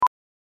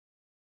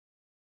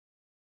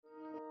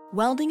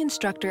Welding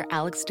instructor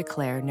Alex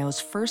DeClaire knows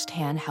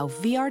firsthand how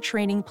VR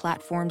training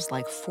platforms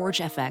like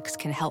ForgeFX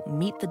can help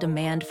meet the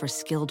demand for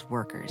skilled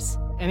workers.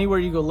 Anywhere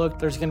you go look,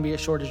 there's going to be a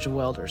shortage of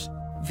welders.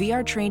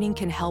 VR training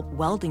can help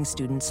welding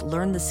students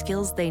learn the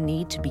skills they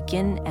need to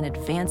begin and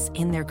advance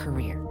in their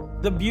career.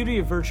 The beauty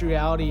of virtual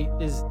reality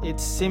is it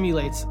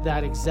simulates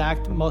that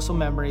exact muscle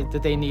memory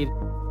that they need.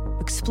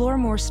 Explore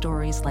more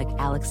stories like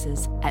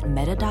Alex's at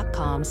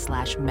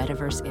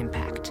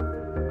meta.com/metaverseimpact.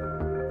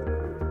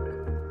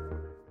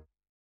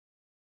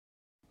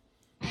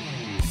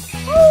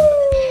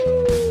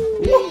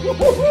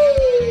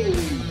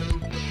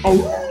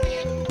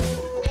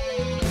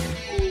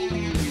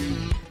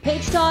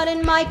 Paige, Todd,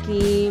 and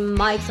Mikey,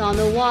 Mike's on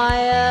the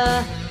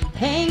wire.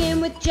 Hanging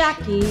with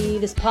Jackie,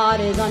 this pod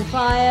is on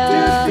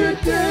fire.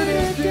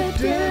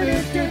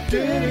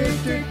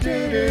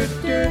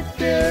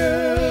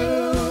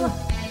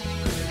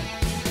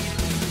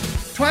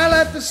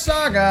 Twilight the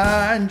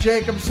Saga and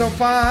Jacob so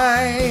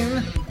fine.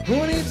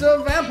 Who needs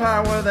a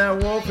vampire with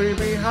that wolfie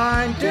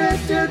behind?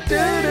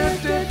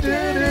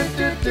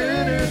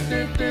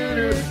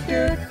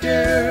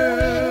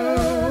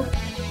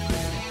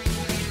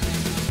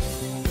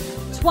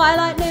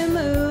 Twilight, new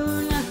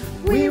moon.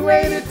 We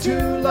waited too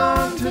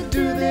long to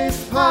do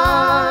this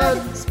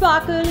pod,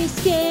 Sparkly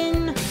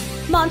skin,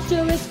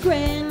 monstrous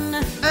grin.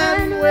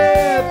 and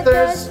we're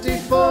thirsty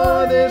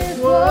for this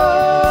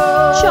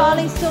war.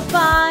 Charlie's still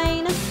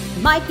fine,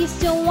 Mikey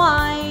still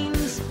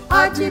whines.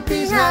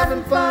 RTP's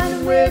having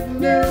fun with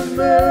New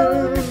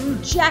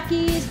Moon,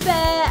 Jackie is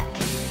back,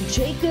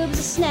 Jacob's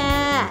a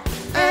snack.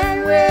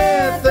 and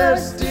we're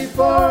thirsty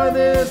for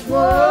this war.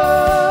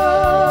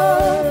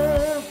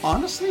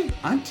 Honestly,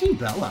 I'm Team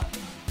Bella.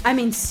 I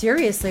mean,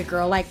 seriously,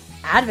 girl, like,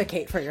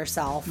 advocate for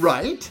yourself.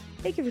 Right?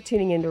 Thank you for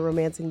tuning in to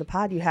Romancing the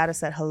Pod. You had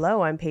us at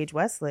hello. I'm Paige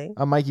Wesley.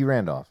 I'm Mikey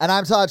Randolph. And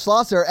I'm Todd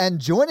Schlosser, and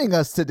joining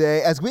us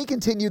today as we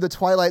continue the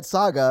Twilight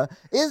Saga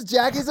is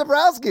Jackie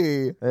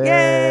Zebrowski.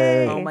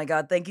 Yay! Oh my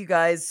God, thank you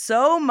guys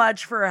so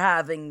much for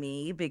having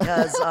me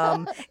because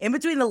in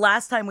between the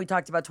last time we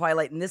talked about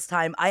Twilight and this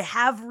time, I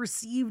have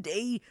received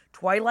a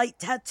Twilight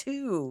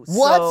tattoo.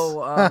 What?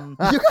 So,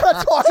 You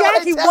got a Twilight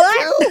Jackie,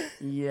 tattoo? what?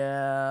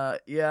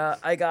 yeah.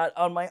 I got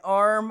on my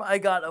arm, I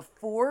got a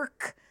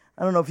fork.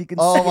 I don't know if you can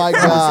see Oh my it.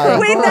 God.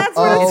 Wait, that's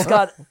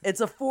what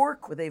It's a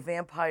fork with a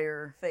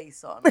vampire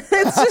face on it.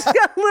 It's just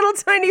got little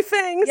tiny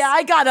things. Yeah,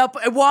 I got up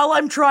while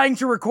I'm trying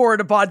to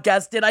record a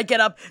podcast. Did I get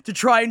up to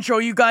try and show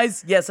you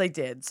guys? Yes, I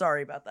did.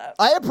 Sorry about that.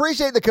 I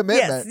appreciate the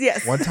commitment.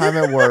 Yes. One time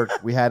at work,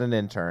 we had an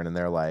intern, and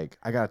they're like,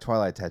 I got a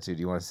Twilight tattoo. Do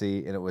you want to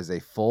see? And it was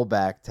a full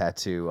back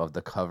tattoo of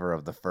the cover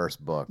of the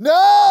first book. No!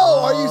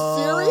 Are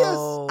you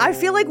serious? I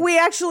feel like we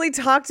actually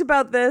talked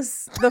about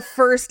this the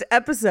first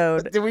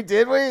episode. Did we?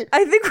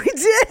 I think we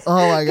did. Oh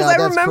my God, Because I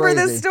that's remember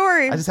crazy. this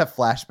story. I just have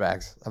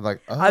flashbacks. I'm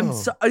like,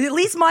 oh. At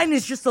least mine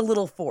is just a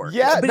little fork.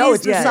 Yeah, but no,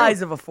 it's the it's-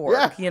 size of a fork,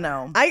 Yeah. you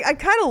know. I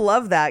kind of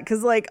love that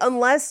because, like,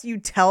 unless you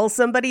tell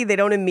somebody, they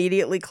don't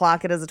immediately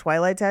clock it as a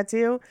Twilight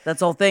tattoo. That's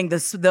the whole thing.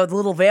 The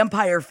little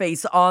vampire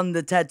face on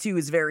the tattoo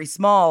is very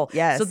small.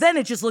 Yes. So then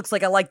it just looks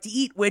like I like to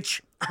eat,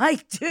 which I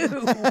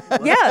do.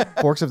 Yeah.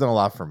 Forks have done a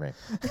lot for me.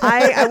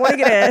 I want to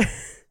get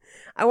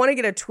I want to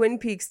get a Twin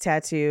Peaks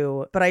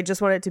tattoo, but I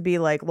just want it to be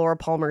like Laura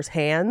Palmer's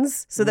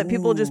hands so that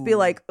people just be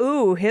like,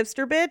 ooh,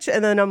 hipster bitch.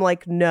 And then I'm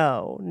like,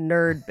 no,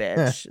 nerd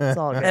bitch. It's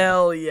all good.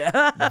 Hell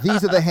yeah.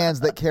 These are the hands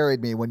that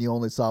carried me when you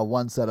only saw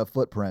one set of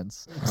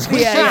footprints.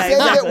 We Yeah, should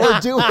yeah, say that we're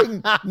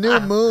doing New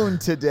Moon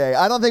today.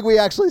 I don't think we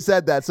actually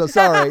said that, so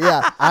sorry.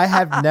 Yeah. I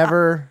have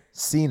never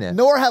seen it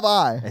Nor have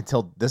I.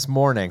 until this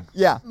morning.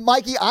 Yeah.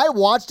 Mikey, I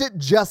watched it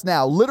just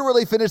now.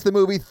 Literally finished the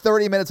movie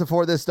 30 minutes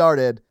before this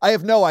started. I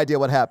have no idea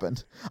what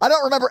happened. I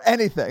don't remember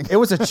anything. It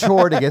was a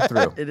chore to get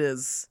through. It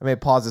is. I may have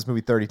paused this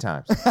movie 30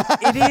 times.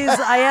 It is.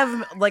 I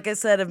have, like I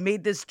said, I've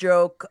made this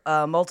joke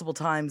multiple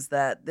times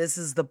that this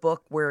is the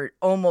book where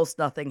almost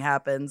nothing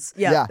happens.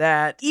 Yeah.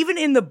 That even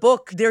in the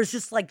book, there's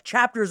just like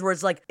chapters where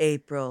it's like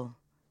April,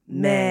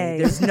 May. May.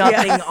 There's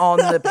nothing on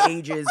the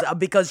pages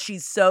because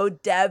she's so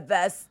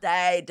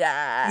devastated.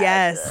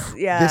 Yes.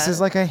 Yeah. This is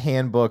like a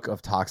handbook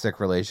of toxic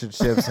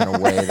relationships in a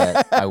way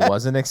that I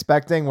wasn't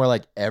expecting, where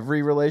like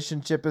every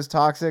relationship is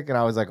toxic. And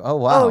I was like, oh,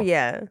 wow. Oh,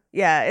 yeah.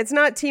 Yeah. It's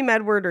not Team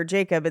Edward or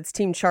Jacob. It's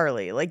Team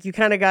Charlie. Like, you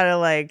kind of got to,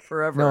 like,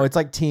 Forever. No, it's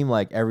like team,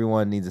 like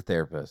everyone needs a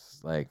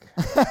therapist. Like,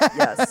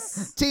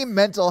 Yes. Team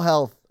mental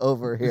health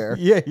over here.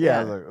 yeah.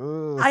 I was like,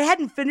 ooh. I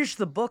hadn't finished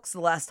the books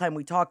the last time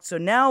we talked, so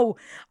now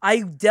I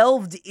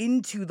delved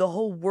into the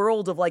whole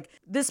world of like,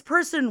 this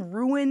person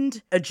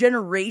ruined a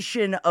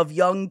generation of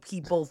young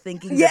people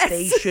thinking Yes. that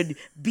they should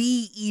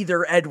be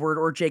either Edward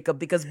or Jacob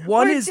because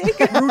one is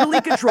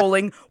brutally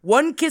controlling,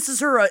 one kisses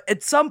her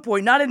at some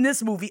point, not in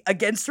this movie,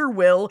 against her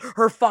will.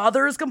 Her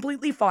father is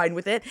completely fine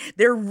with it.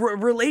 Their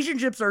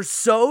relationships are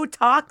so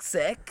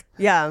toxic.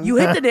 yeah. You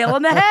hit the nail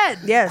on the head.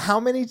 Yes. How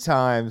many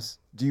times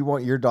do you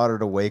want your daughter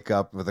to wake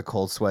up with a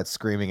cold sweat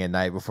screaming at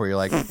night before you're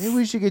like, maybe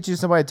we should get you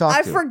somebody to talk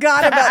I to?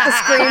 forgot about the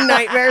scream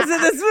nightmares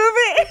in this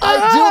movie.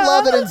 I do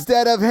love it.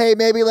 Instead of, hey,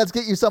 maybe let's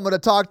get you someone to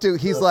talk to,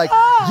 he's like,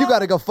 you got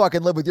to go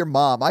fucking live with your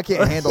mom. I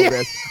can't handle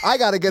this. I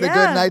got to get a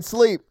good night's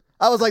sleep.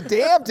 I was like,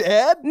 damn,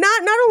 Dad.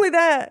 Not only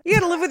that, you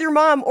got to live with your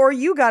mom, or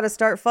you got to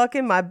start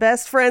fucking my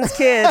best friend's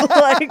kid.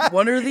 Like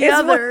One or the it's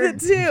other. One of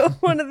the two.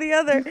 One or the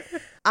other.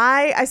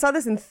 I saw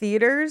this in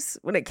theaters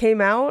when it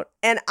came out,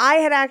 and I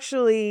had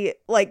actually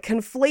like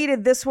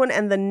conflated this one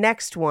and the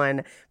next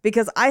one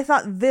because I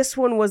thought this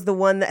one was the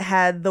one that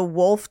had the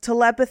wolf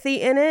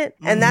telepathy in it,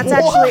 and that's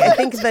actually I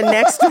think the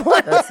next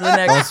one. That's the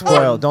next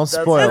one. Don't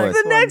spoil it.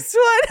 That's the next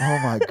one. Oh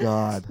my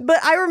God.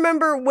 But I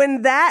remember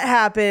when that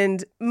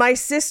happened, my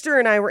sister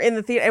and I were in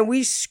the theater and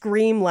we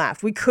scream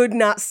laughed. We could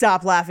not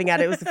stop laughing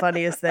at it. It was the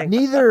funniest thing.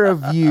 Neither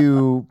of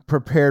you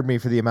prepared me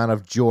for the amount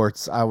of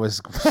jorts I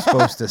was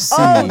supposed to see.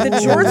 Oh, the in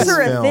jorts this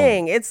are a film.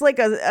 thing. It's like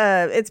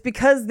it's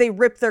because they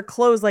rip their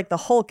clothes like the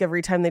Hulk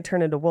every time they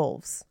turn into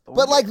wolves.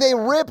 But like they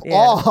rip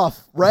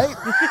off, right?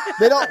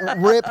 They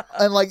don't rip,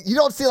 and like you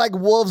don't see like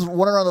wolves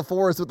running around the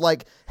forest with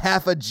like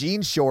half a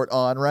jean short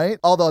on, right?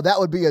 Although that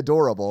would be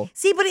adorable.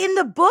 See, but in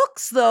the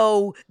books,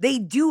 though, they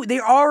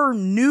are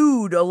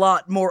nude a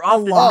lot more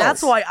often. lot.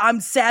 That's why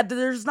I'm sad that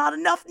there's not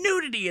enough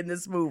nudity in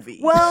this movie.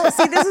 Well,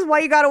 see, this is why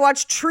you got to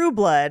watch True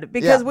Blood,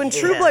 because when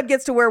True Blood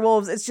gets to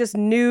werewolves, it's just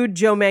nude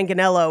Joe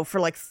Manganiello for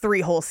like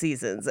 3 whole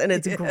seasons, and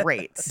it's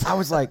great. I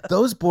was like,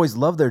 those boys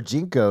love their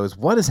Jinkos.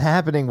 What is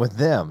happening with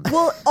them?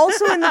 Well,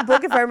 also in the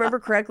book, if I remember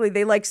correctly,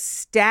 they like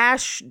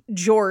stash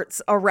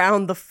jorts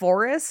around the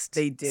forest.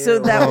 They do. So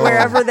that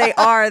wherever they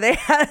are, they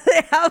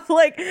have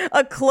like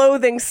a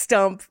clothing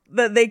stump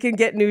that they can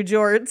get new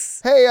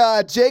jorts.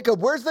 Hey,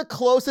 Jacob, where's the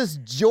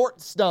closest jort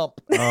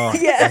stump? Oh,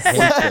 Yes. I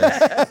hate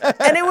this.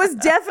 And it was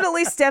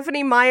definitely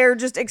Stephanie Meyer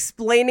just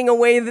explaining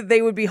away that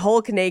they would be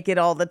Hulk naked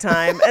all the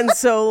time. And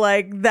so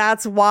like,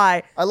 that's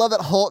why. I love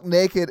that Hulk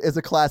naked is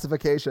a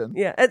classification.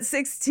 Yeah, at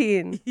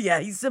 16. Yeah,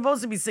 he's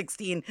supposed to be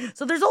 16,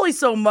 so there's only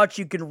so much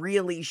you can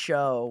really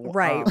show.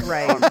 Right.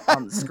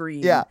 On the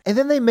screen. Yeah. And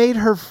then they made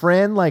her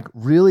friend like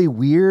really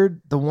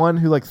weird. The one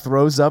who like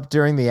throws up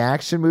during the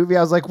action movie.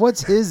 I was like,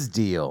 what's his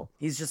deal?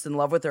 He's just in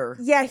love with her.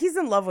 Yeah, he's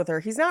in love with her.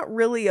 He's not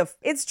really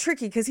it's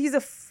tricky because he's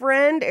a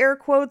friend, air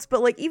quotes,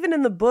 but like even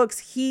in the books,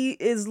 he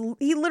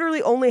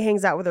literally only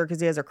hangs out with her because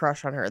he has a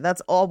crush on her.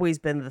 That's always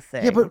been the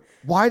thing. Yeah, but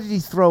why did he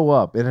throw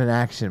up in an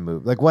action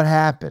movie? Like, what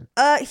happened?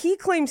 He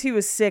claims he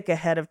was sick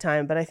ahead of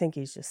time, but I think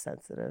he's just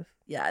sensitive.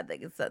 Yeah, I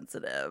think it's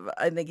sensitive.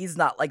 I think he's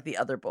not like the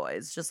other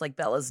boys, just like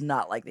Bella's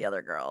not like the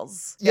other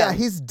girls. Yeah,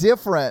 he's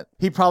different.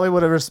 He probably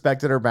would have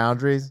respected her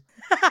boundaries.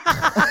 He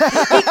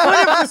could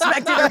have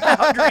respected her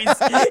boundaries.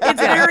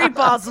 It's very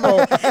possible.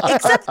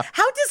 Except,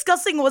 how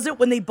disgusting was it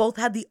when they both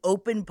had the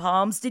open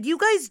palms? Did you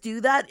guys do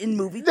that in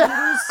movie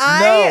theaters?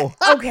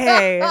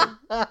 Okay.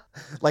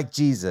 Like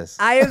Jesus.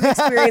 I have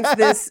experienced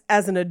this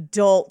as an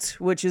adult,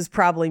 which is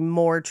probably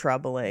more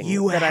troubling.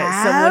 You someone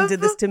have? did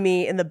this to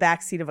me in the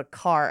backseat of a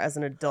car as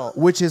an adult.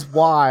 Which is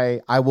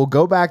why I will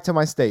go back to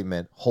my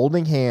statement.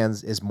 Holding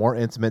hands is more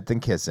intimate than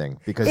kissing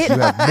because you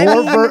have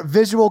more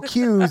visual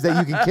cues that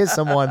you can kiss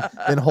someone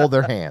than hold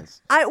their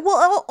hands.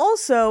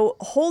 Also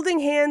holding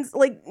hands,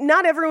 like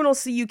not everyone will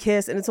see you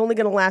kiss and it's only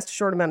going to last a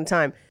short amount of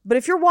time. But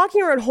if you're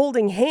walking around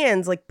holding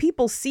hands, like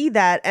people see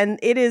that and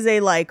it is a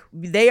like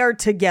they are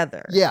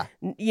together. Yeah.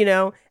 You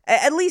know,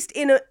 at least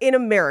in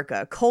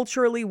America,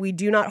 culturally, we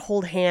do not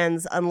hold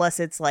hands unless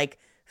it's like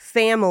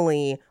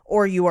family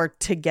or you are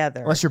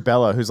together. Unless you're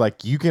Bella, who's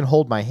like, you can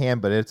hold my hand,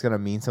 but it's going to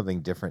mean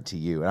something different to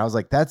you. And I was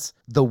like, that's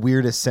the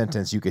weirdest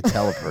sentence you could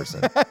tell a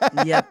person.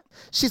 Yep.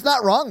 She's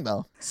not wrong,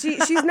 though.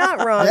 She's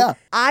not wrong. Yeah.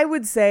 I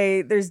would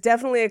say there's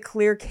definitely a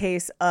clear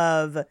case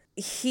of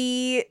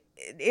he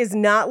is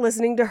not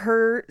listening to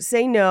her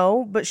say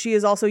no, but she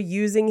is also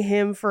using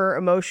him for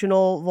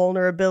emotional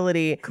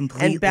vulnerability.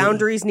 Completely. And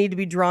boundaries need to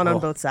be drawn on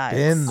both sides.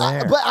 Been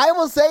there. But I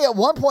will say at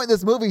one point in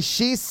this movie,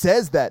 she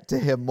says that to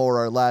him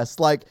more or less.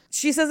 Like,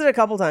 She says it a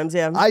couple times,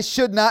 yeah. I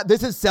should not,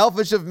 this is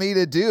selfish of me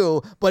to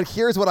do, but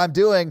here's what I'm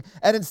doing.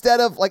 And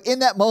instead of, like, in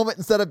that moment,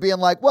 instead of being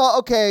like, well,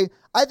 okay,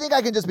 I think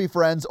I can just be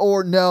friends,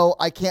 or no,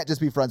 I can't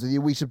just be friends with you.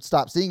 We should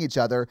stop seeing each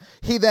other.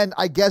 He then,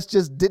 I guess,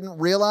 just didn't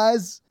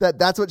realize that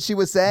that's what she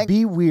was saying.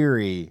 Be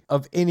weary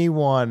of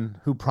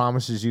anyone who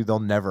promises you they'll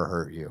never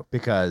hurt you,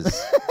 because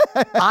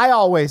I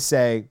always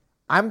say,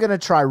 I'm going to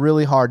try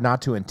really hard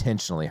not to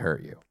intentionally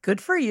hurt you. Good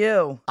for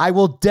you. I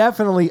will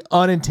definitely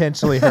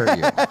unintentionally hurt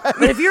you.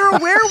 But if you're a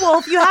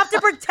werewolf, you have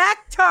to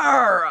protect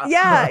her.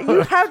 Yeah,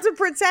 you have to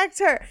protect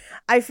her.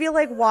 I feel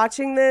like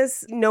watching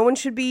this, no one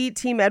should be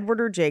Team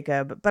Edward or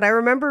Jacob, but I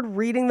remembered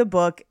reading the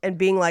book and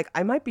being like,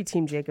 I might be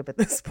Team Jacob at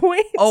this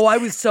point. Oh, I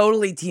was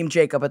totally Team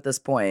Jacob at this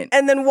point.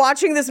 And then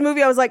watching this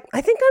movie, I was like, I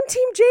think I'm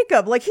Team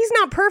Jacob. Like, he's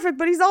not perfect,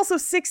 but he's also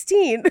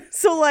 16.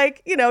 So,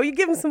 like, you know, you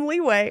give him some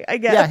leeway, I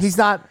guess. Yeah, he's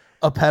not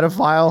a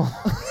pedophile.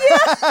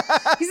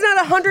 He's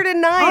not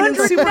 109 and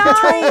super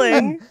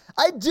controlling.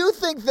 I do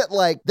think that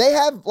like they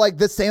have like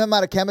the same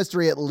amount of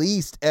chemistry at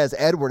least as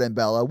Edward and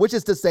Bella, which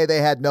is to say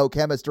they had no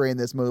chemistry in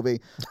this movie.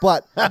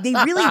 But they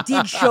really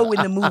did show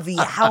in the movie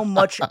how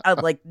much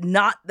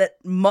not that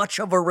much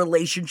of a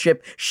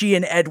relationship she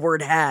and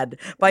Edward had.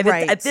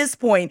 At this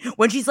point,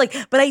 when she's like,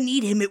 but I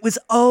need him, it was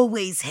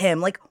always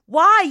him. Like,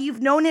 why?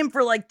 You've known him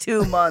for like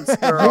 2 months,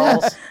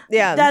 girl.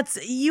 Yeah.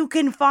 You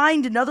can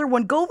find another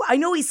one. Go. I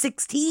know he's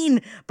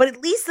 16, but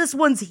at least this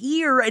one's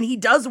here and he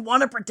does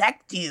want to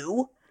protect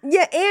you.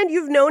 Yeah, and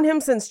you've known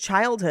him since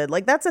childhood.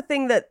 Like, that's a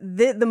thing that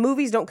the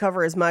movies don't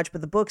cover as much,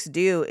 but the books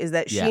do, is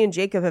that she and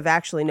Jacob have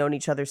actually known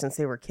each other since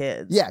they were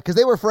kids. Yeah, because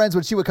they were friends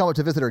when she would come up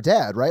to visit her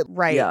dad, right?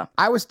 Right. Yeah.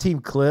 I was Team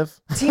Cliff.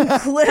 Team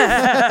Cliff.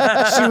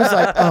 She was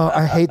like, oh,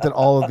 I hate that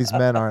all of these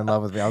men are in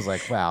love with me. I was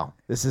like, wow,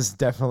 this is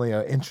definitely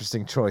an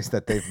interesting choice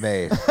that they've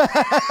made.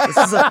 This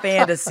is a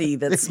fantasy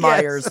that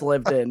Smyers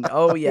lived in.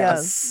 Oh,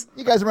 yes.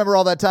 You guys remember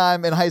all that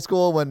time in high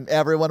school when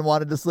everyone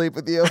wanted to sleep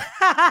with you?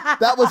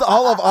 That was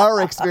all of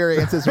our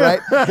experiences, right?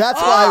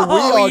 That's why we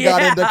all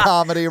got into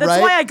comedy, right?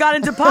 That's why I got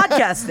into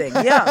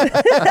podcasting. Yeah.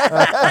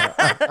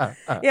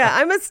 Yeah,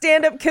 I'm a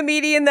stand-up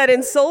comedian that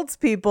insults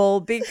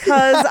people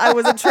because I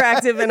was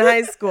attractive in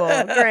high school.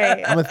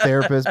 Great. I'm a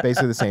therapist,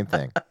 basically the same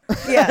thing.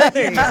 Yeah,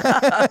 there you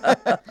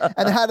go.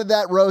 And how did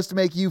that roast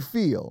make you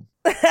feel?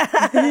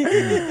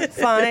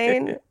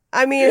 Fine.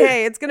 I mean,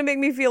 hey, it's going to make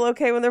me feel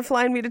okay when they're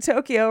flying me to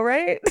Tokyo,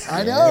 right?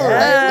 I know, right?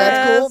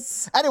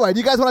 That's cool. Anyway, do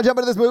you guys want to jump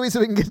into this movie so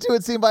we can get to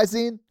it scene by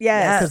scene?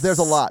 Yes. Because there's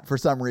a lot for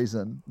some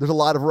reason. There's a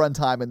lot of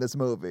runtime in this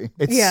movie.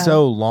 It's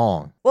so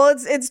long. Well,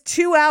 it's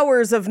 2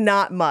 hours of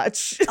not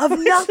much. Of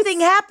nothing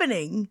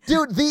happening.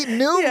 Dude, the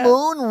new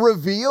moon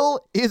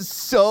reveal is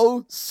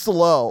so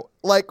slow.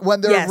 Like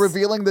when they're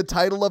revealing the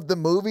title of the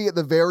movie at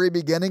the very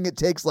beginning, it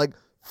takes like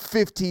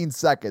 15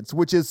 seconds,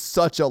 which is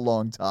such a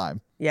long time.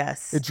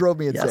 Yes. It drove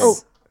me insane. Oh,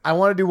 I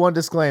want to do one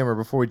disclaimer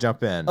before we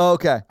jump in. Oh,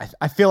 okay.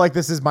 I feel like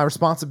this is my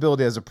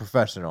responsibility as a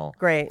professional.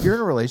 Great. If you're in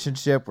a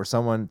relationship where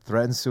someone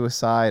threatens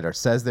suicide or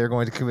says they're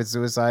going to commit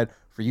suicide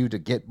for you to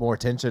get more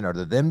attention or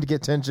to them to get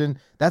attention,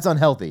 that's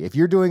unhealthy. If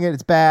you're doing it,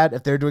 it's bad.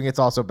 If they're doing it, it's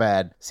also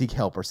bad. Seek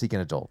help or seek an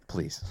adult,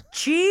 please.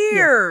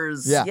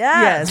 Cheers. Yeah.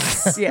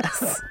 Yes.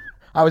 Yes.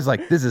 I was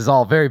like, this is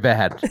all very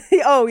bad.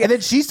 Oh, yeah. And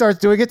then she starts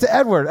doing it to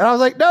Edward. And I was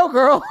like, no,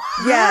 girl.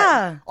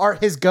 Yeah. Or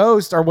his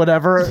ghost or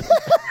whatever.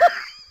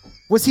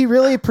 Was he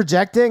really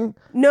projecting?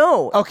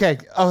 No. Okay.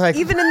 I was like,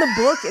 Even in the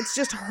book, it's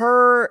just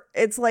her.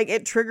 It's like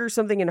it triggers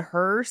something in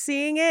her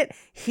seeing it.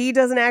 He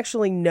doesn't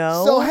actually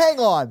know. So hang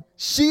on.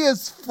 She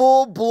is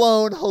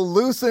full-blown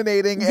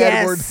hallucinating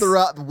Edward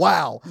throughout.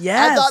 Wow.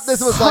 Yes. I thought this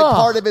was like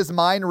part of his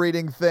mind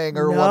reading thing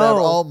or whatever.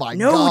 Oh my God.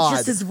 No, it's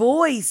just his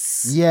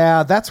voice.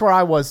 yeah, that's where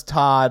I was,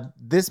 Todd.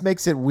 This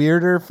makes it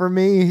weirder for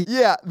me.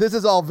 Yeah, this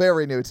is all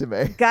very new to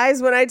me.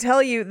 Guys, when I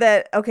tell you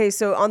that, okay,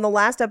 so on the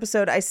last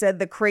episode, I said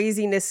the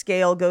craziness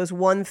scale goes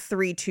 1,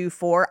 3, 2,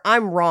 4.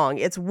 I'm wrong.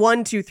 It's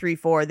 1, 2, 3,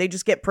 4. They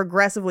just get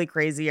progressively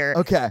crazier.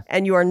 Okay.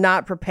 And you are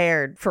not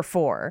prepared for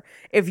 4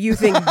 if you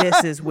think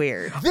this is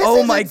weird. This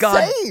Oh is my God.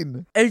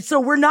 insane. And so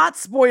we're not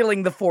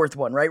spoiling the fourth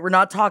one, right? We're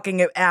not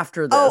talking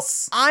after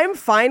this. Oh, I'm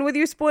fine with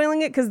you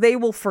spoiling it because they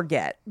will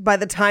forget by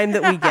the time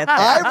that we get there.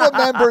 I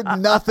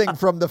remembered nothing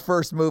from the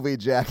first movie,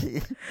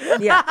 Jackie.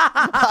 Yeah.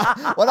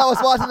 When I was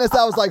watching this,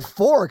 I was like,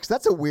 Forks,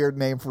 that's a weird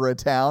name for a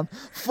town.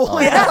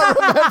 Fully not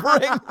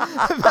remembering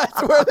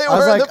that's where they I was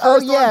were in like, the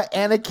first oh, yeah, one.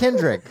 Anna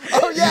Kendrick.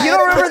 Oh, yeah. You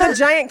don't remember the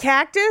giant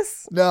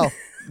cactus? No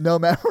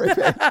memory.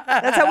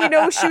 That's how we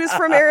know she was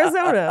from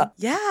Arizona.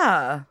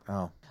 Yeah.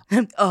 Oh.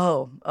 Yeah,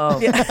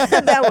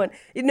 that one.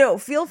 No,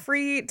 feel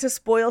free to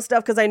spoil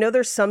stuff because I know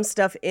there's some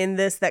stuff in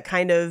this that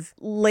kind of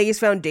lays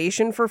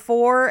foundation for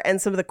 4 and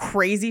some of the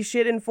crazy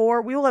shit in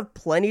 4. We will have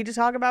plenty to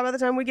talk about by the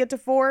time we get to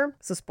 4,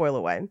 so spoil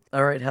away.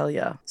 All right, hell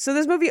yeah. So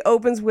this movie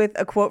opens with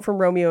a quote from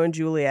Romeo and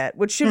Juliet,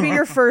 which should be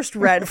your first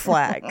red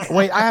flag.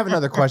 Wait, I have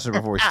another question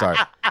before we start.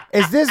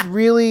 Is this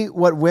really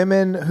what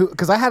women who,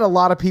 because I had a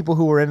lot of people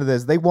who were into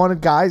this, they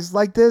wanted guys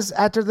like this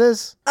after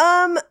this?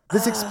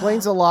 This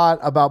explains a lot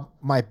about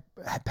my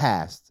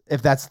past,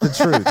 if that's the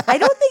truth. I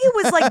don't think it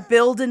was like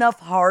build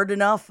enough hard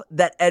enough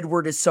that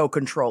Edward is so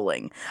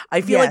controlling. I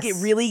feel like it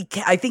really,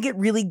 I think it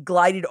really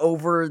glided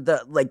over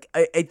the, like,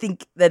 I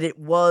think that it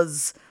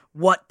was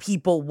what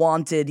people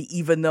wanted,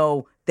 even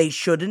though they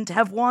shouldn't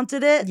have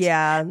wanted it.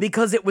 Yeah.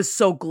 Because it was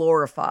so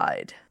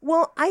glorified.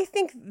 Well, I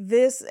think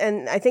this,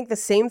 and I think the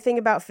same thing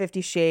about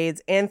 50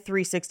 Shades and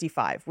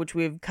 365, which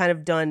we've kind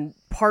of done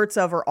parts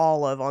of or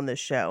all of on this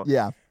show.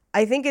 Yeah.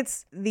 I think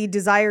it's the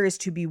desire is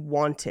to be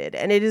wanted.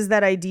 And it is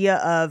that idea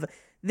of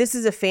this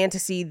is a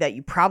fantasy that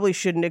you probably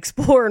shouldn't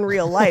explore in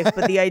real life,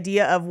 but the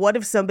idea of what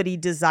if somebody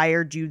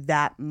desired you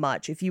that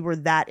much, if you were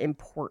that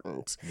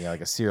important. Yeah,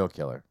 like a serial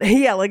killer.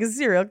 Yeah, like a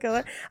serial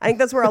killer. I think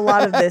that's where a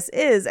lot of this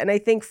is. And I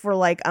think for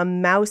like a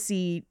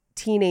mousy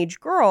teenage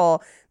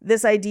girl,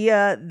 this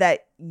idea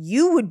that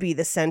you would be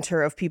the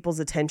center of people's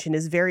attention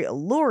is very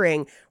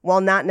alluring while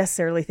not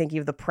necessarily thinking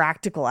of the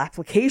practical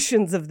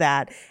applications of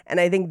that. And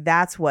I think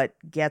that's what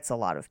gets a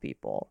lot of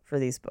people for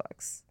these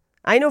books.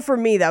 I know for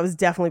me, that was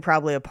definitely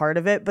probably a part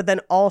of it. But then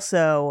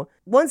also,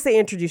 once they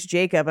introduced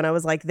Jacob and I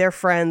was like, they're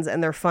friends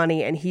and they're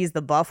funny and he's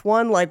the buff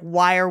one, like,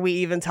 why are we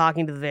even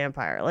talking to the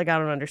vampire? Like, I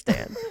don't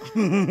understand.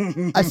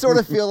 I sort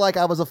of feel like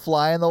I was a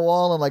fly in the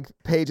wall in like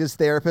Paige's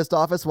therapist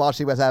office while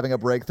she was having a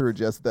breakthrough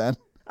just then.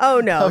 Oh,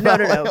 no.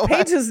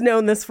 Paige has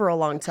known this for a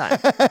long time.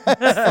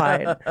 It's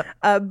fine.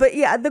 But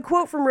yeah, the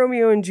quote from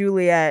Romeo and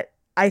Juliet,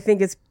 I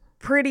think is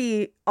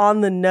pretty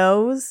on the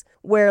nose,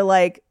 where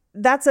like,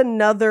 that's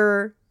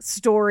another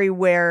story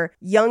where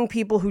young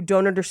people who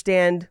don't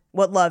understand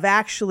what love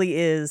actually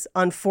is,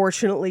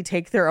 unfortunately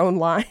take their own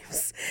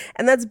lives.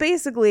 And that's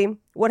basically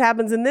what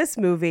happens in this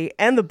movie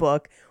and the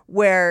book,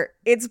 where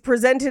it's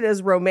presented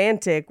as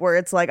romantic, where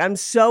it's like, I'm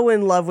so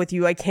in love with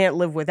you, I can't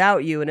live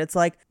without you. And it's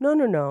like,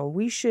 no,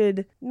 we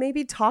should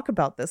maybe talk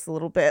about this a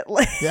little bit.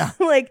 Yeah.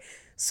 Like,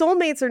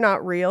 soulmates are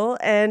not real,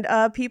 and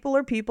people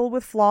are people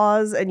with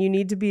flaws, and you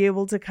need to be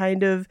able to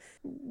kind of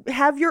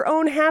have your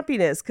own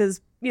happiness,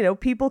 because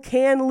people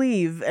can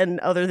leave and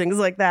other things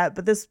like that,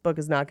 but this book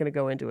is not going to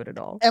go into it at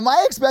all. Am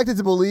I expected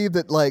to believe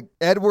that, like,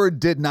 Edward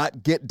did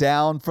not get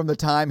down from the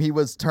time he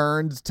was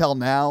turned till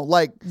now?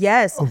 Like,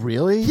 yes. Oh,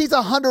 really? He's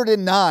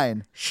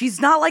 109. She's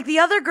not like the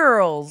other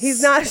girls.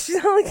 She's not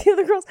like the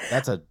other girls.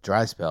 That's a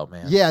dry spell,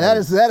 man. Yeah, that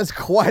is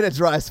quite a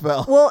dry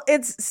spell. Well,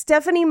 it's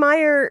Stephenie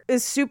Meyer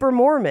is super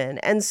Mormon,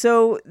 and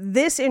so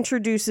this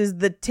introduces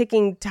the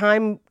ticking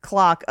time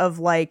clock of,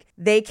 like,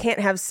 they can't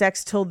have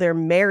sex till they're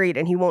married,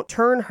 and he won't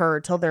turn her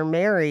till they're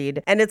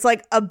married. And it's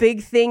like a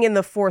big thing in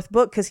the fourth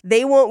book, because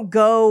they won't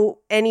go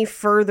any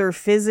further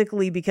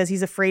physically because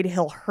he's afraid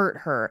he'll hurt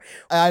her.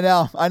 I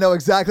know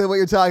exactly what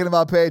you're talking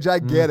about, Paige. I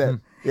get it.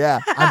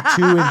 Yeah. I'm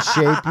too in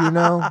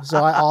shape,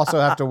 so I also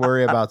have to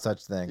worry about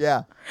such things.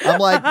 Yeah. I'm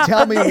like,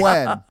 tell me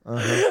when.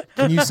 Uh-huh.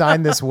 Can you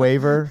sign this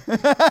waiver? They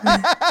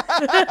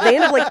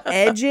end up like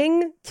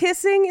edging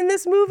kissing in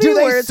this movie. Do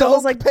they where it's soak,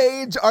 almost like,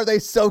 Paige? Are they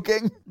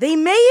soaking? They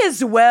may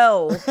as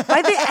well.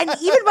 And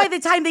even by the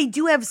time they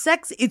do have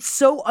sex, it's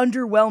so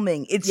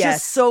underwhelming. It's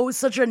just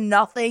such a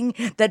nothing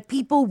that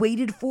people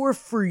waited for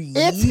years.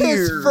 It's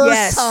his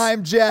first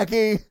time,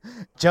 Jackie.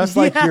 Just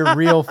like your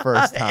real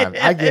first time.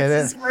 I get it.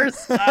 It's his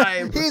first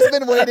time. He's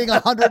been waiting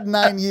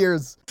 109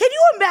 years. Can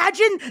you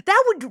imagine?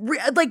 That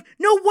would,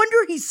 no wonder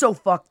he's so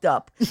fucked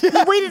up. He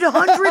waited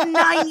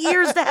 109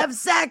 years to have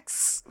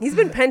sex. He's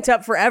been pent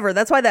up forever.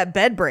 That's why that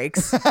bed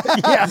breaks.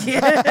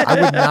 Yeah.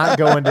 I would not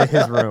go into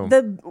his room.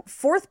 The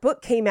fourth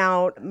book came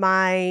out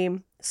my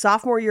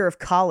sophomore year of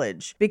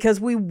college because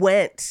we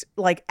went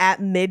like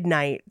at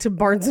midnight to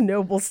Barnes and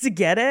Nobles to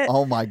get it.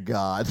 Oh my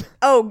God.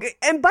 Oh,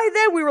 and by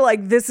then we were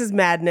like, this is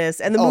madness.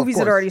 And the movies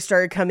had course. already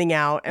started coming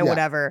out and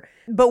whatever.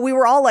 But we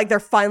were all like, they're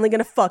finally going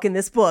to fuck in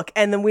this book.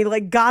 And then we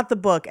like got the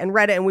book and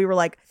read it and we were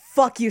like,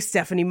 fuck you,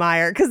 Stephenie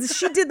Meyer. Because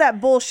she did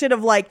that bullshit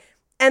of like,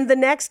 and the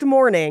next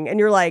morning, and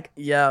you're like,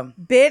 yeah,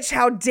 bitch,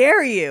 how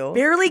dare you?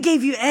 Barely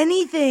gave you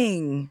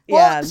anything.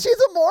 Well, she's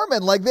a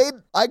Mormon. Like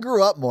I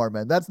grew up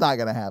Mormon. That's not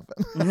going to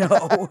happen. No.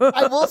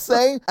 I will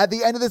say, at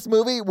the end of this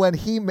movie, when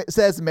he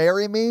says,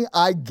 marry me,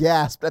 I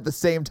gasped at the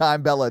same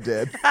time Bella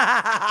did.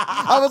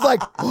 I was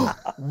like,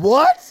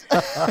 what?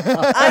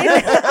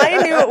 I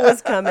knew it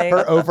was coming.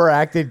 Her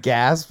overacted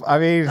gasp. I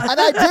mean. And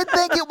I did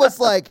think it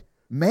was like,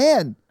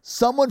 man,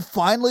 someone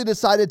finally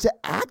decided to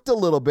act a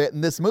little bit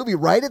in this movie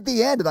right at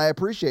the end, and I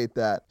appreciate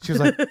that. She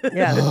was like,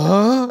 yeah.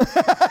 Huh?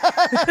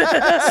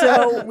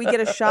 So we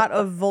get a shot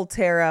of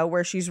Volterra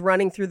where she's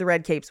running through the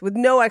red capes with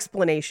no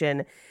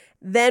explanation.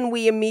 Then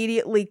we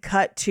immediately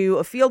cut to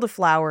a field of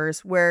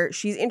flowers where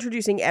she's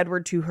introducing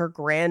Edward to her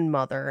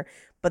grandmother,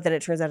 but then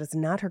it turns out it's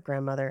not her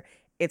grandmother.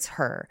 It's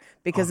her,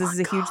 because this is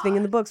a huge thing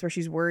in the books where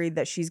she's worried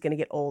that she's going to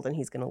get old and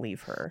he's going to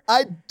leave her.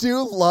 I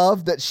do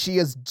love that she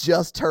is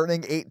just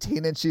turning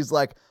 18 and she's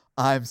like,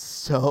 I'm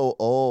so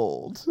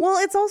old. Well,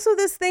 it's also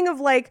this thing of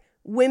like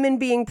women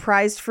being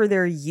prized for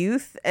their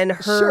youth and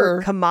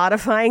her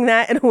commodifying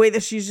that in a way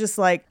that she's just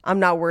like, I'm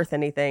not worth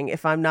anything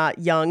if I'm not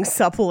young,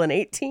 supple, and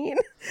 18.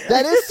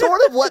 That is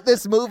sort of what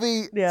this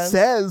movie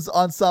says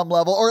on some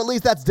level, or at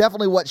least that's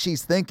definitely what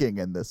she's thinking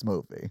in this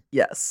movie.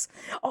 Yes.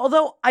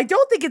 Although I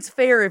don't think it's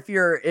fair if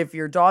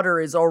your daughter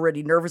is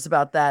already nervous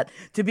about that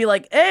to be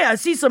like, hey, I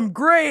see some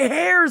gray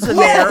hairs in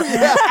there.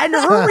 And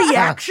her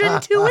reaction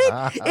to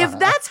it, if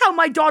that's how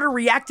my daughter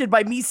reacted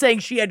by me saying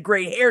she had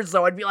gray hairs,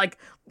 though, I'd be like,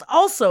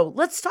 also,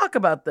 let's talk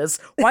about this.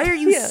 Why are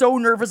you so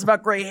nervous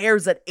about gray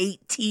hairs at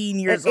 18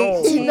 years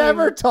old? He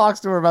never talks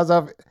to her about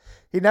stuff.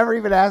 He never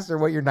even asked her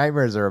what your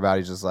nightmares are about.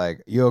 He's just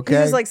like, you okay?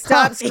 He's just like,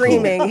 stop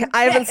screaming.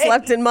 I haven't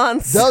slept in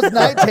months. Those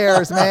night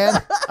terrors,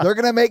 man. They're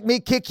going to make me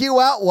kick you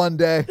out one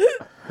day.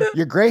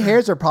 Your gray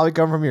hairs are probably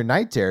coming from your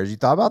night terrors. You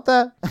thought about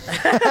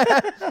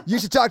that? You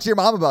should talk to your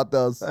mom about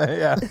those.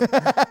 Yeah.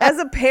 As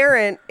a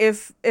parent,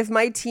 if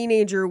my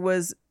teenager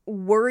was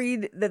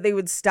worried that they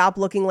would stop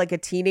looking like a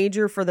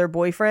teenager for their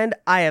boyfriend,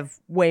 I have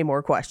way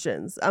more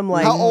questions. I'm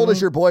like, how old is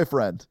your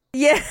boyfriend?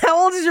 Yeah,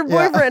 how old is your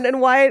boyfriend,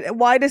 and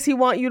why does he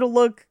want you to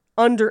look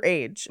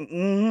underage.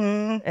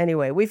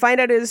 Anyway, we find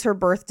out it is her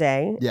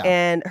birthday, Yeah.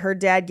 and her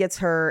dad gets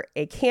her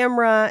a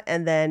camera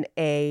and then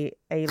a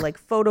like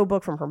photo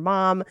book from her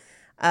mom.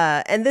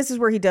 And this is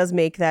where he does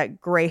make that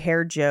gray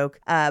hair joke.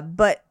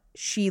 But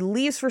she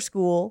leaves for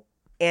school.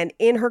 And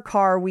in her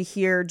car, we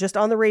hear just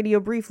on the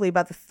radio briefly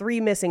about the 3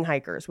 missing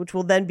hikers, which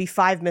will then be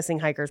 5 missing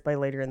hikers by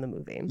later in the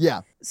movie.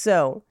 Yeah.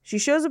 So she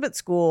shows up at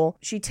school.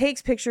 She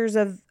takes pictures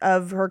of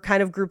her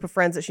kind of group of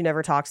friends that she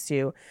never talks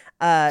to.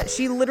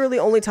 She literally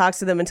only talks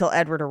to them until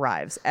Edward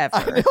arrives, ever.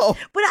 I know.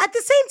 But at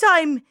the same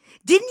time,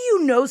 didn't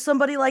you know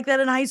somebody like that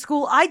in high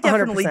school? I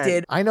definitely 100%.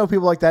 did. I know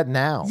people like that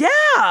now.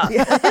 Yeah.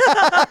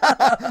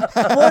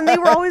 Well, and they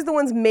were always the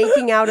ones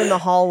making out in the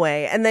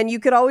hallway. And then you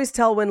could always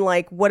tell when,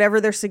 like,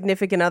 whatever their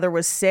significant other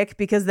was sick,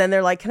 because then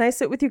they're like, can I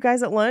sit with you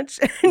guys at lunch?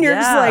 And you're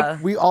just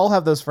like, We all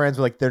have those friends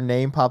where like their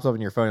name pops up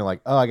in your phone. You're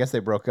like, oh, I guess they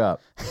broke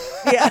up.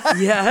 yeah.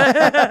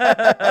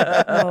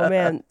 Yeah. Oh,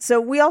 man. So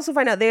we also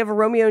find out they have a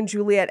Romeo and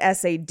Juliet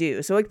essay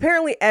due. So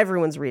apparently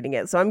everyone's reading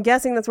it. So I'm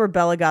guessing that's where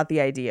Bella got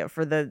the idea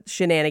for the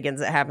shenanigans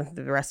that happen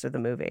through the rest of the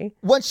movie.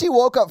 When she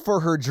woke up for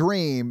her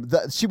dream,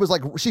 she was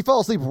like, she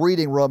fell asleep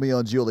reading Romeo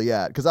and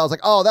Juliet. Because I was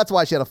like, oh, that's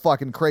why she had a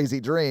fucking crazy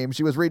dream.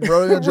 She was reading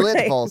Romeo and Juliet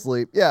to fall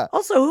asleep. Yeah.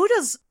 Also, who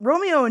does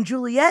Romeo and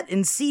Juliet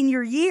in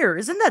senior year?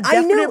 Isn't that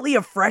I know. definitely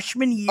a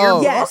freshman year Oh,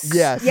 book? Yes.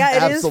 Yes. Yeah,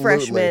 it is absolutely.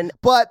 freshman.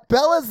 But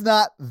Bella's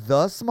not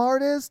the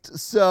smartest.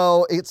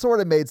 So it sort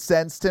of made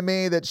sense to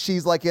me that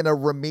she's like in a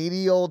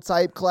remedial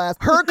type class.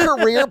 Her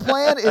career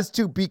plan is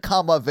to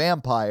become a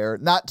vampire,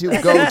 not to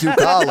go to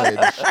college.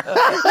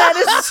 That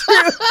is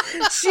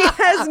true. She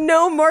has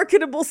no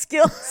marketable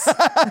skills.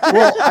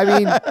 Well, I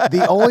mean,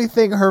 the only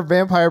thing her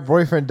vampire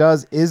boyfriend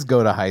does is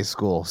go to high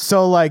school.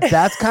 So, like,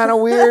 that's kind of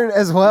weird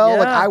as well.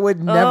 Like, I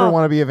would never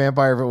want to be a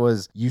vampire if it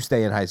was you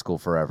stay in high school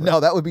forever. No,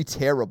 that would be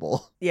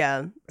terrible.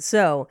 Yeah.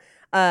 So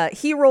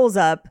he rolls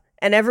up,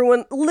 and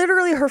everyone,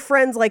 literally her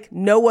friends, like,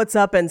 know what's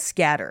up and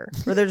scatter.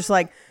 Or they're just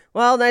like,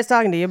 well, nice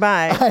talking to you.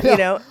 Bye. You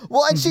know?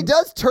 Well, and she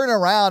does turn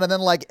around, and then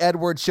like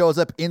Edward shows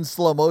up in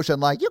slow motion,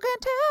 like, you can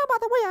tell by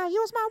the way I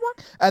use my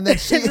walk. And then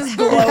she's just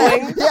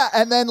glowing. Yeah,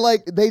 and then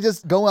like they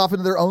just go off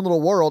into their own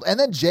little world. And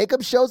then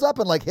Jacob shows up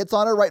and like hits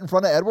on her right in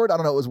front of Edward. I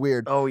don't know, it was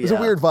weird. Oh, It was a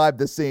yeah. weird vibe,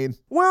 this scene.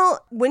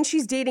 Well, when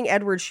she's dating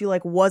Edward, she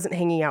like wasn't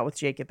hanging out with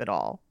Jacob at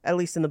all, at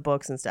least in the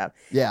books and stuff.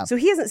 Yeah. So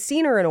he hasn't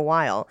seen her in a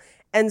while.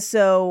 And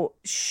so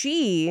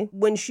she,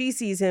 when she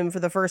sees him for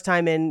the first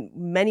time in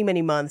many,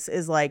 many months,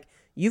 is like,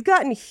 you've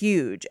gotten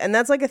huge. And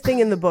that's like a thing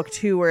in the book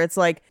too, where it's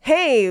like,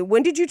 hey,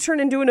 when did you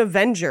turn into an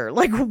Avenger?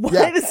 Like,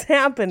 what is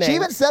happening? She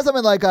even says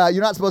something like,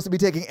 you're not supposed to be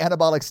taking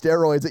anabolic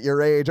steroids at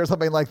your age or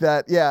something like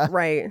that. Yeah.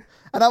 Right.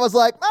 And I was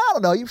like, I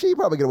don't know. She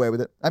probably get away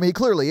with it. I mean, he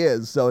clearly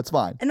is, so it's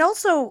fine. And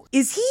also,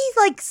 is he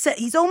like,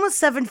 he's almost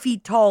 7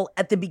 feet tall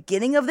at the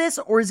beginning of this,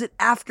 or is it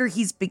after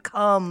he's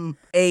become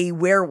a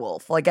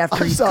werewolf? Like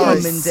after he's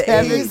come into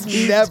age?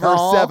 He's never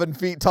 7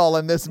 feet tall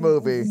in this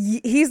movie.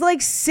 He's like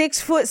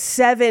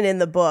 6'7" in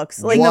the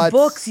books. Like, In What? the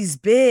books, he's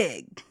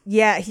big.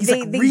 yeah, He's, they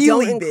like, don't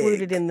really include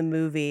big. it in the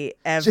movie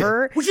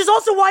ever. Which is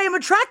also why I'm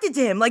attracted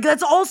to him. Like,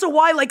 that's also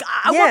why, like,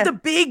 I Yeah. want the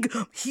big,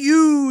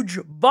 huge,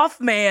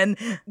 buff man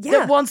Yeah.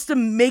 that wants to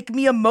make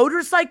me a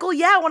motorcycle.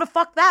 Yeah, I want to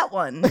fuck that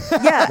one.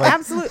 Yeah,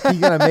 absolutely. He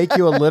gonna make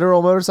you a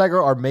literal motorcycle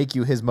or make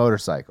you his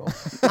motorcycle?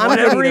 I'm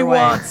Whatever good he either way.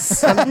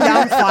 wants.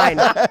 I'm fine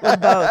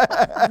with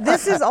both.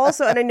 This is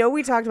also, and I know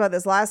we talked about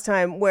this last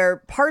time, where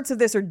parts of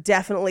this are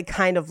definitely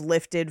kind of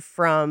lifted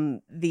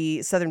from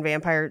the Southern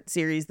Vampire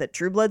series that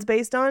True Blood's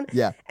based on.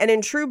 Yeah. And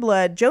in True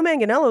Blood, Joe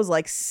Manganiello's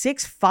like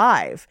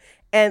 6'5".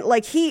 And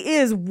like he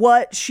is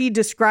what she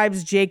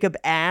describes Jacob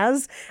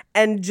as,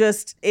 and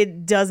just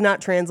it does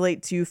not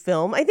translate to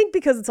film. I think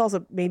because it's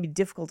also maybe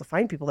difficult to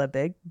find people that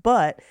big,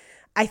 but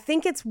I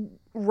think it's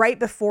right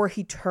before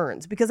he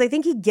turns, because I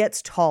think he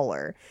gets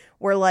taller,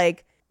 where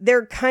like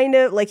they're kind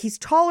of like he's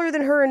taller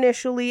than her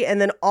initially,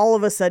 and then all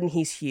of a sudden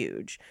he's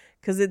huge.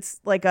 Because it's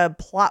like a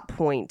plot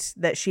point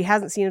that she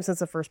hasn't seen him since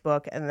the first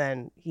book, and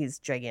then he's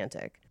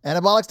gigantic.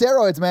 Anabolic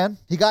steroids, man.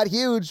 He got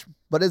huge,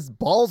 but his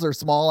balls are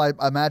small, I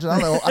imagine.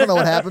 I don't know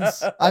what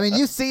happens. I mean,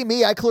 you see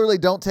me, I clearly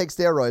don't take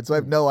steroids, so I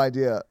have no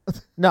idea.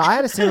 No, I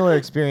had a similar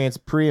experience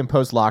pre and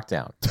post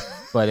lockdown,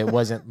 but it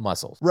wasn't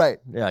muscles. Right.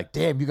 They're like,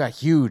 damn, you got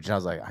huge. And I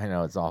was like, I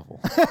know, it's awful.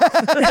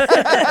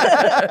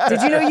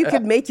 Did you know you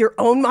could make your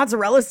own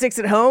mozzarella sticks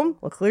at home?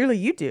 Well, clearly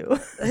you do.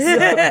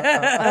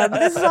 But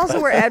this is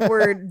also where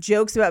Edward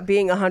jokes about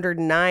being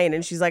 109,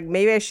 and she's like,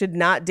 maybe I should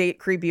not date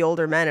creepy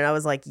older men. And I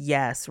was like,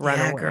 yes, run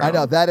Yeah, away. girl. I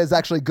know, that is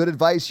actually good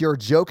advice you're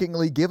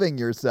jokingly giving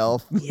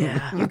yourself.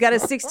 Yeah. You've got a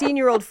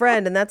 16-year-old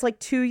friend, and that's like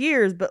 2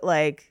 years, but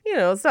like, you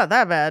know, it's not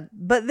that bad.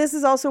 But this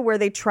is also where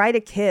they try to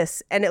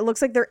kiss, and it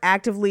looks like they're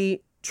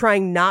actively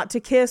trying not to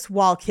kiss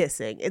while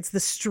kissing. It's the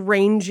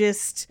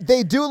strangest.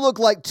 They do look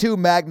like two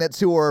magnets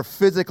who are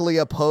physically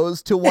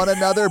opposed to one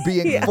another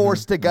being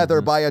forced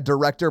together by a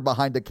director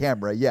behind a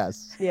camera.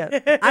 Yes. Yeah.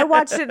 I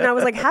watched it and I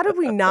was like, how did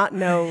we not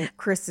know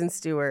Kristen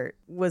Stewart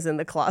was in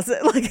the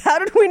closet? Like, how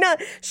did we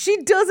not? She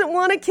doesn't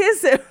want to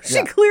kiss him.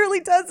 She clearly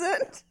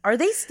doesn't. Are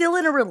they still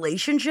in a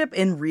relationship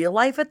in real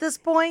life at this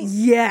point?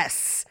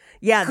 Yes.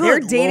 Yeah, they're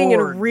dating in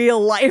real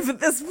life at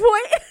this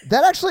point.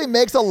 That actually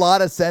makes a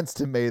lot of sense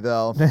to me,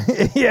 though.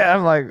 Yeah,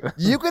 I'm like,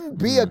 you can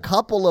be a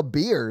couple of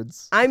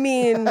beards. I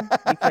mean,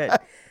 you could.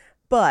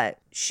 But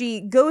she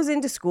goes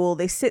into school.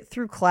 They sit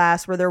through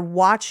class where they're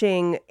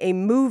watching a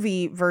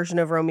movie version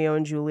of Romeo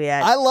and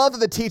Juliet. I love that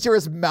the teacher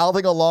is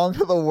mouthing along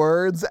to the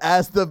words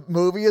as the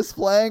movie is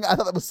playing. I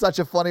thought that was such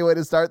a funny way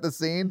to start the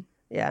scene.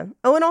 Yeah.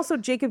 Oh, and also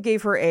Jacob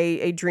gave her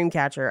a dream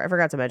catcher. I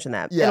forgot to mention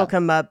that. Yeah. It'll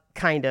come up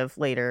kind of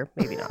later,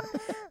 maybe not.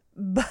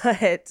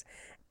 But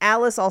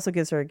Alice also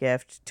gives her a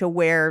gift to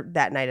wear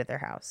that night at their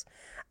house.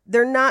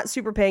 They're not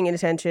super paying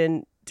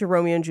attention to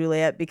Romeo and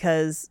Juliet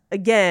because,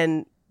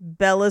 again,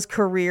 Bella's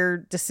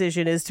career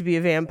decision is to be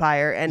a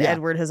vampire, and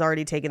Edward has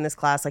already taken this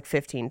class like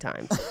 15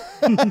 times.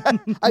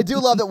 I do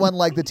love that when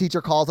like the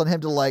teacher calls on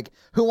him to like,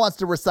 who wants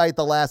to recite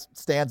the last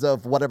stanza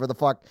of whatever the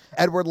fuck,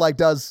 Edward like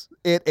does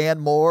it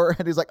and more,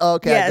 and he's like, oh,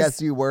 okay, Yes. I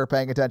guess you were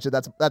paying attention.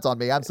 That's on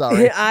me. I'm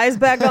sorry. Eyes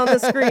back on the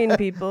screen,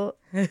 people.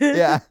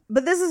 Yeah.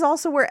 But this is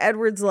also where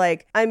Edward's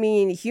like, I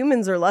mean,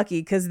 humans are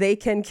lucky because they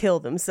can kill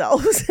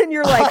themselves. And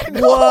you're like,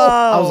 whoa.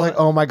 I was like,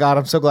 oh my God,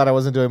 I'm so glad I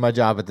wasn't doing my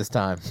job at this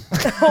time.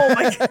 Oh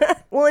my God.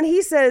 Well, and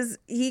he says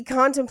he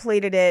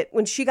contemplated it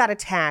when she got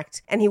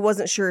attacked and he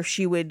wasn't sure if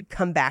she would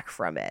come back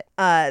from it.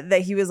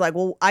 That he was like,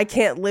 well, I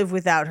can't live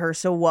without her.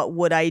 So what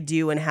would I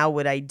do and how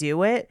would I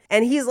do it?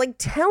 And he's like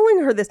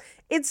telling her this.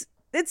 It's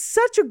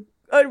such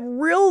a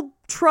real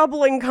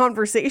troubling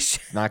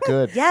conversation. Not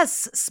good.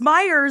 Yes,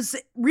 Smyers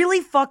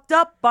really fucked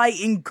up by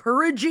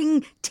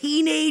encouraging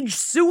teenage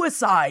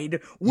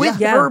suicide with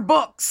her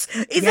books.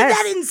 Isn't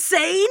that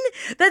insane?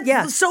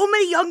 That so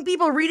many young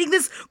people reading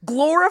this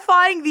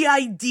glorifying the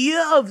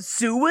idea of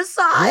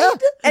suicide? Yeah.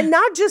 And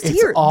not just It's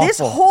here. awful. This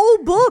whole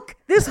book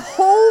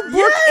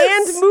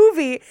and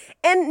movie.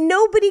 And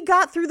nobody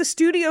got through the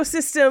studio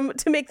system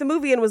to make the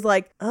movie and was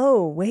like,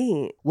 oh,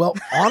 wait. Well,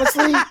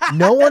 honestly,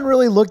 no one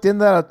really looked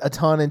into that a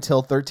ton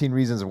until 13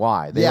 Reasons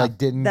Why. They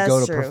didn't That's go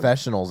to true.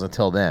 professionals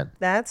until then.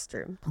 That's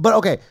true. But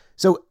okay,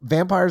 so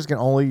vampires can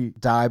only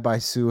die by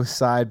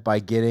suicide by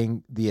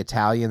getting the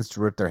Italians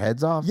to rip their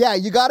heads off? Yeah,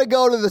 you got to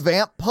go to the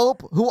Vamp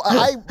Pope, who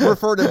I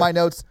referred in my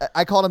notes.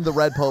 I called him the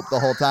Red Pope the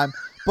whole time.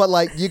 But,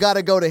 like, you got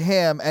to go to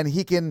him, and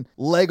he can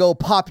Lego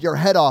pop your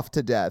head off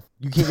to death.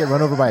 You can't get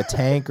run over by a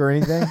tank or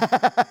anything?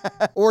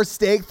 Or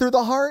stake through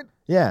the heart?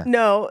 Yeah.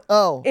 No.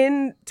 Oh.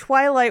 In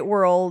Twilight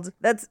world,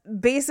 that's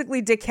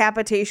basically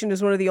decapitation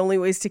is one of the only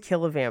ways to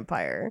kill a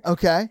vampire.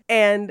 Okay.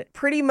 And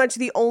pretty much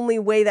the only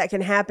way that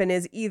can happen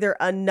is either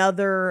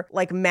another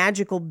like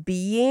magical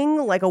being,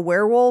 like a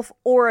werewolf,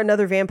 or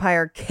another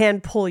vampire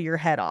can pull your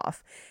head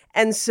off.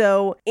 And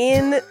so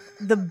in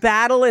the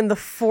battle in the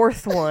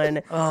fourth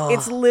one,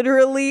 it's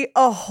literally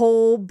a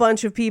whole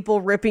bunch of people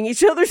ripping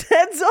each other's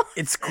heads off.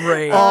 It's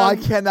great. Oh, I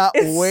cannot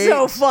It's wait.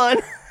 so fun.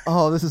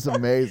 Oh, this is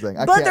amazing.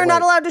 But they're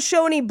not allowed to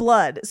show any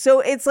blood. So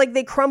it's like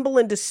they crumble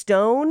into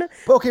stone.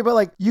 Okay, but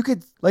like you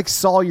could like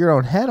saw your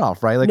own head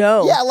off, right? Like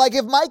No. Yeah, like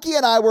if Mikey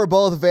and I were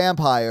both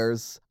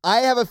vampires, I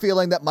have a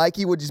feeling that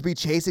Mikey would just be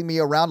chasing me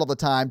around all the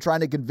time,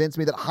 trying to convince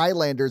me that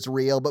Highlander's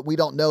real, but we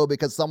don't know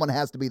because someone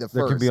has to be the first.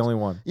 there can be only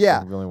one. Yeah. There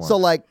can be only one. So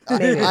like,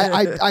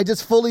 I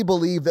just fully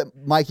believe that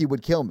Mikey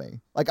would kill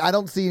me. Like, I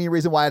don't see any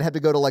reason why I'd have to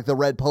go to like the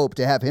Red Pope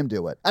to have him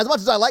do it. As much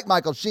as I like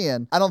Michael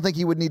Sheehan, I don't think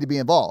he would need to be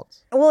involved.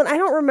 Well, and I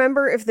don't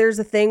remember if there's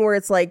a thing where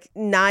it's like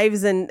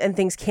knives and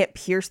things can't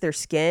pierce their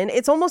skin.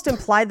 It's almost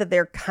implied that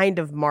they're kind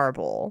of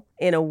marble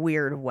in a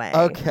weird way.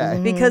 Okay.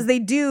 Because they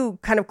do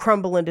kind of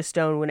crumble into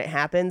stone when it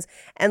happens.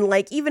 And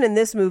like even in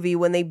this movie,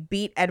 when they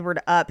beat Edward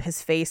up,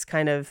 his face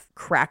kind of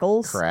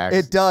crackles. Cracks.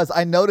 It does.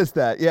 I noticed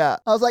that. Yeah.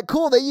 I was like,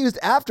 cool, they used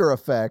After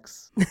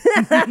Effects.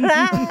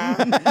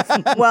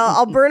 Well,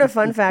 I'll burn a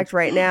fun fact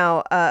right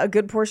now. A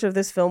good portion of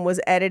this film was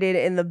edited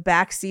in the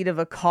back seat of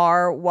a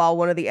car while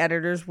one of the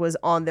editors was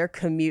on their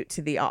commute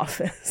to the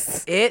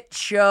office. It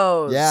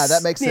shows. Yeah,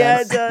 that makes sense.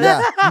 Yeah, it does.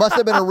 Yeah. Must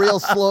have been a real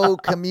slow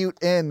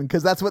commute in,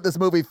 because that's what this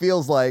movie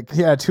feels like.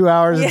 Yeah, 2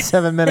 hours and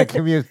 7 minute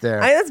commute there.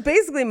 That's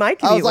basically my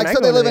commute. I was like, when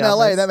so I they go live to in the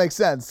LA. office. That makes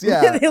sense.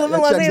 Yeah. They live in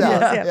That Los checks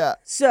Angeles. out. Yeah.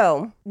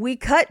 So we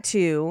cut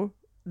to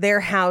their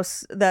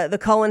house, the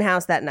Cullen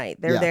house that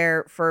night. They're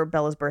there for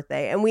Bella's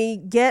birthday. And we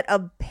get a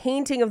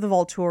painting of the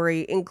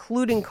Volturi,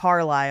 including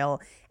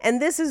Carlisle.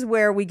 And this is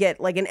where we get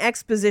like an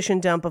exposition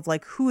dump of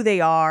like who they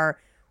are,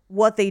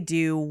 what they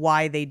do,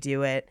 why they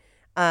do it.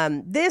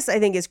 This, I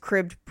think, is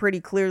cribbed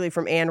pretty clearly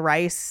from Anne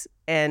Rice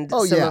and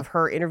some of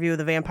her interview with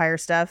the vampire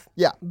stuff.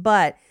 Yeah.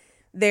 But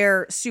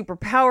they're super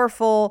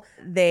powerful.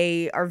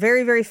 They are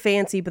very, very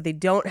fancy, but they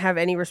don't have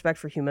any respect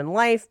for human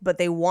life, but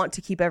they want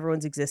to keep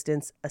everyone's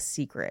existence a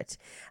secret.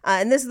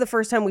 And this is the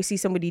first time we see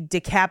somebody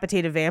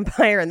decapitate a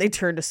vampire and they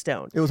turn to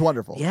stone. It was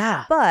wonderful.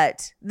 Yeah.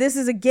 But this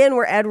is again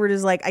where Edward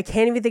is like, I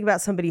can't even think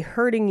about somebody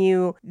hurting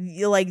you.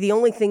 Like the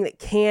only thing that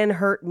can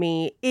hurt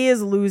me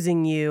is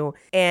losing you.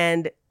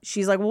 And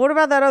she's like, well, what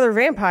about that other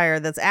vampire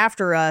that's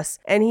after us?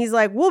 And he's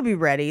like, we'll be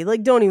ready.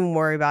 Like, don't even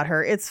worry about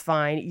her. It's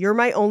fine. You're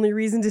my only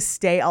reason to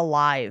stay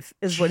alive,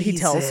 is what he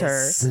tells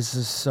her. This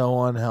is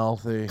so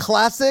unhealthy.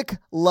 Classic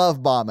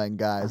love bombing,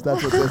 guys.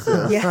 That's what this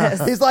is.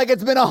 Yes. He's like,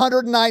 it's been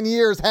 109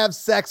 years. Have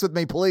sex with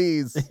me,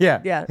 please.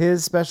 Yeah.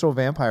 His special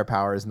vampire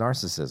power is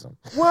narcissism.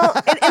 Well,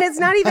 and it's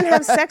not even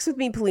have sex with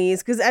me, please,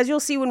 because as you'll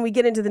see when we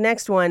get into the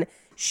next one,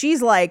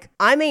 she's like,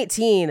 I'm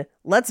 18.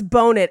 Let's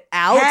bone it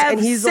out. Have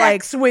and he's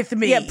sex like, with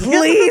me. Yeah,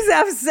 please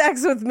have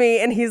sex with me.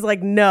 And he's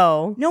like,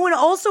 no. No, and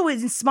also what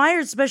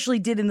Smyers especially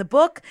did in the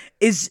book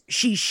is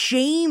she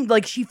shamed,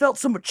 like she felt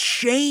so much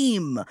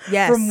shame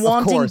from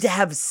wanting to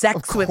have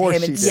sex with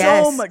him and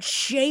so much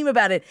shame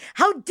about it.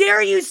 How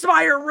dare you,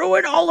 Smyers,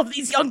 ruin all of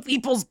these young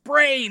people's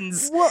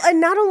brains? Well,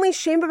 and not only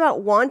shame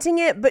about wanting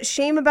it, but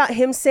shame about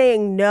him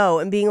saying no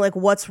and being like,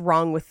 what's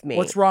wrong with me?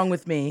 What's wrong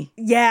with me?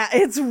 Yeah,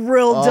 it's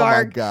real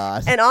dark. Oh my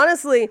God. And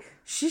honestly,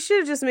 she should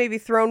have just maybe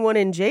thrown one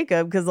in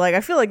Jacob, because like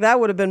I feel like that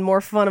would have been more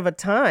fun of a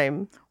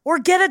time. Or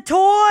get a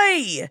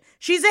toy.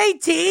 She's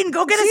 18.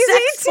 Go get a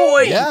sex 18.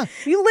 toy. Yeah.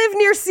 You live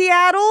near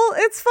Seattle.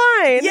 It's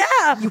fine.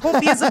 Yeah, you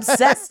won't be as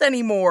obsessed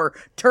anymore.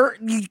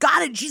 You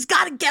got it. She's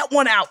got to get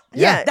one out.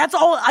 Yeah. That's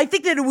all. I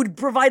think that it would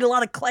provide a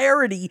lot of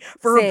clarity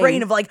for her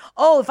brain of like,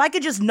 oh, if I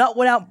could just nut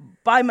one out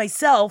by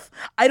myself,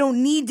 I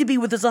don't need to be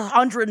with this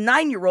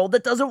 109-year-old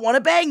that doesn't want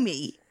to bang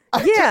me.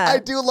 I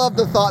do love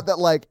the thought that,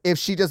 like, if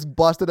she just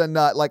busted a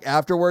nut, like,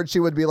 afterwards, she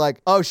would be like,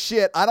 oh,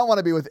 shit, I don't want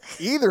to be with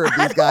either of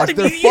these guys.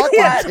 They're fucking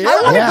terrible.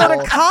 I want to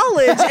go to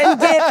college and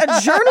get a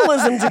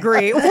journalism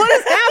degree. What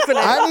is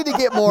happening? I need to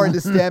get more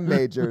into STEM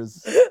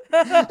majors. Well,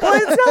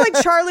 it's not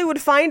like Charlie would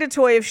find a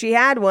toy if she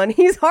had one.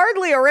 He's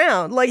hardly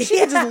around. Like, she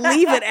could just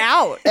leave it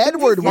out.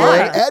 Edward would.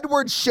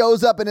 Edward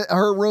shows up in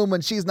her room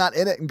when she's not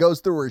in it and goes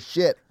through her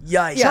shit.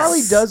 Yikes.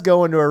 Charlie does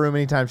go into her room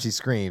anytime she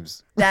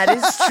screams. That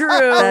is true.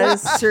 That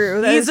is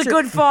true. He's a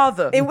good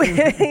father.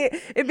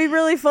 It'd be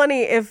really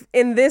funny if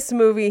in this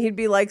movie he'd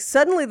be like,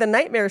 suddenly the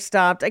nightmare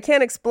stopped. I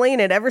can't explain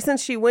it. Ever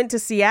since she went to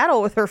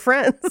Seattle with her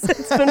friends,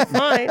 it's been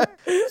fine.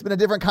 It's been a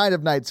different kind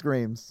of night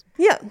screams.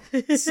 Yeah.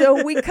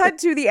 So we cut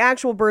to the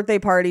actual birthday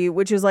party,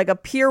 which is like a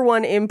Pier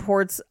 1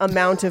 Imports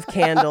amount of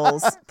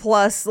candles,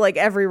 plus like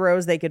every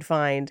rose they could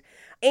find.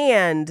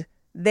 And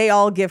they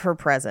all give her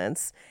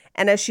presents.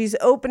 And as she's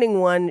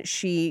opening one,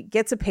 she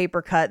gets a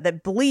paper cut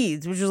that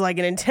bleeds, which is like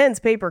an intense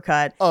paper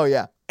cut. Oh,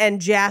 yeah. And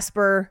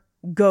Jasper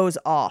goes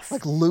off.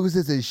 Like,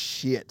 loses his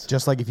shit.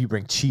 Just like if you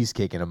bring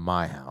cheesecake into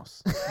my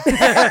house.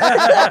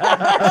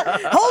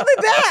 Hold me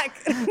back!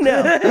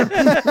 No.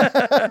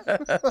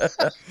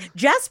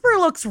 Jasper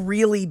looks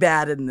really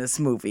bad in this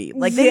movie.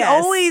 Like, they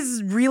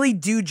always really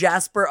do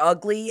Jasper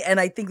ugly, and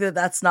I think that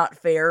that's not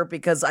fair,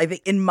 because I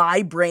think in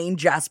my brain,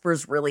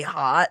 Jasper's really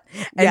hot.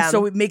 And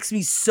so it makes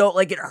me so,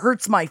 like, it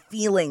hurts my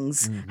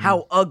feelings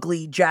how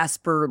ugly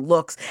Jasper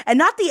looks. And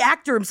not the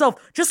actor himself,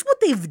 just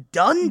what they've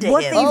done to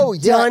him.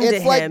 Done to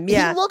him.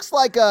 He looks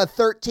like a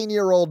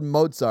 13-year-old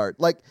Mozart.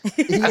 Like,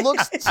 he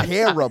looks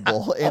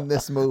terrible in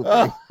this movie.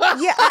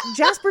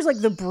 Jasper's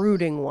like the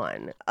brooding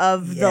one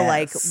of the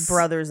like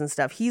brothers and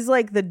stuff. He's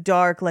like the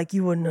dark, like,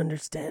 you wouldn't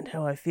understand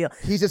how I feel.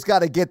 He's just got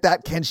to get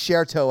that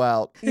concerto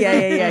out.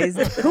 Yeah.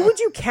 Who would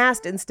you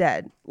cast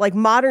instead? Like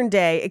modern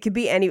day, it could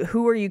be any.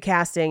 Who are you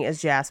casting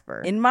as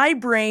Jasper? In my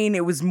brain,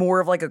 it was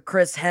more of like a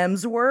Chris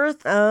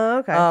Hemsworth. Oh,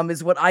 okay.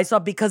 Is what I saw,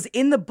 because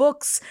in the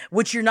books,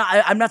 which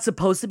I'm not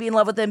supposed to be in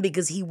love with him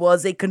because he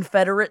was a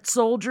Confederate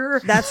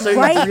soldier. That's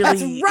right.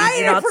 That's right.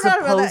 You're not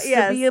supposed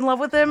to be in love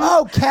with him.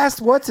 Oh,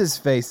 cast what's his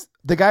face?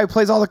 The guy who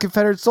plays all the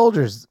Confederate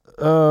soldiers.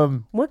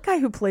 What guy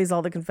who plays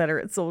all the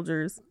Confederate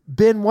soldiers?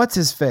 Ben, what's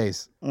his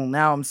face? Well,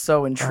 now I'm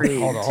so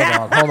intrigued. Hold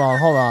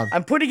on.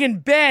 I'm putting in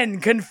Ben,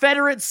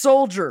 Confederate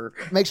soldier.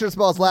 Make sure to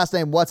spell his last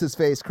name, what's his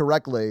face,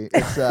 correctly.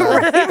 It's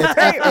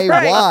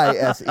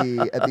F-A-Y-S-E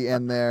at the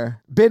end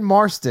there. Ben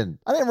Marston.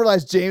 I didn't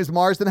realize James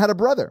Marsden had a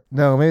brother.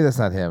 No, maybe that's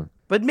not him.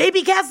 But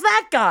maybe cast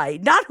that guy,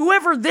 not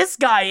whoever this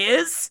guy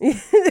is.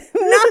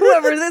 Not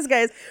whoever this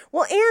guy is.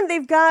 Well, and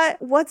they've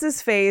got what's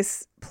his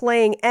face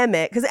playing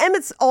Emmett, because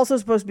Emmett's also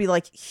supposed to be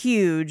like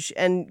huge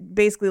and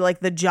basically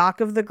like the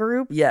jock of the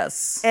group.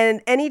 Yes.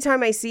 And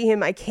anytime I see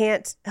him, I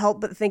can't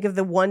help but think of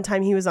the one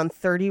time he was on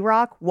 30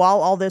 Rock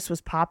while all this was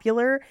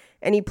popular,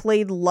 and he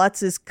played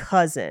Lutz's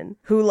cousin,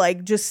 who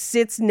like just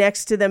sits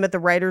next to them at the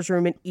writer's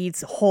room and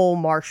eats whole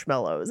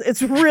marshmallows.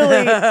 It's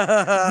really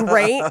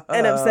great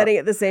and upsetting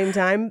at the same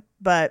time.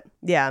 But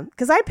yeah,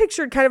 because I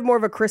pictured kind of more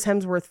of a Chris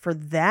Hemsworth for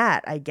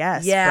that, I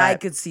guess. Yeah, I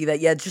could see that.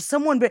 Yeah, just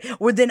someone.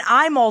 Well, then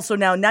I'm also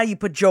now you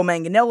put Joe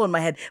Manganiello in my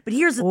head. But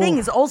here's the thing: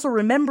 is also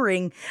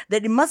remembering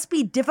that it must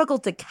be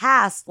difficult to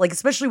cast, like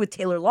especially with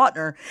Taylor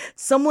Lautner,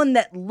 someone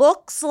that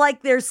looks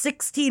like they're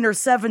 16 or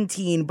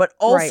 17, but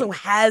also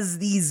has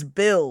these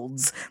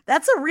builds.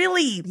 That's a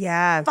really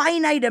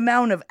finite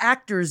amount of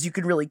actors you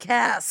could really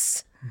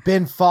cast.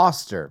 Ben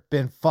Foster. Oh,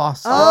 Ben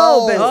Foster.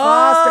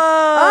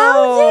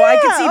 Oh, yeah. I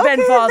could see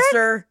Ben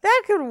Foster.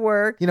 That could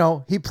work. You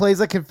know, he plays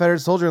a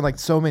Confederate soldier in like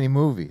so many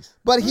movies.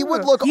 But he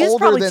would look He's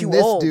older probably than too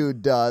this old.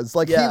 dude does.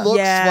 Like, Yeah. he looks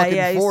Yeah,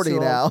 fucking he's 40 too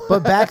now. old.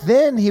 But back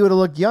then, he would have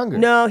looked younger.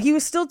 No, he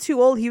was still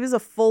too old. He was a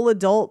full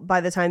adult by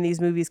the time these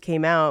movies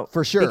came out.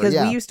 For sure, Because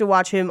yeah. we used to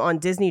watch him on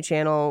Disney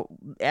Channel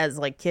as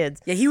like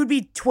kids. Yeah, he would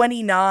be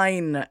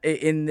 29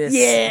 in this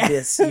Yeah.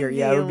 this year.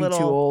 Yeah, Be it a would be little-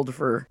 too old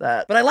for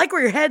that. But I like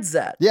where your head's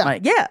at. Yeah.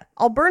 Mike. Yeah.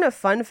 I'll burn a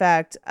fun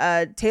fact.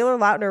 Taylor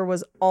Lautner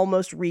was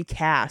almost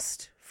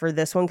recast for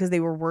this one because they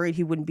were worried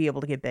he wouldn't be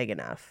able to get big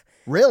enough.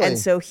 Really? And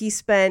so he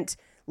spent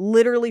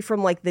literally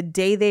from like the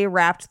day they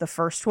wrapped the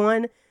first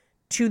one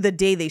to the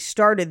day they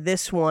started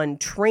this one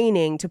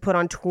training to put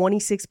on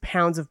 26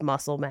 pounds of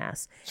muscle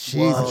mass.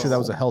 Jeez, I'm sure that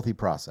was a healthy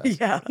process.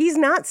 Yeah. He's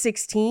not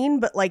 16,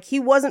 but like he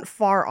wasn't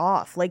far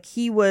off. Like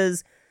he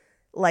was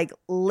like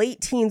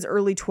late teens,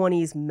 early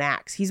 20s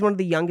max. He's one of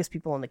the youngest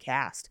people on the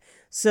cast.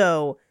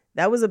 So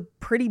that was a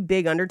pretty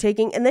big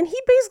undertaking. And then he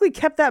basically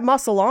kept that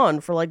muscle on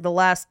for like the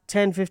last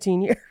 10,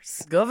 15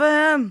 years. Good for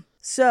him.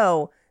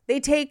 So they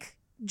take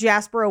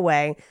Jasper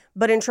away,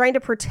 but in trying to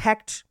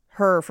protect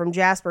her from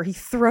Jasper, he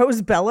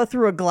throws Bella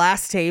through a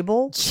glass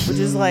table, which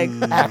is like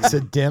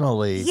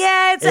Accidentally.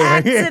 Yeah, it's an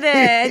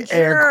accident.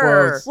 Air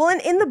Sure. quotes. well,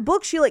 and in the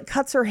book she like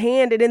cuts her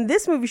hand, and in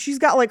this movie she's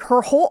got like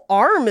her whole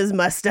arm is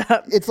messed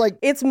up. It's like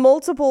It's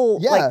multiple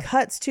Yeah. like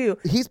cuts too.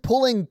 he's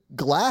pulling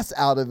glass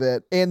out of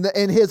it in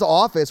his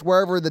office,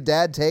 wherever the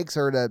dad takes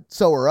her to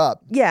sew her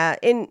up. Yeah,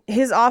 in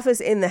his office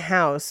in the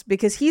house,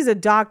 because he's a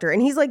doctor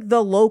and he's like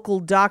the local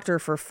doctor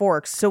for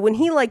Forks. So when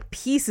he like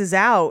pieces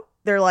out,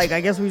 they're like, I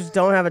guess we just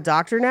don't have a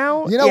doctor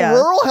now. You know, Yeah.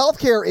 rural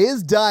healthcare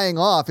is dying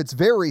off. It's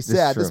very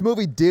sad. true. This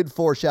movie did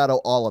foreshadow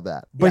all of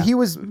that. But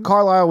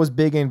Carlisle was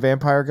big in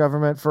vampire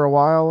government for a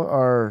while,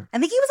 or? I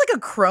think he was like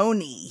a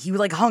crony. He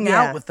like hung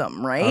Yeah. out with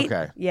them, right?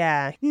 Okay.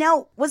 Yeah.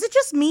 Now, was it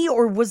just me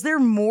or was there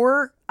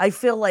more, I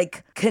feel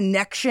like,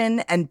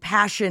 connection and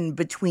passion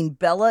between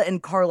Bella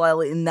and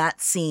Carlisle in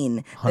that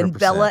scene than 100%.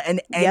 Bella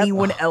and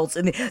anyone else?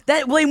 And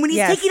that when he's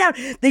Yes. taking out,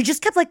 they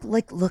just kept like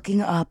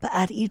looking up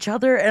at each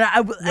other. And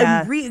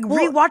Yeah. I'm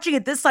rewatching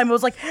it this time. I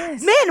was like,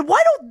 man,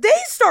 why don't they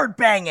start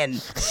banging?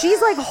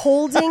 She's like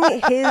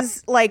holding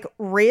his like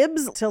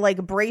ribs to like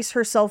brace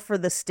herself for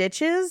the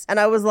stitches. And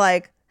I was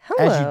like,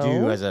 hello. As you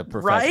do as a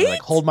professional, Right?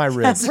 like hold my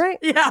ribs. Right?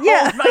 Yeah,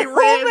 Yeah. hold my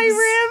Hold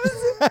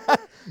ribs. my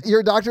ribs.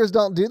 Your doctors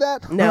don't do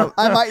that? No.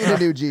 I might need a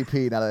new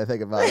GP now that I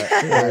think about it.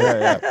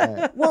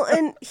 Yeah. Well,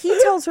 and he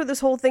tells her this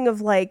whole thing of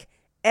like,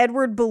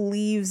 Edward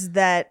believes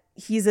that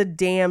he's a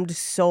damned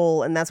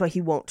soul and that's why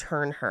he won't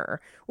turn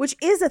her, which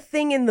is a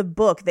thing in the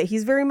book, that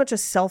he's very much a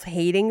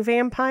self-hating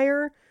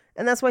vampire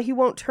and that's why he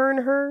won't turn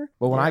her.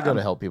 Well, when I go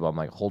to help people, I'm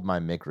like, hold my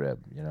McRib,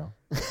 you know?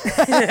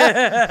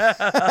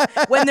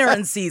 When they're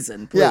in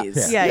season, Yeah.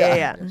 please. Yeah.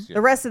 Yeah.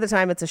 The rest of the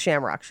time, it's a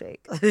shamrock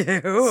shake.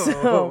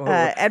 So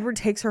Edward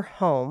takes her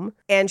home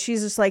and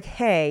she's just like,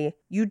 hey,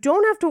 you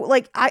don't have to,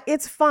 like,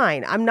 it's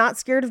fine. I'm not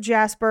scared of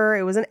Jasper.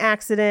 It was an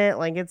accident.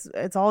 Like,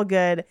 it's all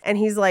good. And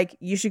he's like,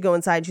 you should go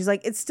inside. She's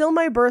like, it's still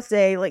my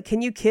birthday. Like,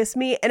 can you kiss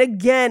me? And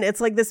again,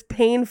 it's like this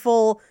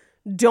painful,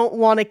 don't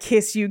want to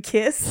kiss you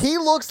kiss. He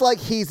looks like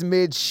he's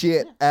mid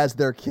shit as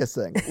they're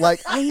kissing. Like,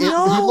 I he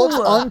know. looks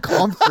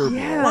uncomfortable.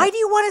 Why do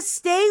you want to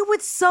stay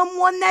with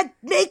someone that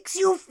makes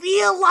you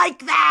feel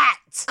like that?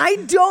 I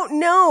don't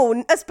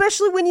know,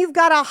 especially when you've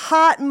got a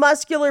hot,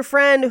 muscular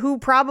friend who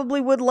probably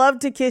would love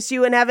to kiss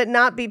you and have it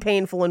not be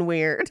painful and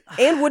weird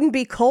and wouldn't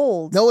be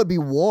cold. No, it'd be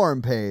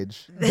warm,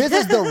 Paige. This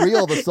is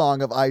the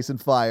song of Ice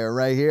and Fire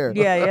right here.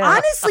 Yeah.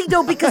 Honestly,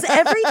 though, because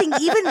everything,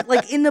 even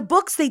like in the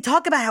books, they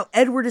talk about how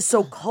Edward is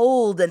so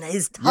cold and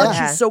his touch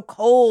Yeah. is so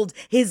cold.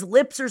 His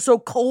lips are so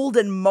cold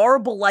and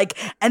marble-like.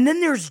 And then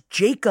there's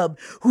Jacob,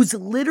 who's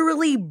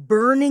literally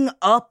burning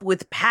up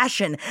with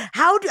passion.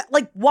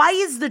 Why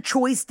is the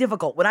choice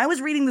difficult? When I was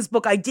reading this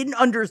book, I didn't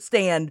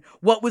understand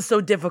what was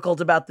so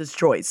difficult about this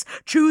choice.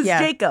 Choose Yeah.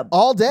 Jacob.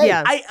 All day.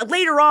 Yeah.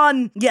 Later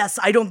on, yes,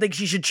 I don't think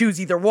she should choose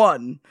either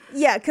one.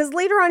 Yeah, because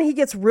later on he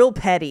gets real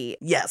petty.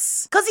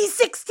 Yes. Because he's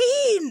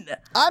 16.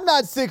 I'm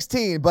not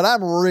 16, but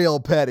I'm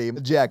real petty,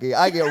 Jackie.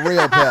 I get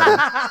real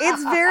petty.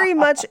 It's very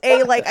much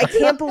a, like, I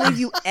can't believe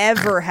you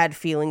ever had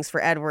feelings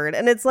for Edward.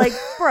 And it's like,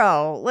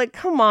 bro, like,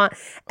 come on.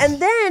 And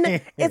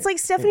then it's like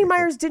Stephanie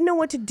Myers didn't know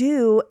what to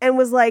do and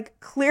was like,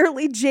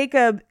 clearly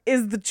Jacob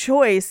is the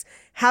choice.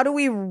 How do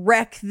we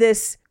wreck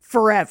this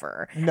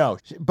forever? No,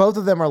 both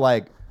of them are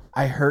like,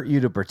 I hurt you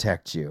to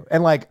protect you.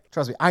 And like,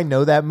 trust me, I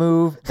know that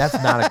move. That's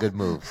not a good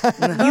move.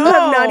 You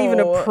have not even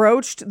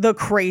approached the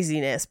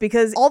craziness,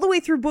 because all the way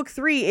through book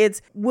 3,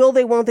 it's will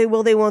they, won't they,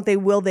 will they, won't they,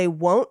 will they,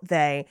 won't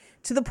they,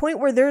 to the point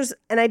where there's,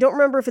 and I don't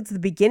remember if it's the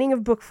beginning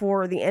of book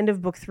 4 or the end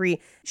of book 3,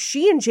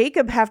 she and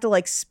Jacob have to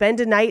like spend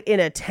a night in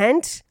a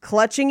tent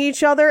clutching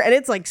each other, and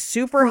it's like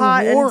super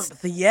hot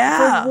warmth, and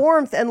yeah. for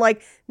warmth, and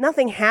like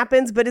nothing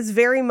happens, but it's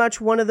very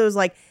much one of those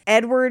like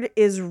Edward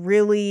is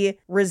really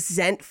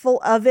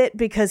resentful of it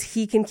because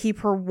he can keep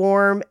her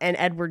warm and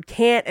Edward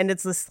can't, and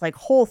it's this like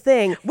whole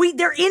thing. Wait,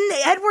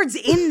 Edward's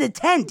in the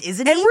tent,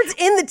 isn't he? Edward's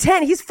in the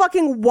tent. He's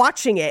fucking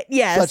watching it.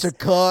 Yes. Such a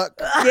cook.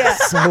 Yeah.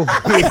 So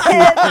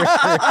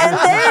and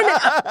then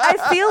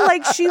I feel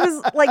like she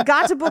was like,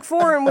 got to book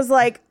 4 and was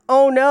like,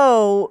 oh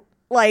no,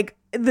 like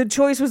the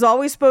choice was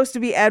always supposed to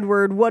be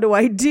Edward. What do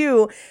I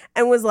do?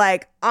 And was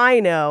like, I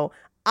know.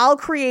 I'll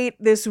create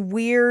this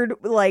weird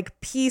like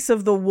piece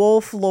of the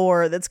wolf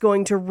lore that's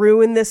going to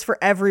ruin this for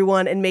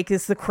everyone and make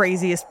this the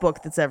craziest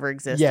book that's ever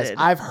existed. Yes,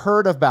 I've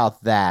heard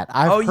about that.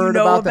 I've heard you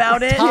know about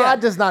that. it? Todd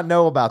does not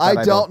know about that.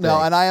 I don't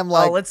know, and I am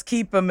like, let's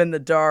keep him in the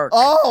dark.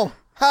 oh,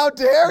 how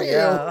dare you?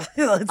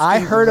 Yeah. I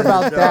heard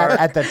about that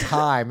at the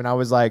time, and I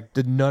was like,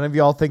 did none of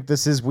y'all think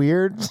this is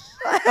weird?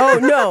 Oh,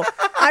 no.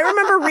 I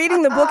remember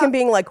reading the book and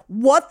being like,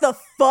 what the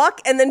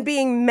fuck? And then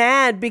being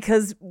mad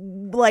because,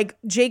 like,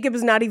 Jacob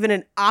is not even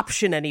an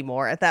option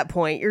anymore at that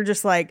point. You're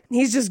just like,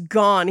 he's just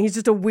gone. He's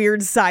just a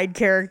weird side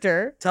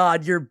character.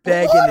 Todd, you're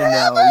begging to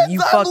know. You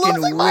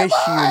fucking wish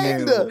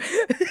you knew.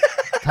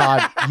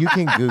 Todd, you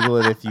can Google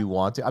it if you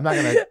want to. I'm not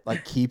going to,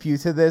 like, keep you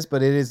to this,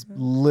 but it is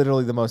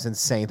literally the most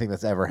insane thing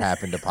that's ever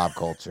happened to pop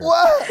culture.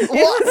 What?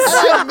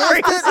 I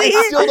missed it.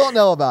 I still don't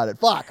know about it.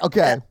 Fuck.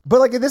 Okay. But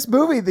like in this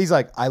movie, he's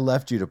like, I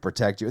left you to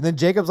protect you. And then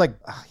Jacob's like,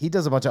 he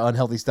does a bunch of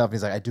unhealthy stuff. And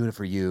he's like, I do it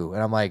for you.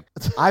 And I'm like,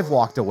 I've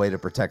walked away to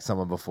protect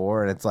someone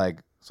before. And it's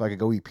like, so I could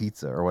go eat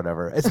pizza or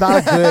whatever. It's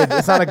not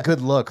a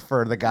good look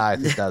for the guy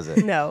who does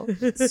it. No.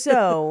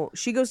 So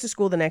she goes to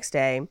school the next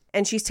day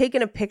and she's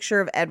taken a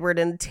picture of Edward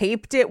and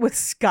taped it with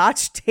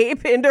scotch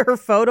tape into her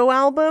photo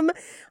album.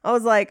 I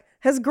was like,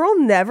 has girl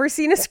never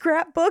seen a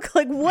scrapbook?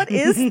 Like, what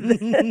is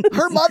this?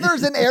 Her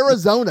mother's in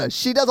Arizona.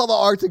 She does all the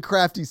arts and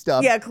crafty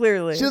stuff. Yeah,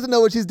 clearly. She doesn't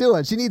know what she's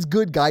doing. She needs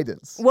good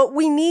guidance. What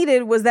we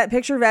needed was that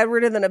picture of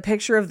Edward and then a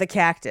picture of the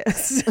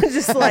cactus.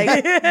 Just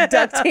like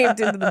duct taped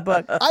into the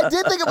book. I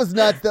did think it was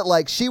nuts that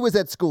like she was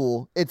at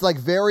school. It's like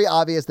very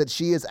obvious that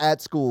she is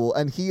at school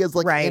and he is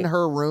like in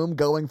her room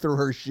going through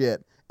her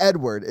shit.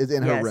 Edward is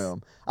in her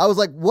room. I was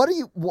like, what are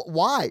you,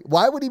 why?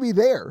 Why would he be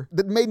there?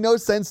 That made no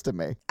sense to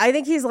me. I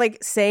think he's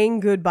like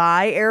saying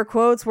goodbye, air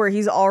quotes, where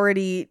he's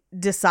already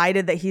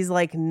decided that he's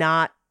like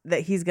not,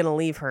 that he's going to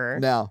leave her.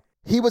 No.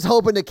 He was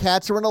hoping to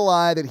catch her in a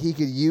lie that he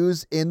could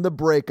use in the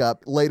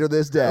breakup later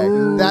this day.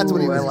 Ooh, that's what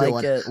he was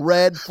like doing. it.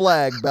 Red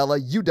flag, Bella.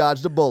 You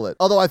dodged a bullet.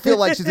 Although I feel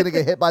like she's going to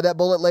get hit by that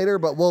bullet later,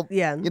 but we'll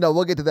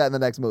get to that in the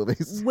next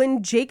movies.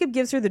 When Jacob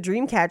gives her the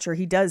dream catcher,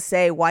 he does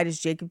say, why does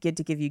Jacob get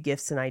to give you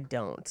gifts and I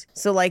don't?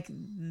 So like,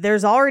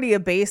 there's already a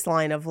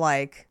baseline of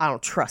like, I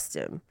don't trust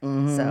him.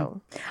 Mm-hmm.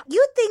 So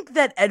you'd think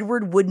that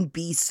Edward wouldn't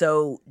be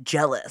so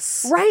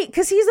jealous. Right,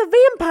 because he's a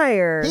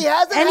vampire. He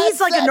hasn't and had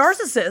he's like a sex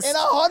narcissist. in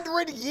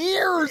 100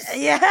 years.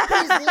 Yeah.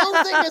 He's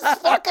losing his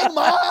fucking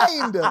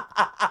mind.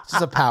 It's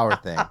just a power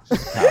thing.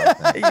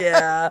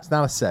 Yeah. It's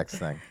not a sex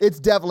thing. It's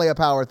definitely a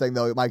power thing,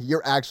 though, Mike.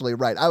 You're actually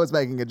right. I was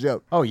making a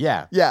joke. Oh,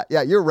 yeah. Yeah,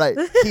 you're right.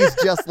 He's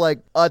just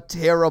like a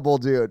terrible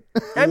dude.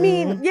 I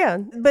mean, yeah,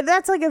 but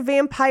that's like a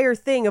vampire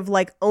thing of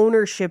like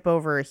ownership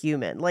over a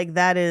human. Like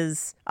that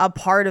is a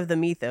part of the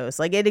mythos.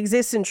 Like it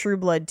exists in True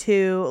Blood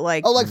too.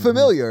 Like like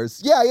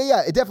familiars. Yeah.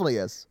 It definitely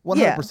is.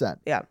 100%.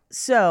 Yeah.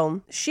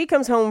 So she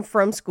comes home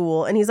from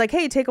school and he's like,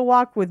 hey, take a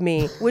walk with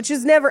me, which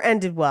has never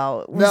ended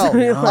well. No,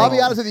 Like, I'll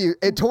be honest with you.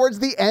 Towards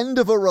the end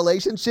of a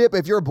relationship,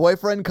 if your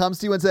boyfriend comes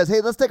to you and says,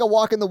 hey, let's take a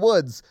walk in the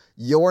woods,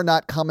 you're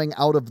not coming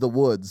out of the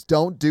woods.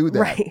 Don't do that.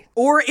 Right.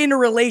 Or in a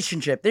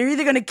relationship. They're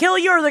either going to kill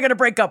you or they're going to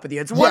break up with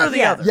you. It's one or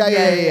the other.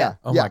 Yeah.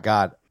 Oh my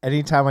God.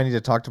 Anytime I need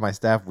to talk to my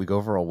staff, we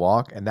go for a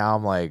walk. And now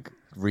I'm like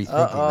rethinking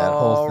that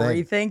whole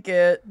thing. Rethink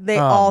it. They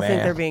all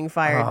think they're being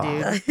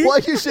fired, dude.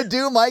 What you should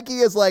do, Mikey,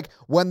 is like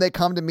when they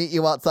come to meet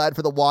you outside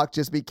for the walk,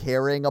 just be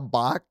carrying a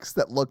box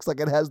that looks like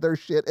it has their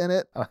shit in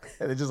it.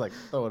 And they just like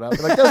throw it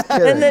up. Like, just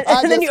kidding.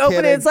 and then you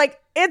open it, it's like,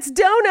 it's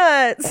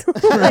donuts.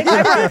 Like,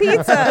 I brought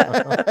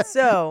pizza.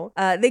 So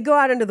they go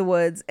out into the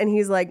woods and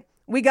he's like,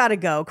 we gotta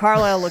go.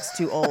 Carlisle looks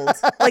too old.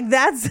 Like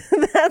that's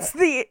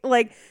the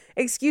like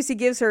excuse he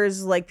gives her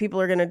is like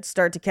people are gonna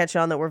start to catch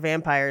on that we're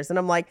vampires. And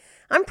I'm like,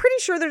 I'm pretty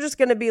sure they're just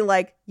gonna be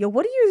like, yo,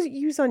 what do you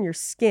use on your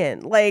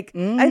skin? Like,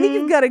 I think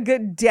you've got a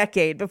good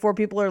decade before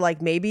people are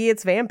like, maybe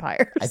it's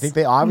vampires. I think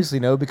they obviously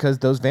know because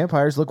those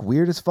vampires look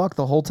weird as fuck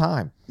the whole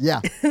time.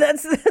 Yeah.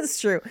 That's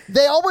true.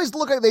 They always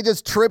look like they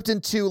just tripped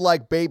into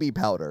like baby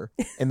powder.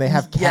 And they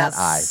have cat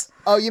eyes.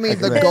 Oh, you mean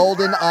the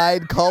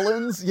golden-eyed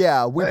Cullens?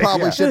 Yeah, we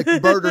probably should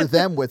murder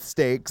them with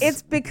stakes.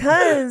 It's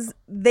because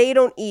they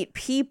don't eat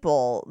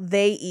people.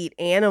 They eat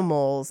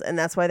animals, and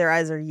that's why their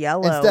eyes are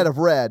yellow. Instead of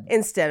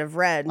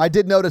red. I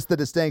did notice the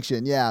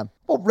distinction, yeah.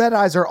 Well, red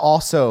eyes are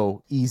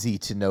also easy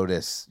to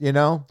notice, you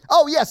know?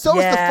 Oh, yeah, so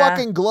is the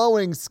fucking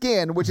glowing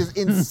skin, which is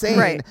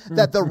insane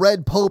that the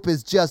Red Pope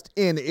is just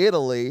in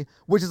Italy,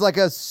 which is like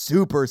a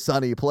super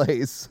sunny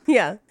place.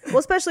 Yeah. Well,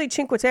 especially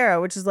Cinque Terre,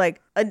 which is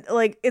like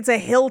it's a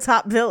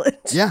hilltop village.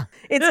 Yeah.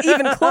 It's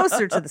even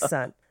closer to the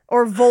sun.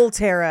 Or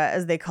Volterra,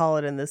 as they call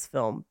it in this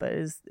film, but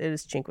it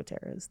is Cinque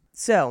Terre.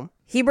 So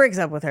he breaks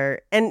up with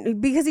her,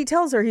 and because he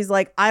tells her, he's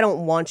like, I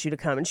don't want you to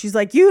come. And she's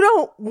like, you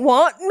don't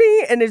want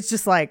me? And it's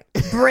just like,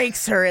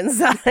 breaks her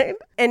inside.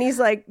 And he's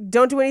like,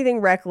 don't do anything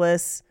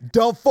reckless.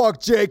 Don't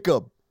fuck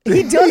Jacob.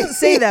 He doesn't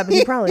say that, but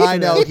he probably I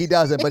know should. he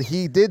doesn't, but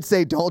he did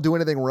say don't do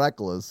anything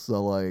reckless.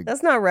 So like,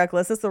 That's not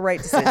reckless. That's the right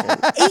decision.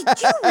 Do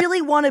you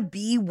really want to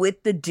be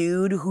with the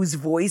dude whose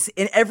voice,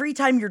 and every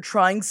time you're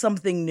trying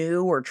something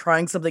new or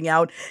trying something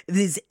out,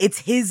 it's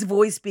his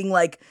voice being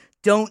like,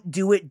 don't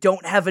do it,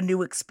 don't have a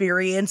new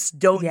experience,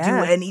 don't do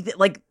anything.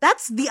 Like,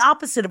 that's the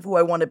opposite of who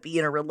I want to be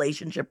in a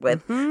relationship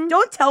with.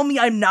 Don't tell me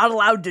I'm not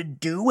allowed to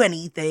do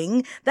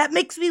anything. That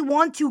makes me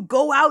want to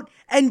go out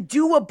and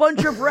do a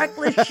bunch of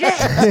reckless shit.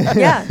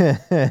 Yeah.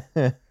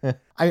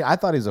 I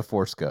thought he was a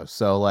Force ghost,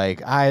 so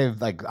like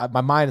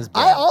my mind is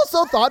blank. I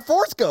also thought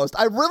Force Ghost.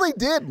 I really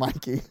did,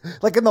 Mikey.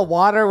 Like in the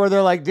water where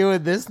they're like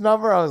doing this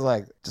number, I was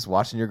like, just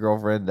watching your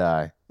girlfriend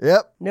die.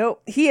 Yep. No,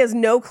 he has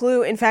no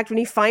clue. In fact, when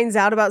he finds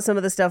out about some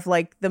of the stuff,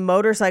 like the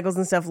motorcycles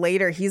and stuff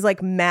later, he's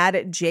like mad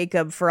at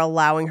Jacob for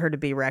allowing her to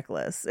be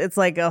reckless. It's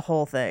like a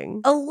whole thing.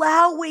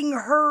 Allowing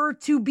her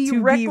to be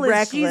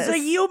reckless. She's a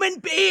human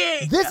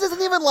being. This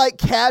isn't even like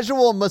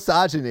casual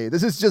misogyny.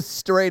 This is just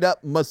straight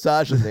up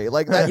misogyny.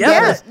 Like that.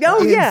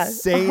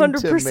 Insane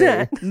 100%.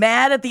 to me.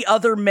 Mad at the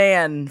other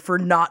man for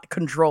not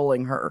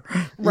controlling her.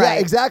 Right. Yeah,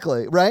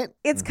 exactly. Right.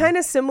 It's kind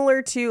of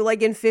similar to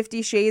like in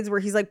 50 Shades where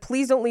he's like,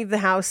 please don't leave the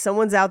house.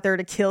 Someone's out there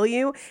to kill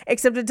you,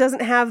 except it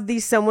doesn't have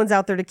the someone's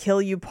out there to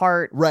kill you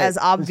part as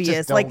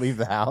obvious. Just don't leave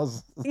the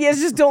house. Yeah,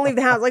 it's just don't leave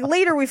the house. Like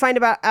later we find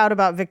out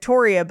about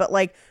Victoria, but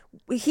like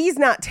he's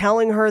not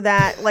telling her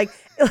that. Like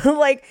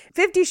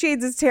 50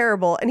 Shades is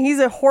terrible and he's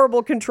a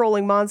horrible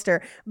controlling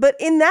monster. But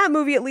in that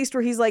movie, at least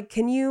where he's like,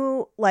 can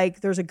you,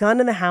 like, there's a gun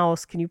in the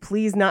house, can you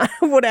please not,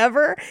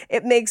 whatever,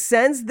 it makes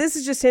sense. This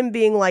is just him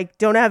being like,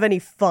 don't have any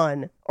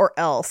fun or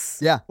else.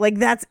 Yeah. Like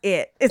that's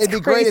it. It'd be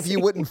great if you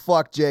wouldn't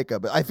fuck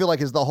Jacob. I feel like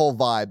is the whole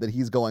vibe that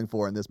he's going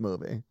for in this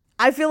movie.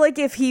 I feel like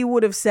if he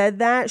would have said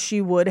that, she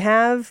would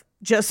have,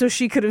 just so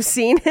she could have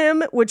seen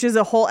him, which is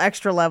a whole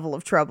extra level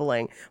of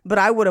troubling. But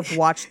I would have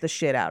watched the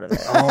shit out of it.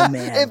 Oh,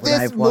 man. If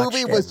this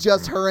movie was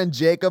just her and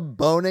Jacob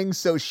boning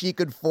so she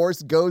could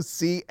force go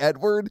see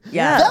Edward,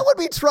 that would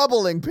be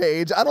troubling,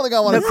 Paige. I don't think I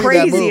want to see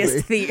that movie. The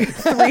craziest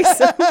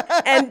threesome.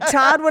 And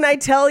Todd, when I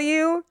tell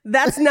you,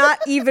 that's not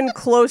even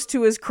close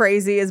to as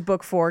crazy as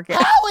book 4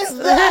 gets. How is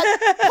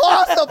that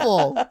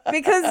possible?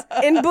 Because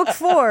in book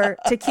 4,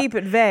 to keep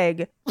it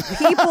vague,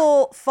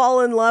 people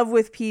fall in love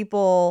with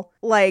people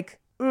like,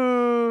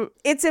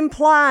 it's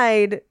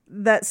implied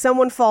that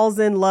someone falls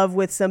in love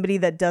with somebody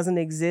that doesn't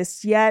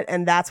exist yet,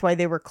 and that's why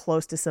they were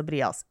close to somebody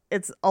else.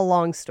 It's a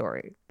long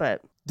story,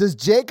 but... Does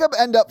Jacob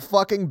end up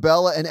fucking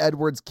Bella and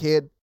Edward's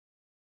kid?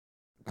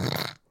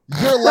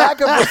 Your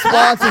lack of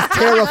response is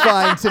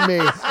terrifying to me.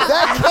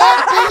 That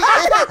can't be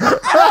it.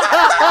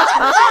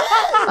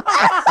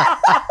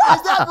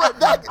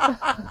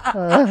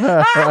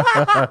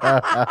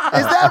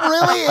 Is that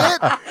really it?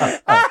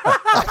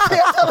 I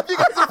can't tell if you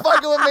guys are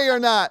fucking with me or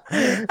not.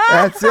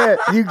 That's it.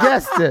 You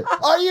guessed it.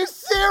 Are you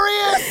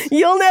serious?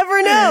 You'll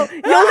never know.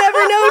 You'll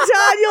never know,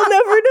 Todd. You'll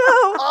never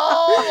know.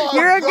 Oh,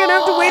 You're going to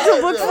have to wait till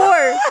book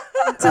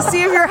 4 to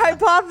see if your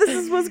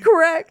hypothesis was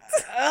correct.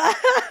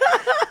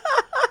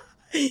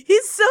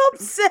 He's so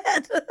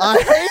upset. I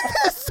hate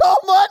this so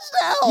much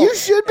now. You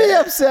should be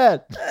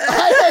upset.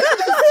 I hate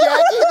this,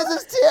 Jackie. This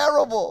is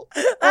terrible.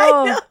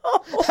 I know.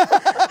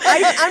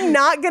 I'm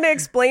not going to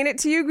explain it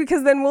to you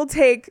because then we'll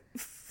take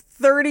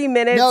 30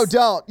 minutes. No,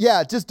 don't.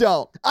 Yeah, just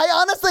don't. I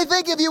honestly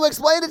think if you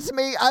explained it to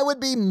me, I would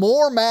be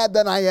more mad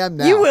than I am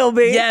now. You will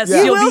be. Yes, you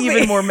you'll will be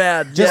even more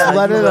mad. Just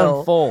let it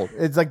unfold.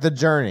 It's like the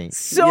journey.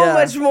 So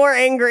much more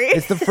angry.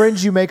 It's the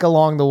friends you make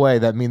along the way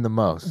that mean the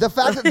most. The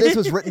fact that this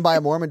was written by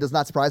a Mormon does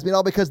not surprise me at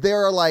all because they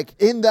are like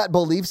in that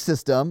belief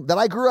system that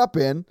I grew up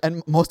in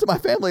and most of my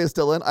family is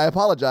still in. I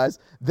apologize.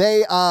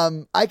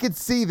 I could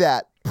see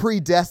that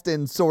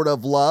predestined sort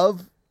of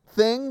love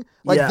thing.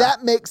 Like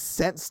that makes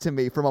sense to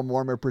me from a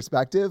Mormon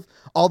perspective,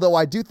 although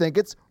I do think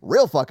it's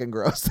real fucking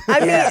gross. I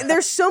mean,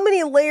 there's so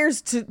many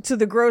layers to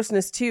the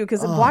grossness too,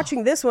 because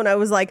watching this one, I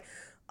was like,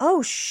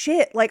 oh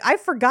shit, like I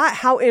forgot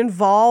how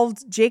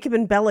involved Jacob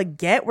and Bella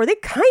get, where they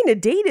kind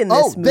of date in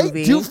this movie.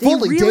 They do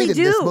fully really date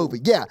in this movie.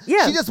 Yeah.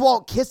 She just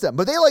won't kiss him,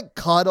 but they like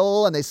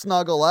cuddle and they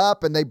snuggle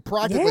up and they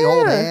practically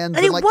hold hands.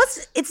 And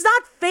it's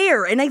not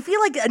fair. And I feel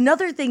like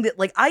another thing that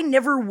like I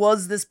never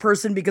was this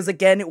person because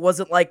again, it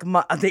wasn't like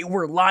they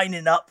were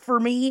lining up for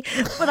me,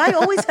 but I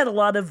always had a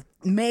lot of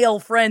male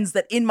friends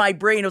that in my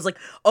brain I was like,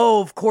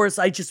 oh, of course,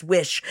 I just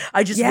wish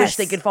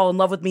they could fall in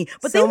love with me.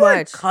 But they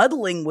weren't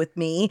cuddling with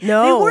me.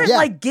 No. They weren't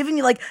like giving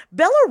me like,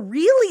 Bella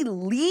really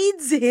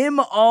leads him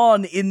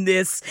on in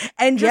this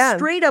and just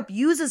straight up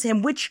uses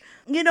him, which,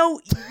 you know,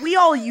 we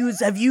all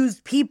have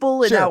used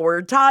people in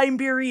our time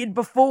period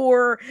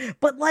before,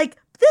 but like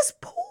this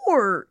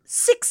poor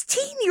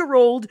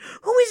 16-year-old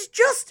who is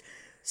just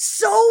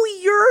so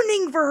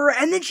yearning for her,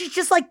 and then she's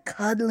just like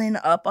cuddling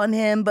up on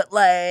him, but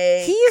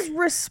like he's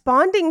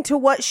responding to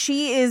what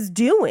she is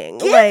doing.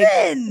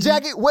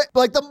 Jackie, what,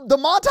 like the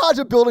montage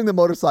of building the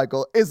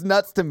motorcycle is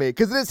nuts to me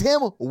because it is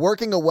him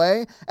working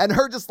away and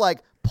her just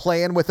like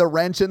playing with a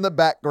wrench in the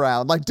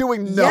background, like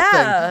doing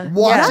nothing,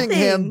 watching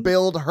him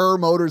build her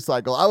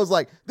motorcycle. I was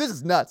like, this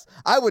is nuts.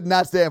 I would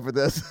not stand for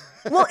this.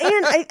 Well,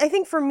 and I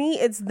think for me,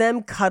 it's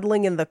them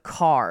cuddling in the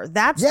car.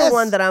 That's the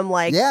one that I'm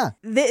like,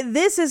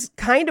 this is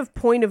kind of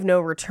point of no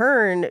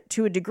return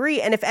to a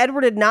degree. And if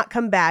Edward had not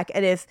come back,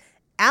 and if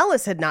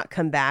Alice had not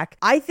come back,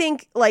 I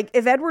think like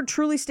if Edward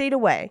truly stayed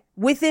away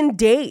within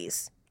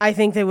days, I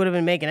think they would have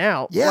been making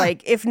out. Yeah.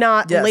 Like, if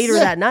not later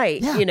that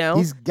night, you know?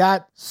 He's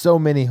got so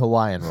many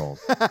Hawaiian rolls.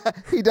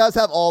 He does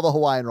have all the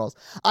Hawaiian rolls.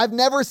 I've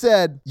never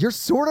said, you're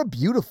sort of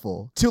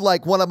beautiful to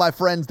like one of my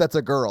friends that's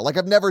a girl. Like,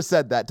 I've never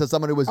said that to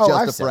someone who was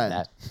just a friend.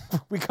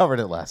 That. We covered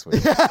it last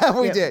week.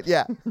 We did,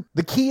 yeah.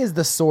 The key is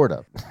the sort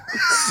of.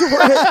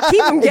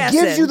 Keep them guessing.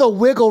 It gives you the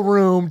wiggle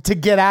room to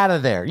get out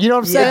of there. You know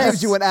what I'm saying? It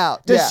gives you an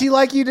out. Does she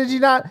like you? Did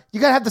you not?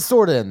 You got to have the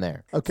sort of in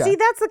there. Okay. See,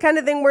 that's the kind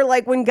of thing where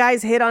like when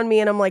guys hit on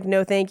me and I'm like,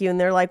 no, thank you. And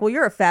they're like, well,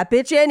 you're a fat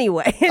bitch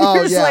anyway. And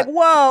you're just like,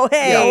 whoa,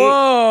 hey.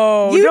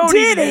 Whoa. You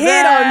did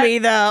hit on me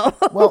though.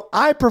 Well,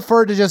 I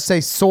prefer to just say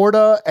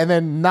sorta and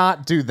then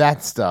not do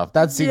that stuff.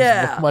 That seems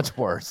much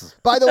worse.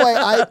 By the way,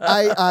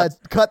 I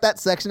cut that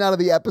section out of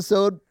the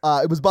episode.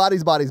 It was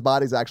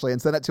bodies, actually,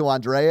 and sent it to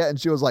Andrea. And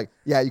she was like,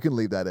 yeah, you can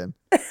leave that in.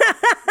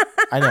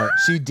 I know.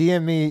 She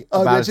DM'd me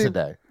about it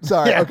today.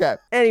 Sorry. Okay.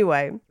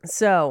 Anyway,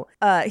 so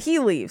he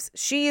leaves.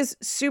 She's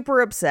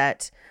super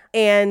upset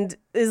and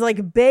is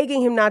like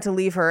begging him not to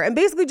leave her and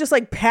basically just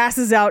like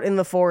passes out in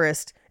the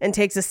forest and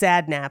takes a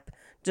sad nap.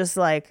 Just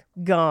like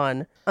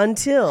gone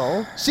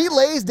until she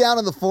lays down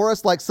in the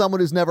forest like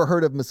someone who's never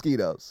heard of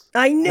mosquitoes.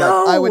 I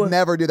know. Like, I would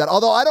never do that.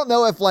 Although I don't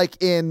know if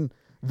like in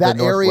that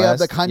area of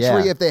the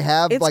country, if they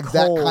have it's like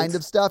cold. that kind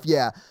of stuff.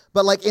 Yeah.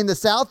 But like in the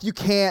South, you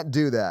can't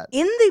do that.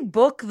 In the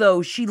book,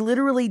 though, she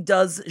literally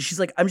does. She's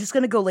like, I'm just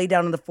going to go lay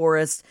down in the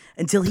forest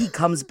until he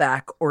comes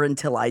back or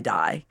until I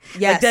die.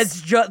 Yes. Like,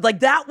 that's just like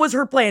that was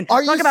her plan.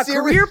 Are you talking about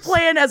serious? career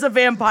plan as a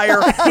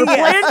vampire? Her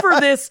plan for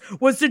this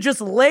was to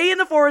just lay in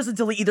the forest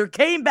until he either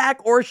came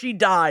back or she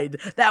died.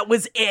 That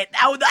was it.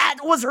 That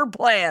was her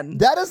plan.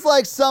 That is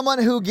like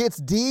someone who gets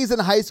D's in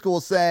high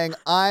school saying,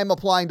 I'm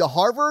applying to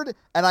Harvard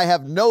and I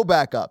have no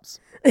backups.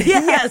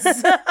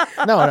 Yes.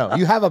 No.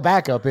 You have a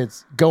backup.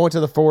 It's go into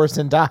the forest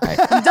and die.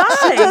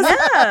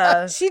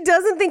 She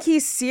doesn't think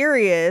he's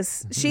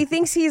serious. She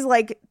thinks he's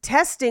like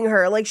testing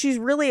her. Like she's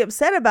really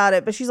upset about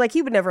it, but she's like,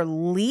 he would never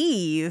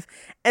leave.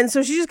 And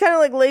so she just kind of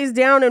like lays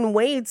down and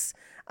waits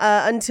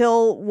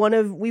until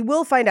we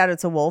will find out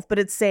it's a wolf, but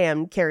it's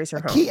Sam carries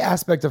her home. Key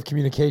aspect of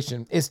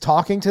communication is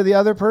talking to the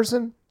other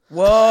person.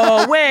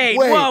 Whoa, wait,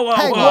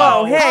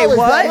 whoa, hey,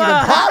 what?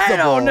 I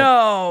don't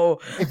know.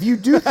 If you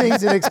do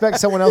things and expect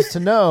someone else to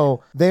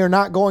know, they are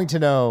not going to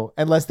know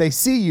unless they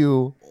see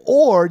you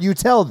or you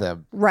tell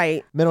them.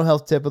 Right. Mental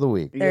health tip of the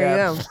week. There you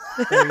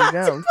go. There you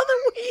go.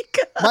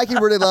 Mikey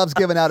really loves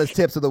giving out his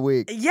tips of the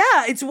week. Yeah,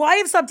 it's why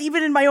I've stopped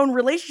even in my own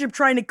relationship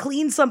trying to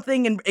clean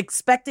something and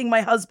expecting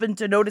my husband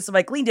to notice if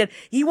I cleaned it.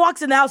 He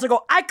walks in the house and I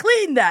go, I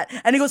cleaned that.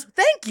 And he goes,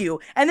 thank you.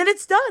 And then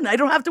it's done. I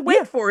don't have to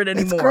wait for it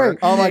anymore. It's great.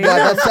 Oh my God,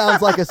 that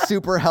sounds like a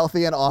super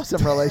healthy and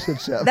awesome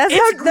relationship. That's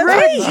how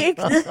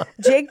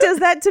Jake does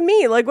that to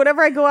me. Like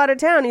whenever I go out of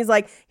town, he's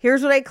like,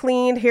 here's what I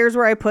cleaned, here's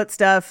where I put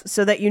stuff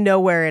so that you know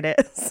where it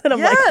is. And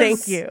I'm like,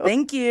 thank you.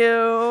 Thank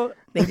you.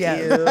 Thank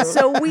you.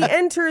 So we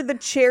enter the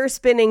chair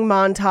spinning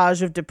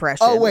montage of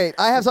depression. Oh, wait.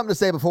 I have something to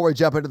say before we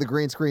jump into the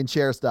green screen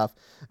chair stuff.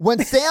 When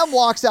Sam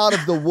walks out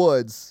of the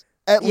woods,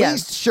 at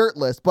least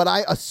shirtless, but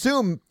I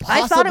assume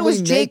possibly I thought it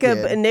was Jacob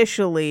naked.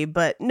 initially,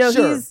 but no,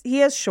 he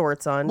has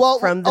shorts on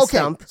from the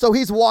stump. So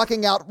he's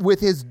walking out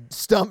with his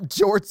stump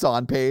shorts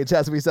on, Paige,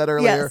 as we said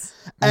earlier. Yes.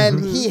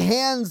 And he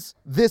hands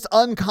this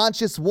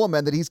unconscious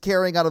woman that he's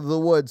carrying out of the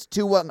woods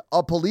to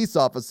a police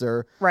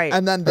officer. Right.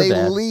 And then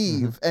they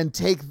leave and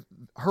take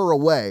her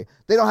away.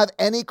 They don't have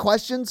any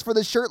questions for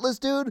the shirtless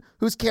dude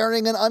who's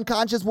carrying an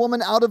unconscious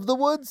woman out of the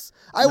woods.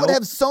 I would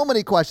have so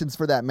many questions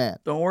for that man.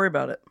 Don't worry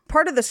about it.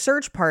 Part of the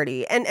search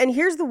party. And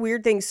here's the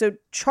weird thing. So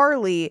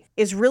Charlie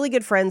is really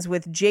good friends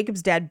with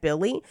Jacob's dad,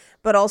 Billy,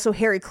 but also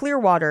Harry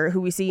Clearwater,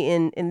 who we see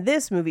in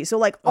this movie. So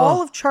like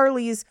all of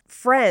Charlie's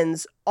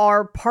friends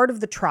are part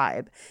of the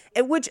tribe,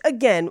 which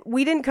again,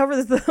 we didn't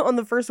cover this on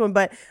the first one,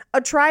 but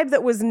a tribe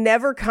that was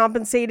never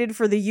compensated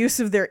for the use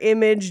of their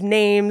image,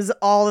 names,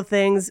 all the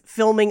things,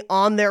 filming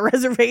on their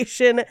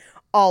reservation,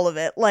 all of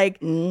it. Like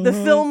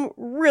the film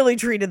really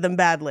treated them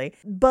badly.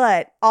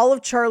 But all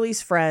of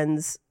Charlie's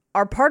friends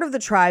are part of the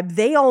tribe.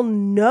 They all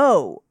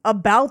know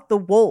about the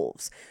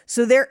wolves.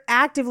 So they're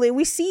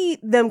we see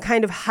them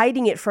kind of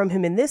hiding it from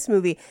him in this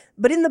movie.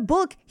 But in the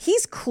book,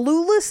 he's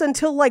clueless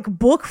until like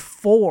book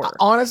 4.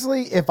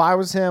 Honestly, if I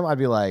was him, I'd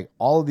be like,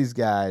 all of these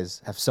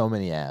guys have so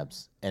many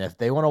abs. And if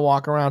they want to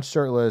walk around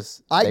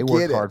shirtless, I they get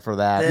work it. hard for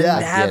that. Then I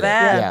get have it.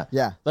 at it.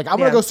 Yeah. Like, I'm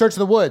going to go search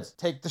the woods.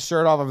 Take the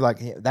shirt off. I'm like,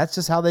 yeah, that's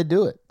just how they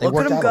do it. They Look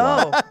work at 'em out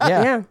a lot. go.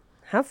 Yeah.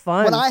 Have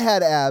fun. When I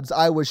had abs,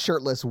 I was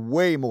shirtless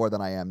way more than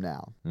I am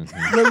now. When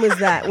was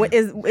that?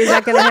 Is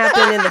that going to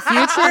happen in the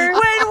future?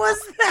 When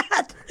was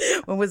that?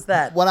 When was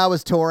that? When I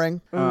was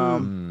touring.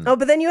 Oh,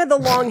 but then you had the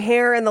long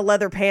hair and the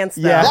leather pants,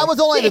 though. Yeah. That was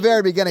only at the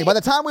very beginning. By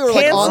the time we were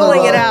like on the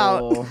Canceling road, it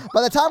out.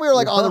 By the time we were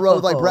like on the road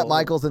with like Bret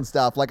Michaels and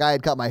stuff, like I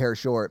had cut my hair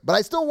short, but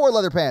I still wore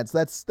leather pants.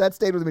 That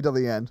stayed with me till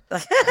the end.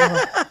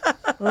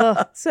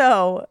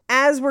 So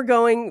as we're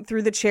going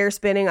through the chair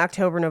spinning,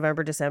 October,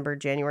 November, December,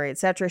 January,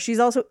 etc., she's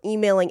also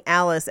emailing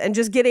Alice and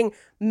just getting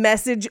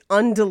message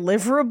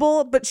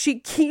undeliverable, but she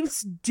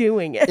keeps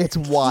doing it. It's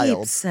wild.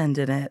 Keep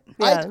sending it.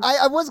 Yeah.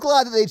 I was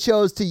glad that they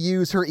chose to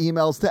use her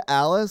emails to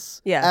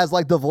Alice as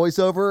like the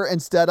voiceover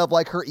instead of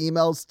like her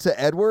emails to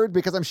Edward,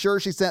 because I'm sure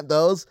she sent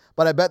those,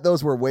 but I bet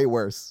those were way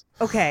worse.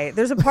 Okay,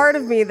 there's a part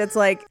of me that's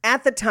like,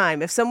 at the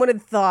time, if someone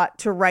had thought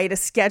to write a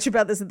sketch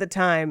about this at the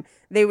time,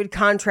 they would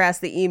contrast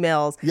the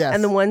emails. Yes.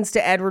 And the ones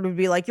to Edward would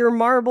be like, your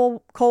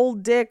marble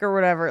cold dick or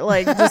whatever.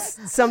 Like,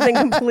 just something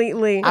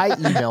completely. I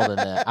emailed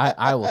Annette.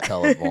 I will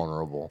tell a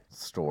vulnerable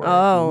story.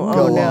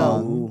 Oh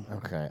no.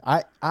 Okay.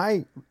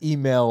 I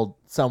emailed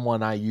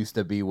someone I used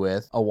to be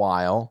with a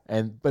while,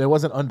 but it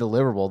wasn't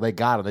undeliverable. They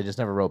got it. They just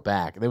never wrote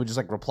back. They would just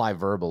like reply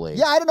verbally.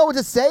 Yeah, I don't know what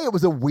to say. It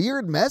was a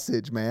weird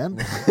message, man.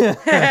 But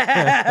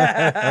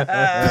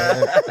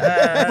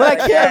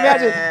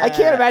I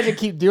can't imagine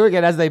keep doing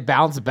it as they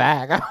bounce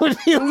back. I would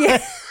be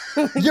like,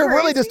 You're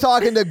really just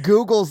talking to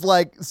Google's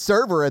like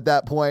server at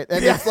that point,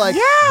 and it's like,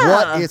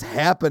 what is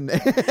happening?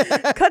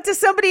 Cut to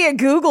somebody at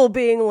Google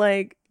being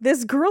like,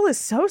 this girl is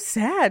so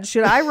sad.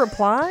 Should I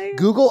reply?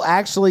 Google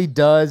actually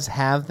does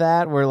have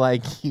that where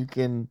like you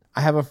can.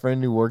 I have a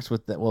friend who works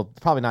with that. Well,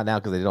 probably not now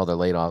because they did all their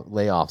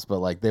layoffs, but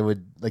like they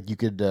would like you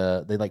could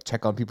they like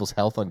check on people's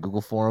health on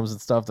Google forums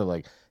and stuff. They're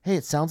like, hey,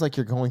 it sounds like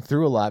you're going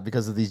through a lot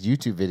because of these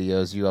YouTube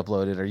videos you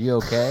uploaded. Are you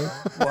okay?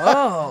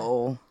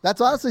 Whoa. That's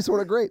honestly sort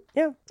of great.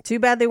 Yeah. Too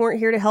bad they weren't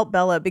here to help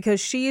Bella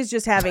because she is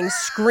just having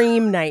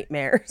scream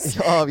nightmares.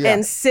 Oh, yeah.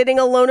 And sitting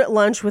alone at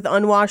lunch with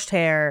unwashed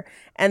hair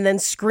and then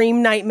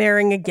scream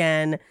nightmaring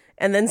again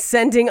and then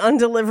sending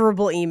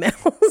undeliverable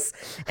emails.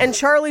 And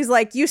Charlie's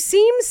like, you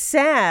seem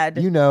sad.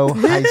 You know,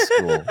 high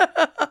school.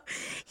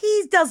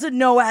 He doesn't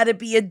know how to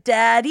be a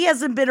dad. He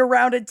hasn't been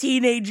around a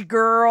teenage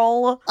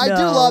girl. I do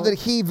love that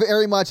he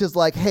very much is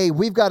like, hey,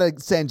 we've got to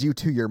send you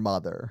to your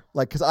mother.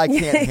 Like, because I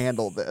can't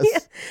handle this. Yeah.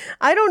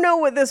 I don't know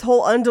what this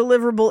whole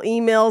undeliverable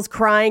emails,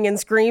 crying and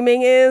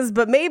screaming is,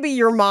 but maybe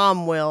your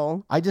mom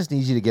will. I just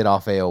need you to get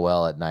off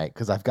AOL at night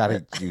because I've got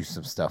to do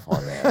some stuff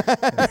on there.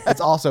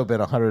 It's also been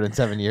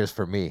 107 years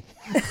for me.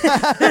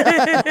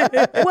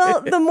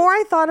 Well, the more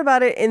I thought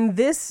about it in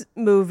this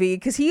movie,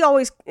 because he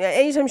always,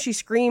 anytime she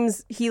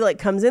screams, he like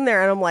comes in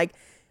there and I'm like,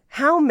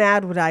 how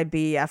mad would I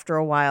be after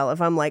a while if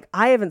I'm like,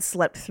 I haven't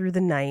slept through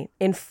the night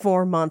in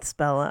 4 months,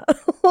 Bella.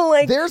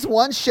 Like, there's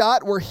one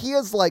shot where he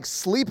is like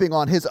sleeping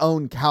on his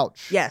own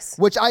couch. Yes.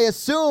 Which I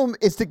assume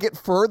is to get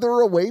further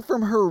away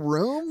from her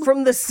room.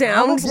 From the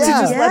sound to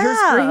Yeah. just let her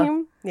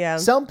scream. Yeah.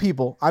 Some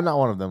people, I'm not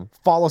one of them,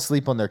 fall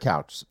asleep on their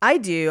couch. I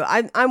do.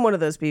 I'm one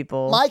of those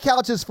people. My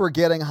couch is for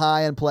getting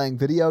high and playing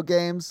video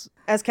games.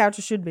 As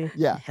couches should be.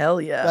 Yeah. Hell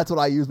yeah. That's what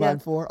I use mine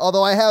for.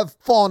 Although I have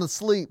fallen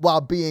asleep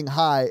while being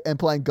high and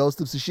playing Ghost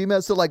of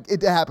Tsushima. So like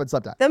it happens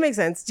sometimes. That makes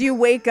sense. Do you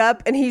wake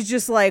up and he's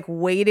just like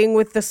waiting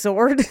with the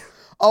sword?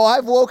 Oh,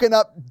 I've woken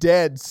up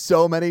dead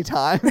so many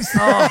times.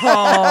 Because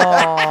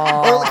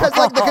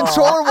like the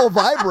controller will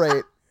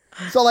vibrate.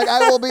 So like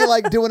I will be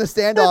like doing a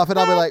standoff and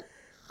I'll be like,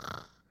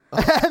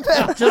 and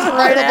then just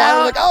right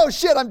out. Like, oh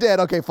shit, I'm dead.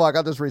 Okay, fuck,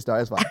 I'll just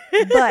restart. It's fine.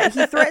 But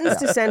he threatens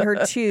to send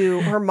her to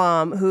her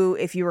mom, who,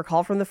 if you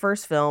recall from the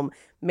first film,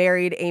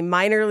 married a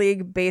minor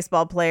league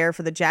baseball player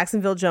for the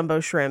Jacksonville Jumbo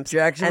Shrimps.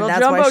 And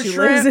that's why she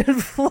lives in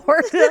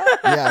Florida.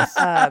 Yes.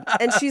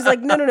 And she's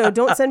like, no,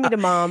 don't send me to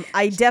mom.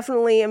 I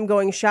definitely am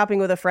going shopping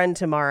with a friend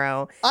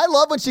tomorrow. I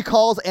love when she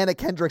calls Anna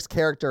Kendrick's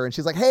character and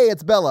she's like, hey,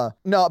 it's Bella.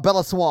 No,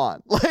 Bella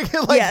Swan. like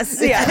yes,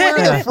 yeah. Clear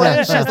than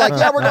French. She's like,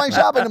 yeah, we're going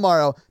shopping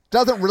tomorrow.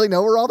 Doesn't really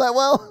know her all that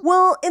well.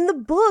 Well, in the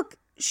book,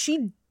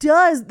 she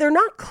does. They're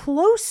not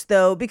close,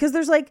 though, because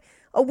there's like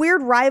a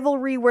weird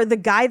rivalry where the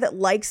guy that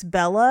likes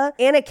Bella,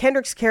 Anna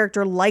Kendrick's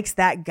character likes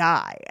that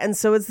guy. And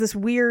so it's this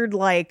weird,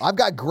 like... I've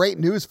got great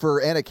news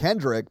for Anna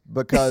Kendrick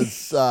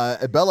because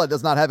Bella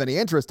does not have any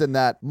interest in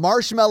that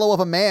marshmallow of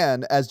a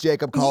man, as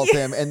Jacob calls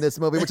him in this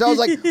movie, which I was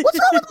like, what's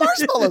wrong with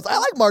marshmallows? I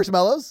like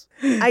marshmallows.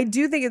 I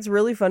do think it's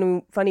really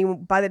funny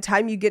by the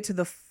time you get to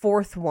the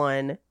fourth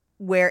one,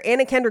 where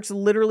Anna Kendrick's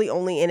literally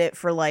only in it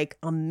for like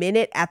a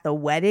minute at the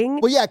wedding.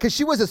 Well, yeah, because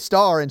she was a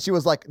star and she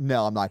was like,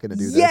 no, I'm not going to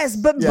do this. Yes,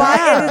 but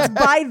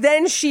by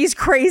then she's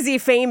crazy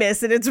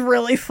famous and it's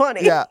really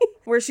funny. Yeah.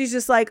 where she's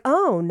just like,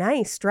 oh,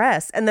 nice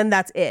dress. And then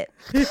that's it.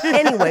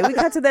 Anyway, we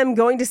cut to them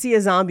going to see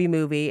a zombie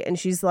movie. And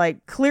she's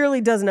like,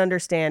 clearly doesn't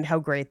understand how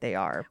great they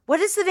are. What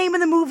is the name of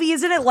the movie?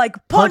 Isn't it like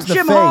Punch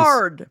Him face.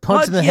 Hard?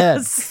 Punch in the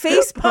head.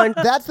 Face punch.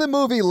 That's the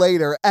movie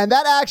later. And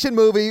that action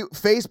movie,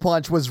 Face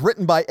Punch, was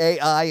written by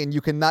AI, and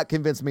you cannot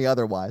convince me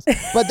otherwise.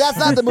 But that's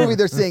not the movie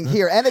they're seeing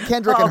here. Anna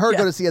Kendrick and her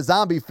go to see a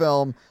zombie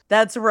film.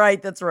 That's right.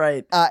 That's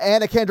right.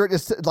 Anna Kendrick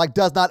just like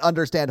does not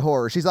understand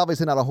horror. She's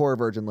obviously not a horror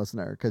virgin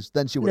listener, because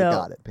then she would have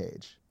got it,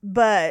 Paige.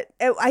 But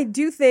I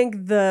do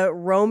think the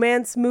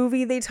romance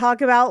movie they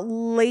talk about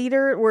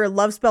later, where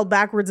love spelled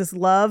backwards is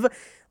love,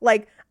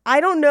 like, I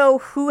don't know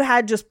who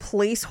had just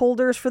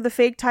placeholders for the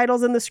fake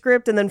titles in the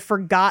script and then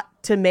forgot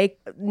to make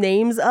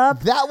names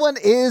up. That one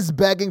is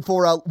begging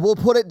for a, we'll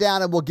put it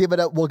down and we'll give it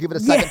a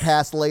second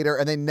pass later,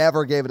 and they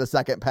never gave it a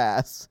second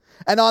pass.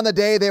 And on the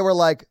day they were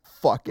like,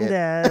 fuck it.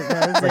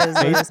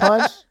 Face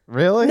punch?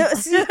 Really? No,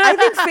 see, I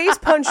think face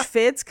punch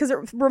fits because it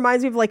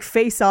reminds me of like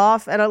Face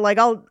Off, and I'm like,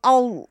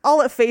 I'll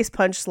let face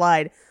punch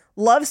slide.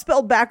 Love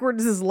spelled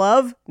backwards is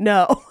love?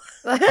 No.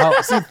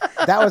 Oh, see,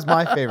 that was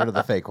my favorite of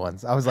the fake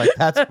ones. I was like,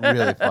 that's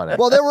really funny.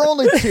 Well, there were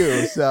only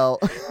 2, so.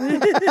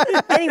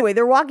 Anyway,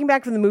 they're walking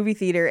back from the movie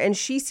theater, and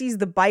she sees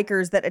the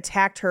bikers that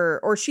attacked her,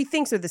 or she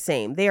thinks they're the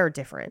same. They are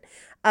different.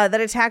 That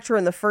attacked her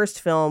in the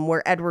first film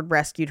where Edward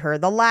rescued her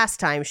the last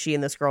time she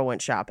and this girl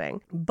went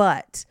shopping.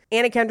 But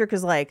Anna Kendrick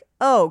is like,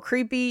 oh,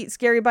 creepy,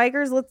 scary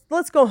bikers,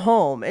 let's go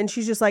home. And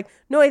she's just like,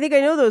 no, I think I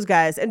know those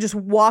guys, and just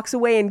walks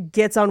away and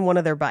gets on one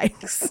of their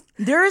bikes.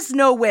 There is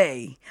no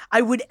way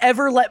I would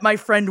ever let my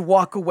friend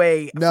walk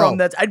away from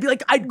that. I'd be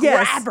like, I'd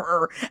grab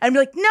her and be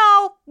like,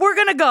 no, we're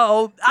going to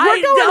go.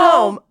 We're going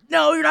home.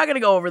 No, you're not going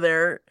to go over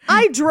there.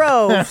 I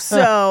drove,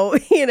 so,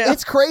 you know.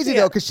 It's crazy,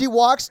 though, because she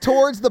walks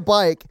towards the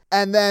bike,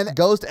 and then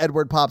Ghost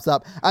Edward pops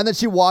up, and then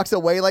she walks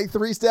away like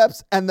 3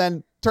 steps, and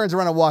then turns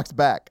around and walks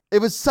back. It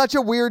was such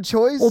a weird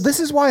choice. Well,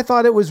 this is why I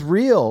thought it was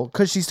real,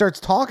 because she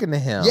starts talking to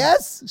him.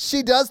 Yes,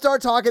 she does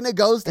start talking to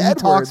Ghost and Edward.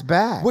 He talks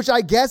back. Which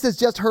I guess is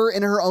just her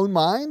in her own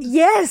mind.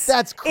 Yes.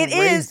 That's crazy.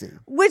 It is.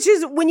 Which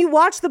is, when you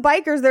watch the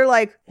bikers, they're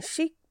like,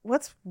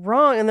 what's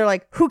wrong? And they're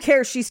like, who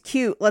cares? She's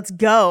cute. Let's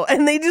go.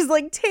 And they just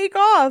like take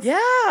off.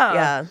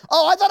 Yeah.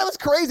 Oh, I thought it was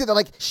crazy that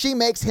like she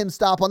makes him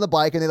stop on the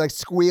bike and they like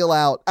squeal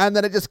out. And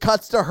then it just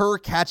cuts to her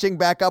catching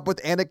back up with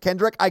Anna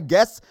Kendrick, I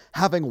guess,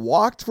 having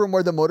walked from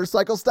where the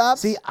motorcycle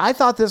stops. See, I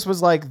thought this was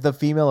like the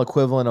female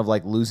equivalent of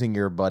like losing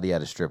your buddy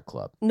at a strip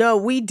club. No,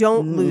 we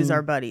don't lose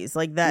our buddies.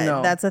 Like that.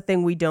 No. That's a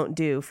thing we don't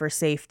do for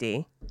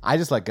safety. I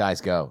just let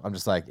guys go. I'm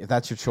just like, if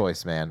that's your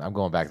choice, man, I'm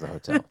going back to the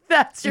hotel.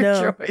 That's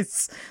your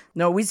choice.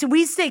 No, we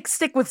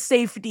stick with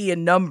safety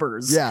in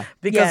numbers. Yeah.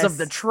 Because of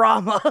the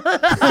trauma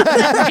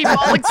that we've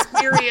all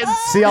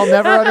experienced. See, I'll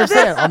never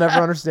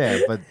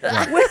understand. But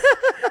yeah.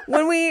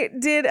 When we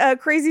did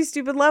Crazy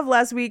Stupid Love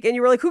last week, and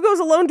you were like, who goes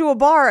alone to a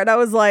bar? And I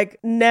was like,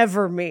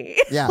 never me.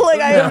 Yeah.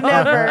 Like, I have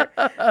never.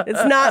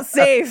 It's not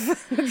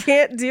safe. You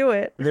can't do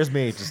it. There's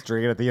me just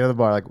drinking at the end of the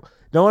bar, like,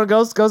 no one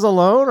goes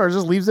alone or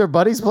just leaves their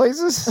buddies'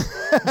 places?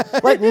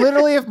 Like,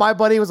 literally, if my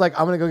buddy was like,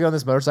 I'm going to go get on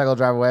this motorcycle,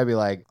 drive away, I'd be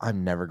like,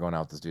 I'm never going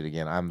out with this dude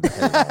again. I'm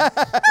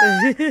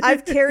headed home.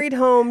 I've carried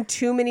home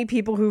too many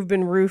people who've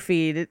been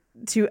roofied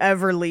to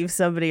ever leave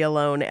somebody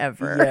alone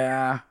ever.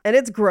 Yeah. And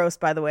it's gross,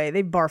 by the way.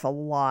 They barf a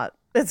lot.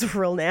 It's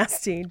real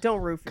nasty.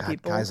 Don't roofie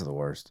people. Guys are the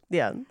worst.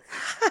 Yeah.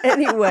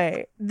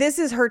 Anyway, this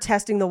is her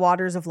testing the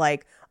waters of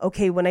like,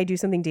 okay, when I do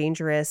something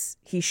dangerous,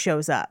 he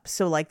shows up.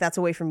 So like, that's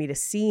a way for me to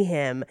see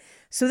him.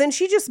 So then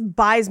she just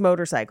buys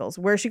motorcycles.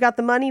 Where she got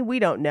the money, we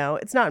don't know.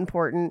 It's not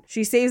important.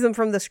 She saves them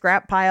from the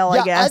scrap pile,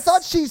 I guess. I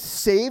thought she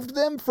saved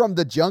them from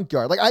the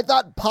junkyard. Like, I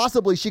thought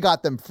possibly she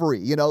got them free.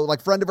 You know,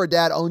 like, friend of her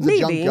dad owns a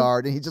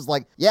junkyard, and he's just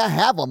like, yeah,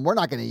 have them. We're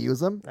not going to use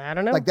them. I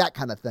don't know. Like, that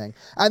kind of thing.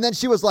 And then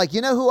she was like, you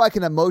know who I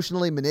can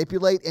emotionally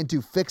manipulate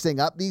into fixing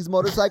up these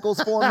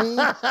motorcycles for me?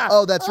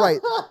 Oh, that's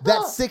right.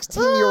 That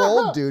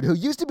 16-year-old dude who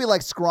used to be,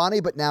 like, scrawny,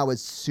 but now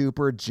is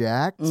super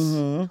jacked.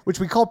 Mm-hmm. Which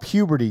we call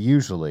puberty,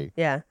 usually.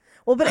 Yeah.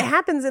 Well, but it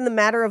happens in the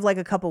matter of like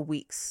a couple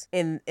weeks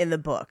in the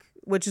book,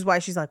 which is why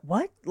she's like,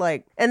 what?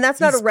 Like, and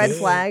that's not a red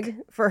flag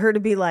for her to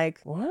be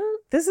like, what?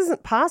 This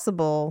isn't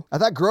possible. I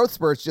thought growth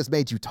spurts just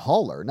made you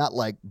taller, not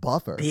like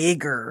buffer.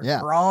 Bigger, yeah.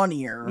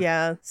 brawnier.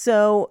 Yeah.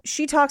 So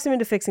she talks him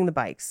into fixing the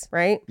bikes,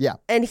 right? Yeah.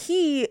 And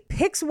he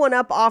picks one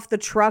up off the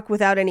truck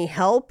without any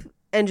help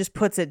and just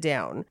puts it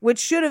down, which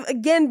should have,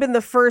 again, been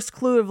the first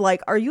clue of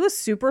like, are you a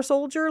super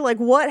soldier? Like,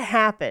 what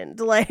happened?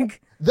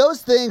 Like...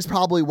 Those things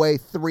probably weigh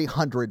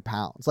 300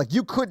 pounds. Like,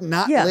 you could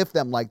not lift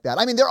them like that.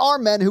 I mean, there are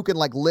men who can,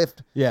 like,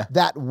 lift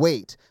that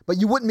weight, but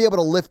you wouldn't be able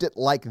to lift it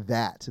like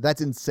that. That's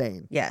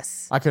insane.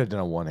 Yes. I could have done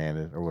a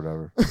one-handed or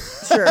whatever.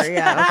 Sure,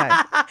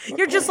 yeah, okay.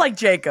 You're just like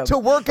Jacob. To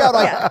work out,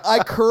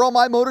 I curl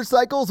my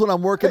motorcycles when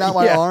I'm working out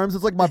my arms.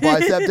 It's like my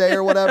bicep day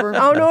or whatever.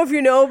 I don't know if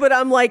you know, but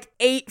I'm like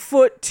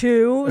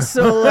 8'2",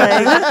 so,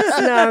 like,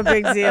 it's not a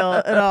big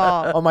deal at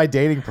all. On my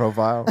dating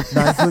profile,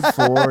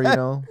 9'4", you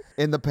know.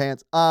 In the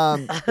pants.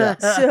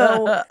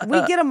 So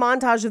we get a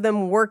montage of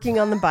them working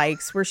on the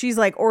bikes where she's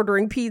like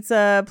ordering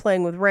pizza,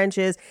 playing with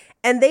wrenches,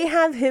 and they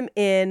have him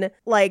in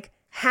like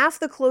half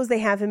the clothes they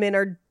have him in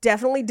are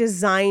definitely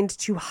designed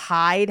to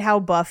hide how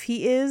buff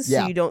he is,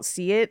 so you don't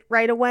see it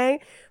right away.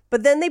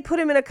 But then they put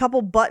him in a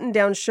couple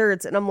button-down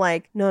shirts, and I'm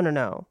like,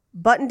 no.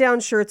 Button-down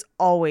shirts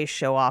always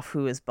show off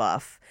who is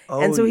buff.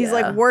 And so he's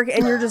like working,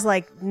 and you're just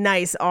like,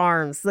 nice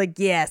arms. Like,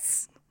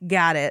 yes,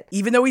 got it.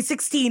 Even though he's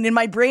 16, in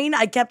my brain,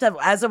 I kept up,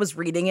 as I was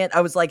reading it, I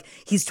was like,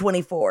 he's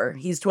 24.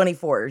 He's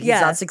 24. He's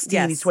not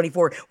 16, he's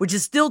 24, which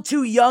is still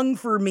too young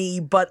for me,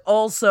 but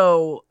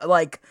also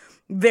like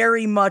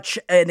very much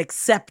an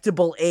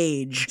acceptable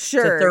age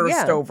to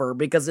thirst over,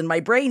 because in my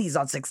brain, he's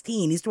not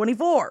 16, he's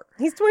 24.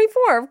 He's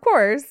 24, of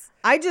course.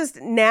 I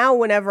just, now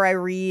whenever I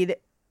read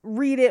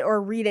it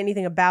or read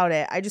anything about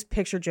it, I just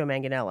picture Joe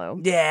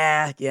Manganiello.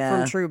 Yeah.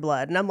 From True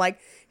Blood. And I'm like,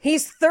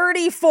 he's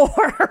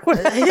 34.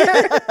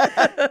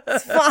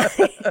 It's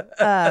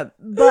fine.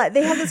 But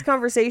they have this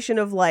conversation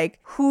of like,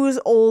 who's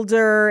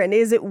older and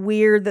is it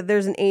weird that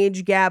there's an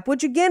age gap,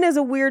 which again is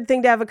a weird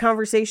thing to have a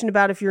conversation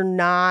about if you're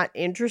not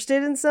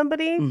interested in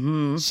somebody.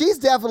 Mm-hmm. She's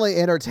definitely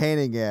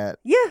entertaining it.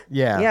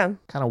 Yeah.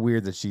 Kind of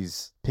weird that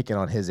she's picking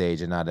on his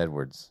age and not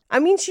Edward's. I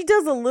mean, she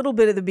does a little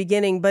bit at the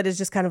beginning, but it's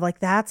just kind of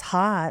like, that's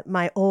hot,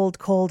 my old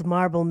cold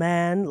marble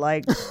man.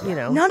 Like, you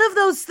know. None of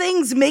those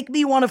things make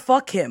me want to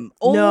fuck him.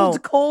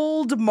 Old,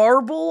 cold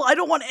marble? I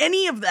don't want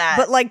any of that.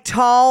 But like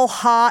tall,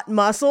 hot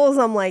muscles,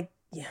 I'm like,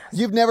 yes.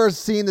 You've never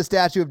seen the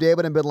Statue of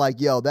David and been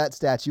like, yo, that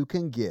statue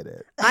can get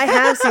it. I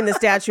have seen the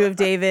Statue of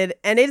David,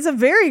 and it's a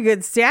very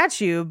good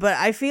statue, but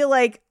I feel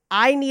like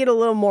I need a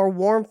little more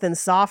warmth and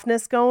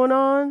softness going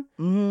on.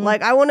 Mm-hmm.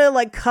 Like, I want to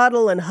like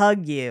cuddle and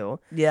hug you.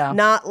 Yeah.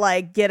 Not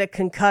like get a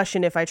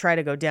concussion if I try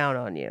to go down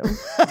on you. Did you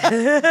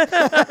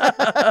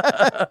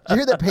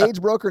hear that Paige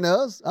broke her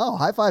nose? Oh,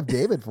 high five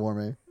David for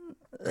me.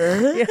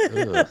 Got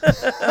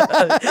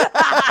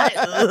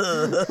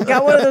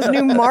one of those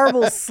new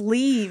marble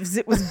sleeves.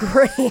 It was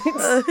great.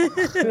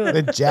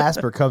 Then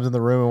Jasper comes in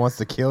the room and wants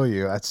to kill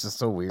you. That's just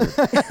so weird.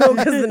 Oh,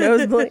 because the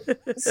nosebleed.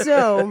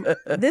 So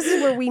this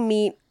is where we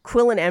meet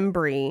Quill and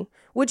Embry,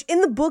 which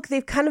in the book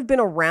they've kind of been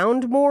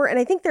around more, and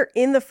I think they're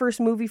in the first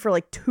movie for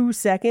like 2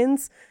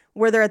 seconds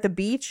where they're at the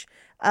beach.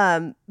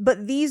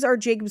 But these are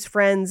Jacob's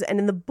friends, and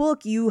in the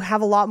book you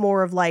have a lot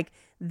more of like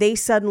they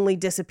suddenly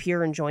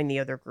disappear and join the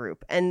other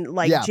group. And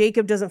like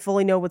Jacob doesn't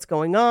fully know what's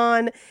going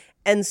on.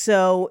 And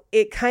so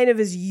it kind of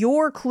is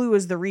your clue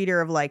as the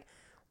reader of like,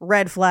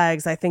 red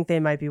flags, I think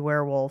they might be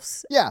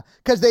werewolves. Yeah,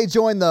 because they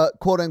join the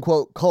quote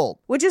unquote cult.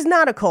 Which is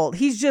not a cult.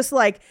 He's just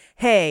like,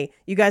 hey,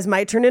 you guys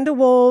might turn into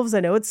wolves. I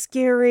know it's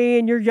scary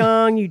and you're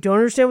young. You don't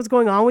understand what's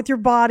going on with your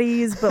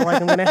bodies, but like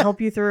I'm going to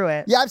help you through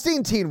it. Yeah, I've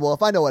seen Teen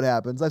Wolf. I know what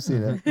happens. I've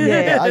seen it.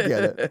 Yeah. I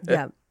get it.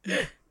 Yeah.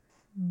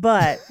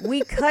 But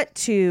we cut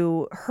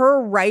to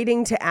her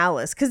writing to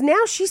Alice, because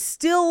now she's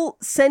still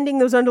sending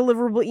those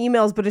undeliverable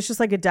emails, but it's just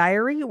like a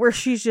diary where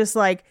she's just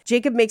like,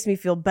 Jacob makes me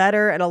feel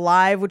better and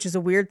alive, which is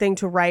a weird thing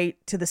to write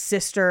to the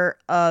sister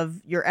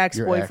of your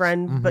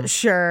ex-boyfriend, but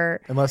sure.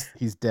 Unless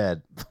he's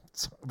dead.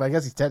 But I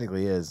guess he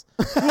technically is.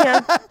 Yeah.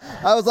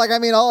 I was like, I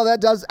mean, all of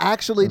that does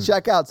actually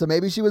check out. So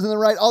maybe she was in the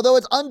right. Although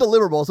it's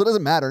undeliverable, so it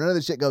doesn't matter. None of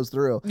this shit goes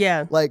through.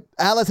 Yeah. Like,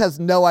 Alice has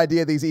no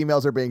idea these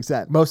emails are being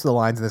sent. Most of the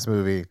lines in this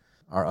movie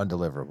are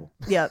undeliverable.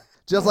 Yep.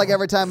 Just like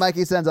every time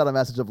Mikey sends out a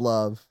message of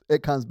love,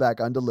 it comes back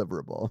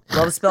undeliverable.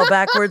 Love to spell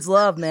backwards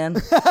love, man.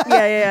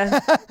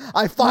 Yeah.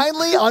 I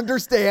finally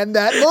understand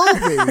that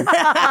movie.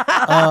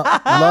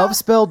 Love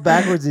spelled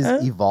backwards is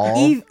evolve.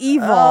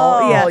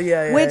 Evol,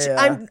 yeah. Which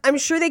I'm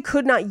sure they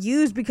could not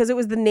use because it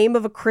was the name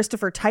of a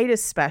Christopher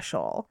Titus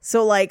special.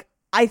 So like,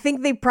 I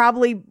think they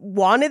probably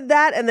wanted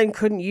that and then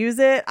couldn't use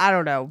it. I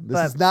don't know.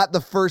 This is not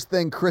the first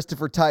thing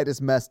Christopher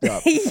Titus messed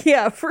up.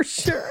 Yeah, for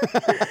sure.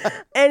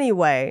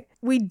 Anyway,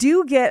 we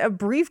do get a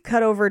brief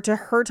cut over to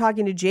her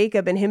talking to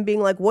Jacob and him being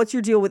like, what's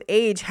your deal with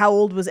age? How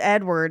old was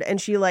Edward? And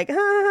she like,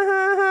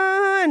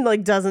 and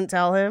like doesn't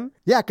tell him.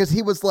 Yeah, because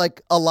he was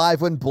like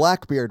alive when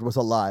Blackbeard was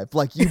alive.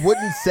 Like you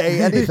wouldn't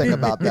say anything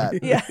about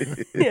that. Yeah.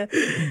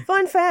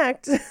 Fun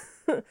fact.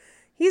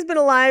 He's been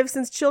alive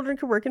since children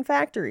could work in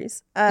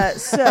factories.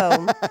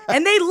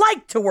 And they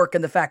liked to work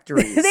in the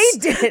factories. They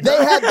did. They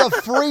had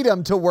the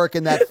freedom to work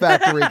in that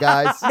factory,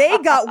 guys. They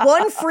got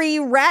one free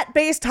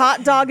rat-based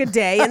hot dog a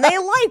day, and they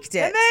liked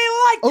it.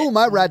 Oh,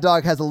 my rat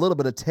dog has a little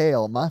bit of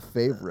tail. My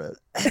favorite.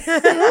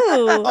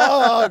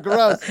 Oh,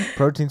 gross.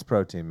 Protein's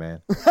protein,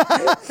 man.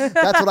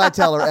 That's what I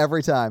tell her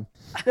every time.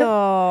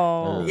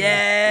 Oh.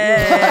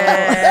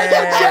 Yeah. Thank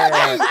you,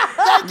 Jenny.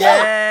 Thank you.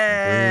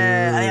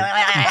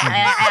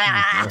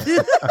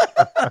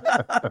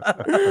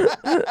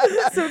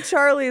 So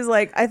Charlie's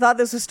like, I thought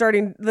this was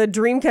the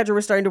dream catcher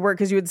was starting to work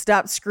because you would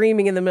stop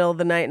screaming in the middle of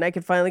the night and I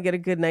could finally get a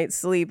good night's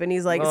sleep. And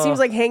he's like, it seems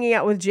like hanging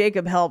out with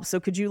Jacob helps. So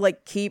could you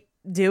like keep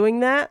doing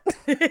that?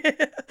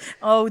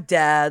 Oh,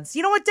 dads.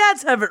 You know what?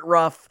 Dads have it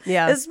rough.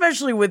 Yeah.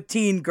 Especially with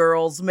teen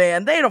girls,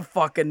 man. They don't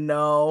fucking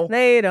know.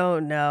 They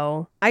don't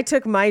know. I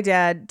took my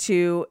dad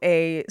to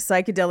a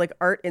psychedelic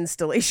art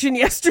installation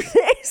yesterday.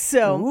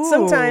 So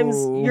sometimes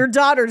your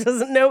daughter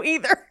doesn't know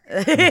either.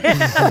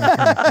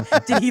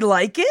 Did he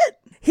like it?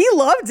 He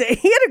loved it.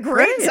 He had a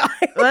great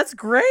time. That's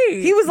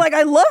great. He was like,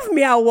 I love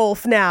Meow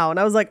Wolf now. And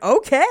I was like,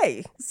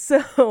 okay.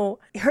 So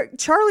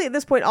Charlie at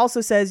this point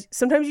also says,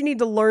 sometimes you need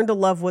to learn to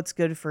love what's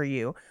good for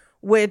you,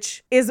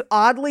 which is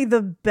oddly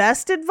the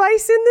best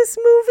advice in this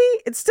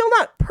movie. It's still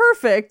not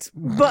perfect,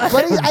 but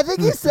I think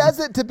he says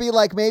it to be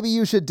like, maybe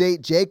you should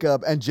date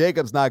Jacob, and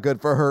Jacob's not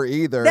good for her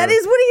either. that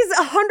is what he's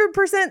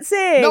 100%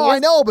 saying. No, I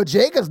know, but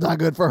Jacob's not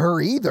good for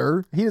her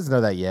either. He doesn't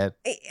know that yet.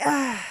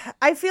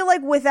 I feel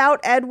like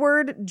without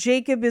Edward,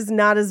 Jacob is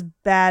not as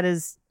bad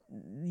as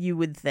you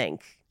would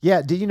think.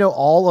 Yeah, did you know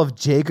all of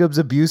Jacob's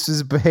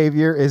abusive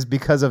behavior is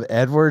because of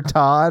Edward,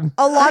 Todd?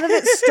 A lot of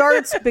it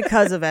starts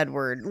because of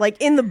Edward. Like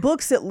in the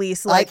books at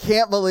least. I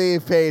can't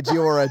believe, Paige,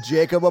 you are a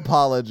Jacob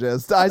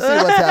apologist. I see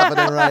what's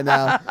happening right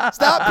now.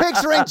 Stop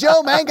picturing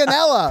Joe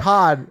Manganiello.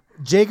 Todd,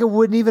 Jacob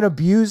wouldn't even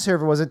abuse her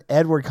if it wasn't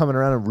Edward coming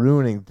around and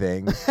ruining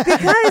things.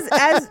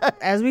 Because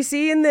as we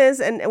see in this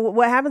and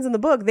what happens in the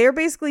book, they're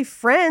basically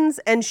friends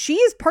and she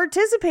is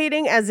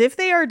participating as if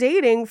they are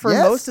dating for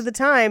most of the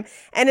time.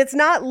 And it's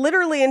not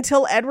literally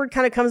until Edward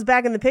kind of comes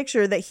back in the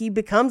picture that he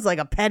becomes like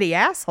a petty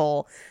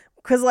asshole.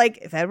 Because, like,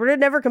 if Edward had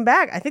never come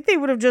back, I think they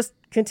would have just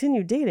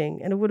continued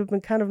dating and it would have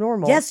been kind of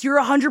normal. Yes, you're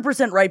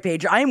 100% right,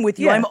 Paige. I am with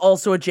you. Yeah. I'm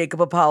also a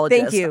Jacob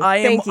apologist. Thank you. I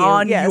am Thank you.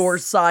 on Yes. your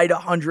side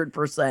 100%.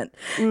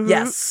 Mm-hmm.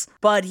 Yes.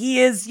 But he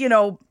is,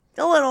 a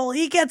little,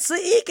 he gets, but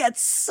at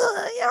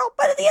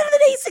the end of the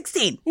day, he's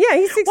 16. Yeah,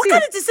 he's 16. What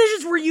kind of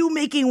decisions were you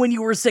making when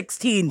you were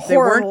 16? They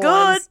Horrible weren't good.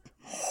 ones.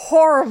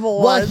 Horrible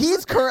Well, ones.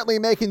 he's currently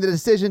making the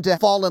decision to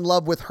fall in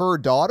love with her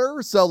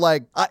daughter. So,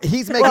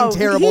 he's making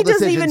terrible decisions, he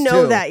doesn't even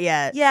know too. that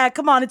yet. Yeah,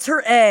 come on. It's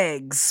her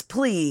eggs.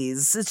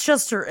 Please. It's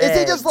just her eggs. Is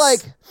he just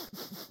like,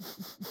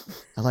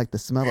 I like the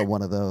smell of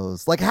one of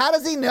those? Like, how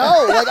does he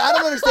know? Like, I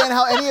don't understand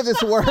how any of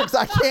this works.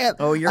 I can't.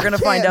 Oh, you're going to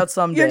find out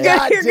someday.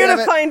 You're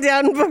gonna find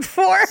out in book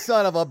 4.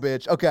 Son of a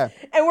bitch. Okay.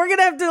 And we're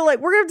gonna have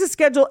to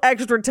schedule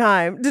extra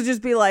time to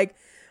just be like,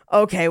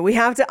 okay, we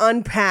have to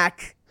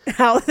unpack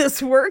how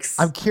this works.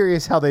 I'm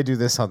curious how they do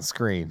this on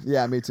screen.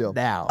 Yeah, me too.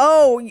 Now.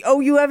 Oh,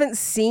 you haven't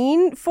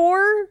seen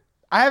 4?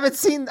 I didn't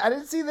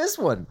see this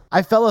one.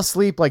 I fell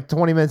asleep like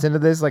 20 minutes into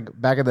this, like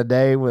back in the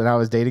day when I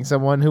was dating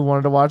someone who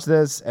wanted to watch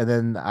this, and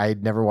then I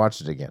never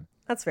watched it again.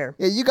 That's fair.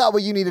 Yeah, you got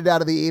what you needed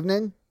out of the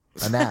evening.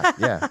 A nap,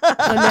 yeah.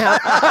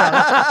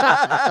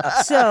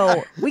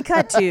 So we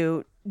cut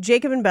to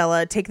Jacob and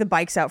Bella take the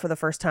bikes out for the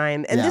first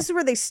time. And this is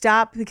where they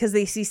stop because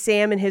they see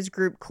Sam and his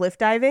group cliff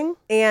diving.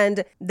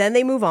 And then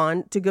they move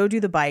on to go do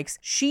the bikes.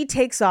 She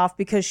takes off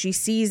because she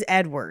sees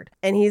Edward.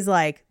 And he's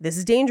like, this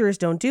is dangerous.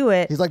 Don't do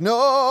it. He's like,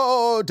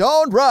 no,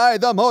 don't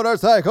ride the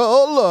motorcycle.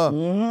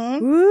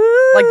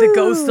 Ooh. Like the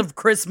ghost of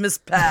Christmas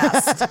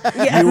past.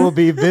 You will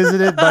be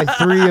visited by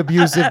 3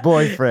 abusive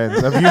boyfriends.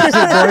 Abusive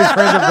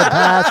boyfriends of the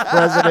past,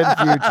 present, and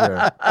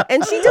future.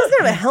 And she doesn't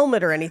have a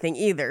helmet or anything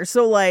either.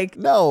 So like,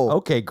 No.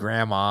 Okay,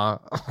 Grandma.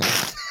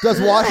 Does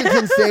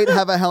Washington State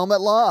have a helmet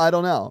law? I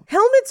don't know.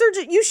 helmets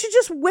are you should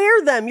just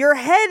wear them. Your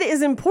head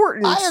is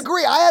important. I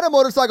agree. I had a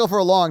motorcycle for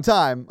a long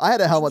time. I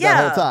had a helmet that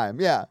whole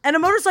time. Yeah. And a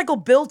motorcycle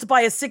built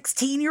by a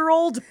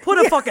 16-year-old, put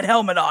a fucking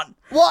helmet on.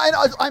 Well,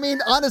 and I mean,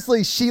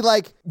 honestly, she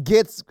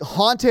gets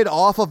haunted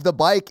off of the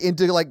bike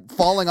into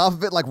falling off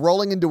of it,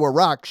 rolling into a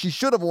rock. She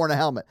should have worn a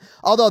helmet.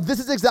 Although this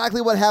is exactly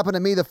what happened to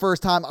me the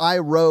first time I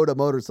rode a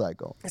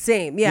motorcycle.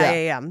 Same.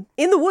 Yeah.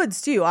 In the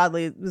woods too,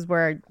 oddly, is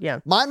where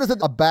Mine was at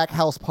a back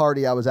house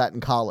party I was at in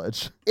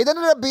college. It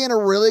ended up being a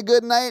really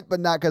good night, but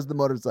not because of the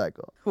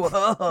motorcycle.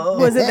 Whoa.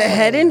 Was it the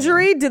head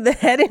injury? Did the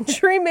head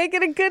injury make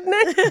it a good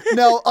night?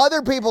 No,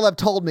 other people have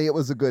told me it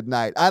was a good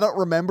night. I don't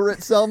remember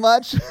it so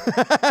much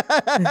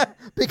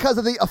because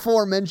of the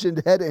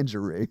aforementioned head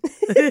injury.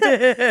 You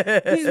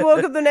just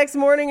woke up the next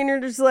morning and you're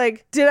just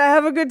like, did I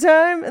have a good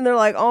time? And they're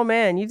like, oh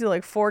man, you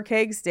did 4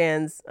 keg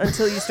stands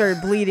until you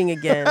started bleeding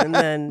again. And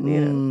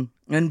then,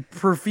 And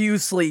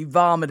profusely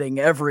vomiting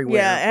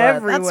everywhere. Yeah, but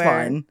everywhere. That's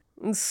fine.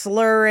 And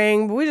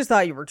slurring, but we just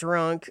thought you were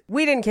drunk.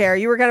 We didn't care.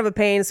 You were kind of a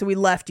pain, so we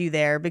left you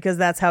there because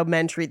that's how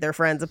men treat their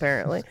friends,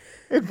 apparently.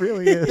 It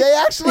really is. They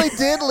actually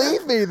did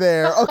leave me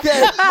there.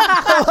 Okay.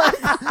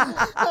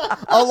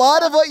 A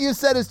lot of what you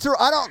said is true.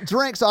 I don't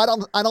drink, so I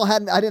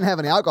didn't have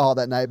any alcohol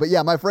that night. But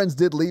yeah, my friends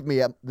did leave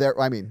me up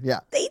there. I mean, yeah.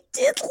 They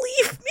did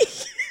leave me.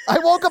 I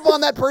woke up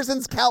on that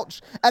person's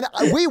couch, and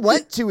we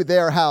went to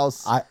their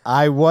house.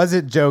 I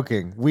wasn't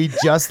joking. We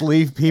just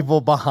leave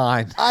people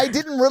behind. I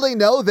didn't really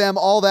know them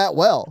all that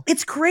well.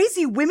 It's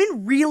crazy.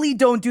 Women really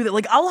don't do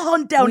that. I'll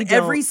hunt down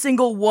every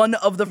single one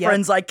of the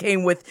friends I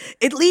came with,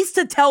 at least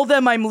to tell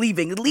them I'm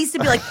leaving. At least to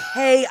be like,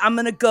 hey, I'm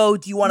going to go.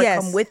 Do you want to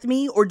come with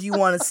me or do you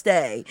want to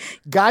stay?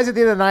 Guys at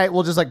the end of the night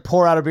will just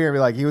pour out a beer and be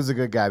like, he was a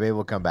good guy. Maybe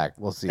we'll come back.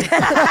 We'll see.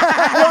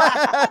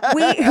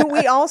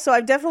 We also,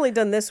 I've definitely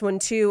done this one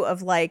too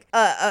of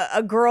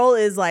a girl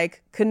is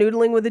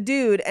canoodling with a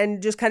dude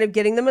and just kind of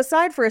getting them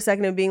aside for a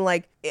second and being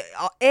like,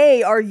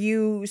 A, are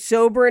you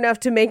sober enough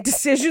to make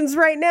decisions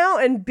right now?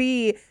 And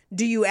B,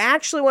 do you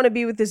actually want to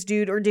be with this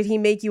dude or did he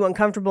make you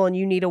uncomfortable and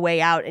you need a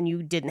way out and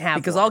you didn't have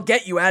Because one? I'll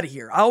get you out of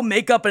here. I'll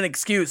make up an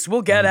excuse.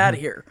 We'll get out of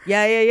here.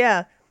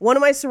 Yeah. One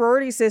of my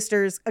sorority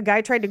sisters, a guy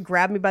tried to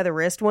grab me by the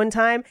wrist one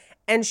time,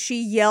 and she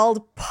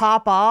yelled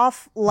 "pop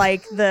off"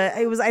 like I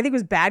think it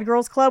was Bad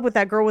Girls Club with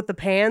that girl with the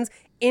pans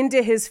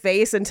into his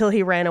face until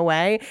he ran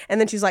away. And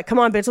then she's like, "Come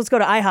on, bitch, let's go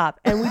to IHOP."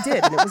 And we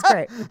did, and it was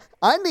great.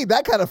 I need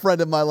that kind of friend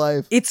in my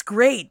life. It's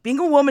great. Being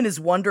a woman is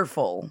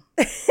wonderful.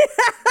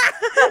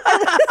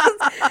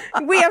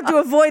 We have to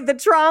avoid the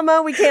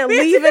trauma. We can't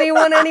leave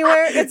anyone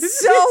anywhere. It's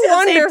so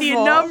wonderful. Safety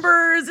in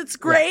numbers. It's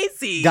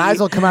crazy. Guys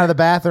will come out of the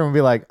bathroom and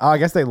be like, "Oh, I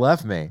guess they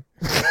left me."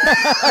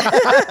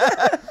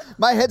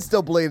 My head's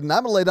still bleeding.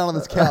 I'm going to lay down on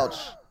this couch.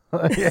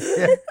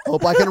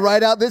 Hope I can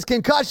ride out this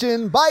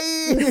concussion.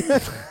 Bye.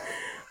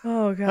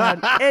 Oh,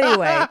 God.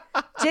 Anyway,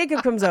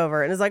 Jacob comes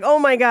over and is like, "Oh,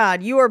 my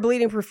God, you are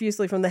bleeding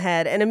profusely from the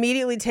head," and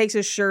immediately takes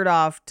his shirt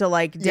off to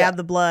like dab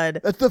the blood.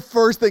 That's the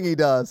first thing he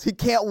does. He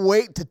can't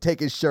wait to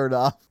take his shirt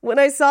off. When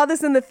I saw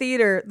this in the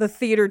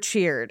theater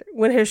cheered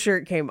when his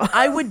shirt came off.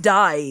 I would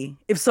die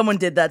if someone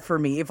did that for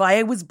me. If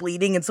I was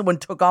bleeding and someone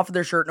took off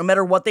their shirt, no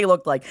matter what they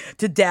looked like,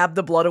 to dab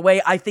the blood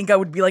away, I think I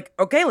would be like,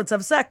 "Okay, let's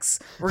have sex.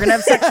 We're going to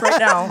have sex right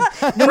now."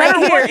 No matter Right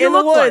here what you in the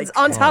look woods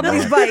like. on top of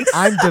these bikes.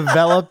 I'm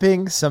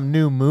developing some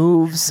new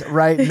moves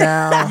right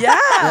now.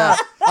 Yeah.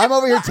 I'm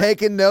over here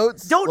taking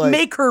notes. Don't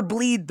make her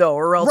bleed, though,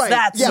 or else Right.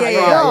 that's Yeah,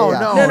 wrong.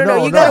 yeah.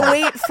 No. You gotta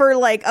wait for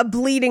like a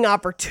bleeding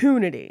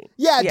opportunity.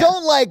 Yeah,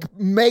 don't like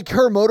make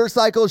her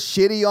motorcycle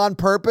shitty on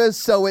purpose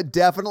so it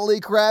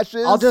definitely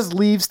crashes. I'll just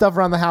leave stuff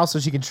around the house so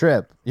she can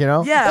trip, you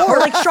know? Yeah, or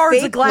like shards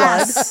of fake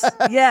glass.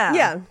 Yeah.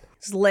 Yeah.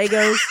 Just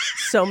Legos.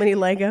 So many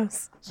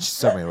Legos.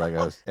 So many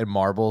Legos and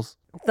marbles.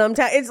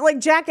 Thumbtack. It's like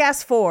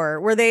Jackass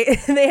 4, where they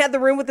had the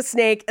room with the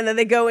snake, and then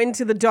they go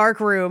into the dark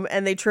room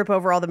and they trip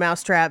over all the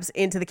mouse traps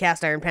into the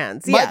cast iron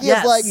pans. Yeah. Mikey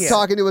is like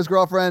talking to his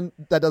girlfriend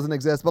that doesn't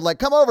exist, but like,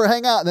 "Come over,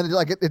 hang out," and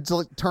then it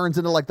turns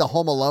into like the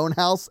Home Alone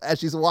house as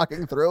she's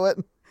walking through it.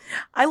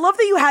 I love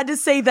that you had to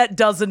say that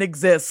doesn't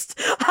exist.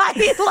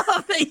 I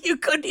love that you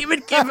couldn't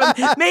even give him.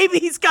 Maybe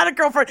he's got a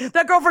girlfriend.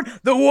 That girlfriend,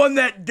 the one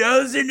that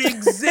doesn't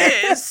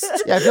exist.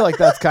 Yeah, I feel like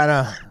that's kind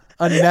of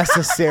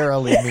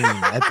unnecessarily mean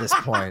at this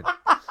point.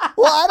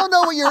 Well, I don't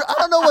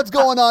know what's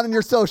going on in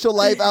your social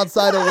life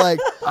outside of like.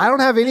 I don't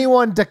have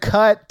anyone to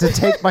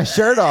take my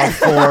shirt off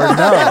for, no.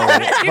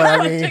 But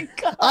I mean,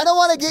 I don't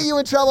want to get you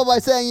in trouble by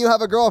saying you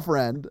have a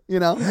girlfriend, you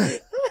know?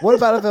 what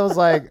about if it was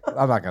like,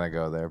 I'm not going to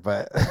go there,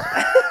 but.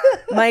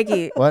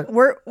 Mikey, What?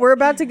 We're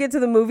about to get to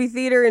the movie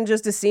theater in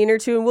just a scene or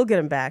two, and we'll get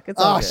him back.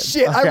 It's all Oh, good.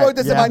 shit. Okay, I wrote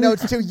this in my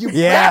notes too. You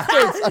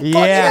bastards. I fucking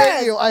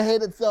hate you. I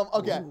hate it so.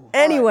 Okay.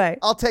 Anyway. All right.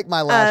 I'll take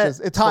my lashes.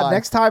 It's Todd, fine.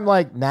 next time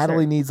like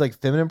Natalie needs like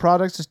feminine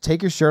products, just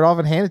take your shirt off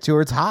and hand it to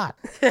her. It's hot.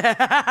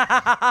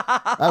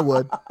 I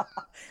would.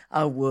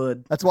 I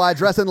would. That's why I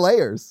dress in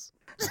layers.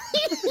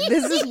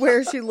 This is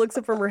where she looks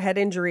up from her head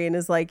injury and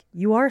is like,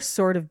 "You are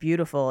sort of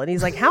beautiful." And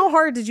he's like, "How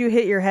hard did you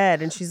hit your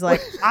head?" And she's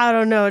like, "I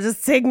don't know.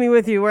 Just take me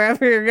with you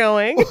wherever you're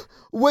going."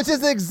 Which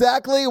is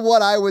exactly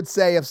what I would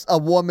say if a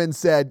woman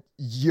said,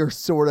 "You're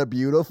sort of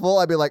beautiful."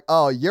 I'd be like,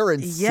 "Oh, you're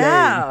insane.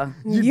 Yeah.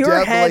 You Your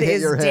definitely head hit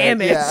is your head."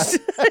 damaged.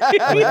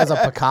 Yeah. I mean, as a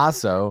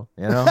Picasso,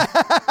 you know?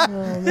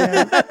 Oh,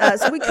 man.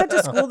 So we cut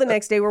to school the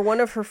next day where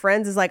one of her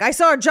friends is like, "I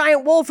saw a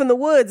giant wolf in the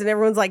woods." And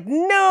everyone's like,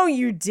 "No,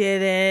 you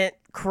didn't.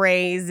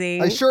 Crazy."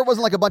 Are you sure it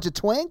wasn't like a bunch of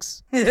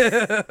twinks?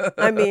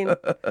 I mean,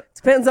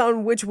 depends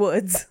on which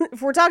woods.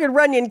 If we're talking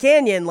Runyon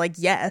Canyon, like,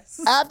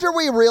 yes. After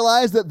we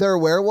realized that they're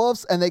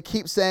werewolves and they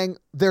keep saying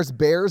there's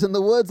bears in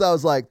the woods, I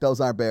was like, those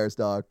aren't bears,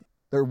 dog.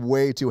 They're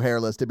way too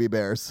hairless to be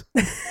bears.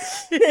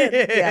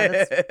 Yeah,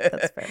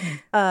 that's fair.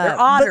 They're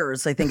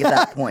otters, I think, at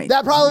that point.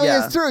 That probably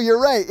is true. You're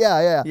right.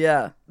 Yeah.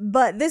 Yeah.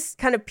 But this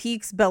kind of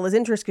piques Bella's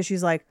interest because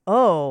she's like,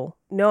 "Oh,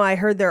 no, I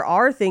heard there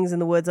are things in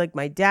the woods, like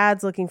my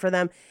dad's looking for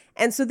them."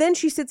 And so then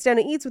she sits down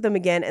and eats with him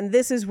again. And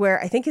this is where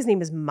I think his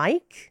name is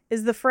Mike,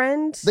 is the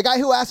friend. The guy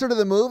who asked her to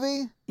the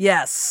movie?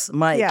 Yes,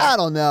 Mike. Yeah. I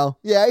don't know.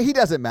 Yeah, he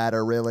doesn't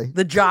matter, really.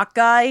 The jock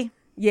guy?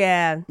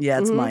 Yeah. Yeah,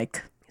 it's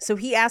Mike. So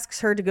he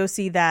asks her to go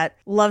see that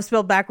Love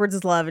Spelled Backwards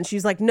is Love. And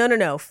she's like,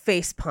 no,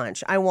 face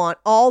punch. I want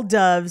all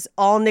doves,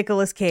 all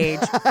Nicolas Cage,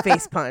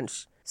 face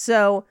punch.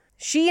 So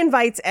she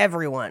invites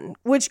everyone,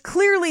 which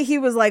clearly he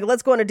was like,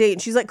 "Let's go on a date."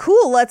 And she's like,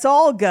 "Cool, let's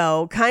all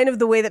go." Kind of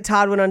the way that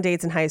Todd went on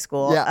dates in high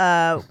school.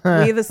 Yeah.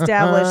 We've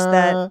established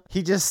that.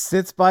 He just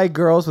sits by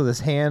girls with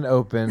his hand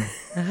open.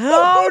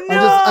 Oh, no.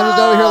 I'm just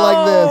over here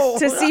like this.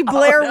 To see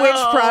Blair Witch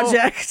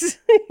Project.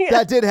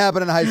 That did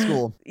happen in high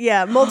school.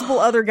 Yeah, multiple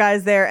other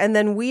guys there. And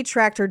then we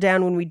tracked her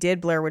down when we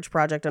did Blair Witch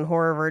Project on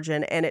Horror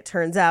Virgin. And it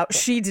turns out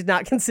she did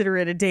not consider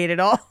it a date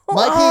at all.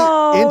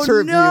 Mikey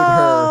interviewed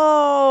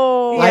her.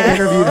 I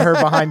interviewed her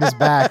behind his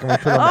back and we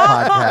put it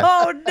on the podcast.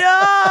 Oh, no.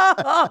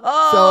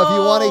 So if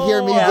you want to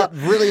hear me get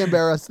really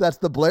embarrassed, that's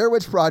the Blair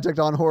Witch Project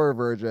on Horror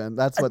Virgin.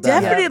 That's what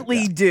that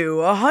Definitely do.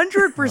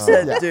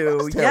 100% do.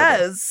 It's terrible.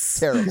 Yes.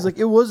 Terrible. He's like,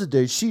 "It was a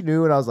date. She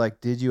knew." And I was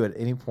like, "Did you at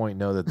any point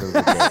know that there was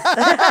a date?"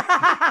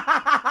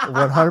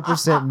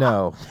 100%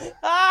 no.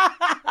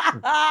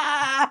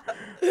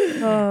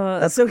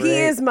 So he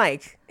is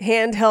Mike,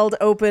 handheld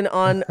open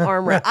on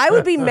armrest. I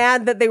would be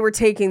mad that they were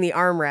taking the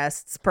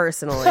armrests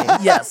personally.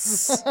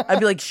 Yes. I'd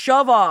be like,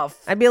 shove off.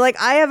 I'd be like,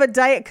 I have a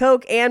Diet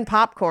Coke and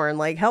popcorn.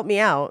 Like, help me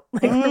out.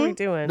 Like, what are we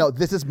doing? No,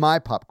 this is my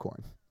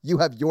popcorn. You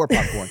have your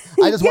popcorn.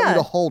 I just want you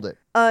to hold it.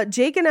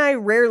 Jake and I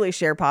rarely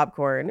share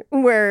popcorn,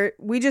 where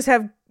we just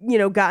have,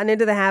 gotten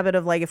into the habit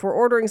of like, if we're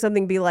ordering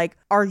something, be like,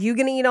 are you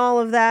going to eat all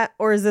of that?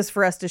 Or is this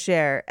for us to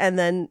share? And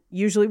then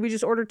usually we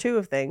just order 2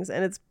 of things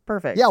and it's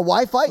perfect. Yeah,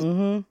 why fight?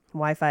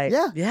 Why fight?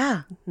 Yeah.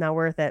 Yeah. Not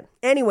worth it.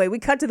 Anyway, we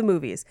cut to the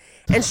movies.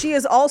 And she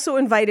has also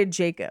invited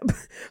Jacob,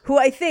 who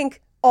I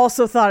think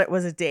also thought it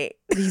was a date.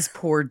 These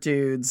poor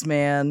dudes,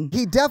 man.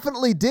 He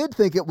definitely did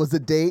think it was a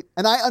date,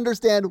 and I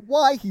understand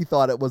why he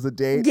thought it was a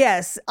date.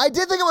 Yes. I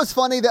did think it was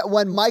funny that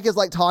when Mike is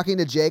like talking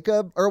to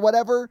Jacob or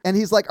whatever, and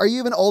he's like, are you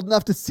even old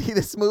enough to see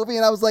this movie?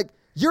 And I was like,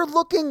 you're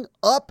looking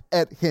up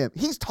at him.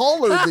 He's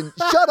taller than,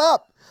 shut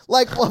up.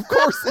 Like, well, of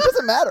course, it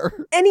doesn't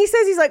matter. And he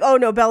says, he's like, oh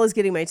no, Bella's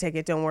getting my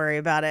ticket. Don't worry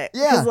about it.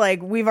 Yeah. Because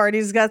like, we've already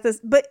discussed this.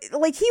 But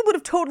like, he would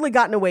have totally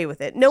gotten away with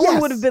it. No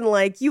one would have been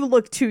like, you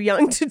look too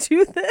young to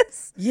do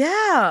this.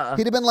 Yeah.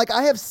 He'd have been like,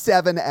 I have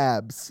 7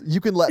 abs. You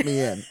can let me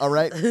in. All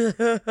right.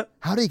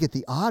 How do you get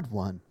the odd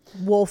one?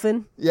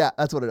 Wolfen. Yeah,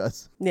 that's what it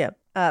is. Yeah.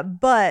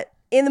 But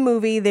in the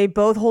movie, they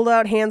both hold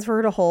out hands for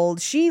her to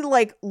hold. She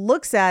like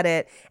looks at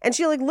it and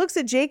she like looks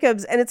at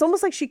Jacob's and it's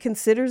almost like she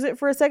considers it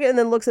for a second and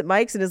then looks at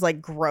Mike's and is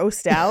like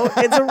grossed out.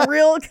 It's a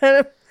real kind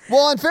of...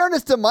 Well, in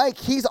fairness to Mike,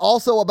 he's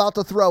also about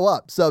to throw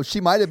up. So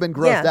she might have been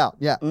grossed out.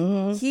 Yeah.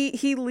 Mm-hmm.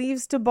 He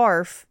leaves to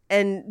barf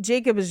and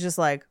Jacob is just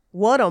like,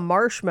 what a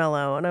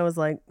marshmallow. And I was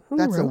like,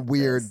 that's a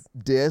weird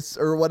diss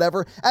or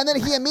whatever. And then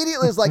he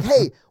immediately is like,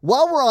 hey,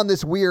 while we're on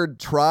this weird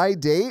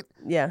date,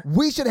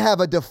 we should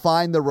have a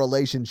define the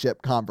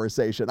relationship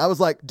conversation. I was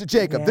like,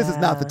 Jacob, this is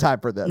not the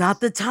time for this.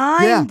 Not the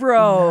time,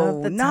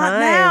 bro. Not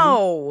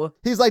now.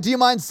 He's like, do you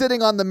mind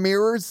sitting on the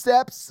mirror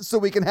steps so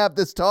we can have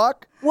this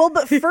talk? Well,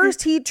 but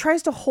first he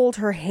tries to hold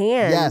her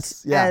hand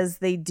as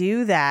they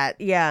do that.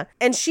 Yeah.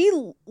 And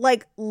she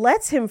like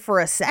lets him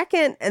for a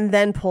second and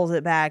then pulls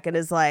it back and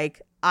is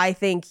like, I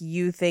think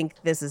you think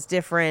this is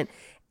different.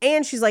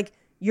 And she's like,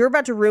 you're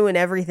about to ruin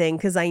everything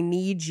because I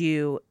need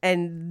you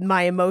and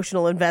my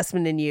emotional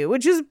investment in you,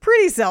 which is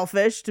pretty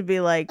selfish to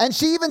be like. And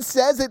she even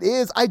says it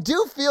is. I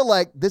do feel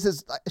like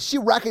she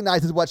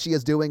recognizes what she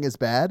is doing is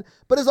bad,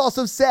 but is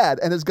also sad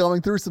and is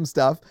going through some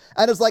stuff.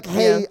 And is like,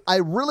 hey, I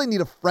really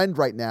need a friend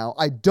right now.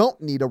 I don't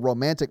need a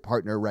romantic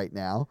partner right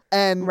now.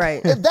 And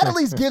that at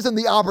least gives him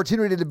the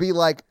opportunity to be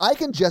like, I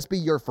can just be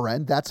your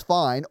friend. That's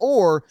fine.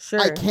 Or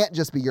I can't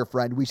just be your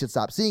friend. We should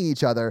stop seeing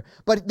each other.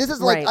 But this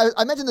is like,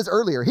 I mentioned this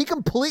earlier. He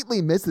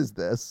completely misses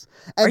this.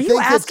 And are you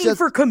asking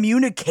for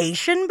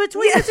communication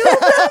between the two of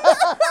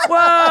them?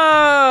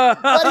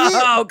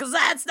 Whoa! Because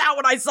that's not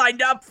what I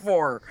signed up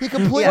for. He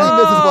completely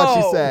misses what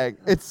she's saying.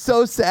 It's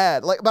so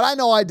sad. Like, but I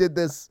know I did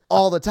this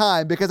all the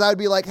time because I would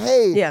be like,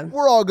 hey,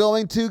 we're all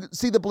going to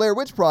see the Blair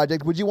Witch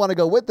Project. Would you want to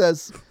go with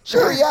us?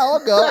 Sure, yeah,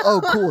 I'll go. Oh,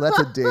 cool. That's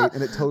a date.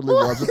 And it totally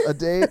wasn't a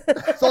date.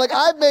 So like,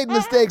 I've made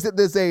mistakes at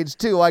this age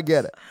too. I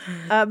get it.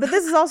 But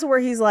this is also where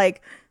he's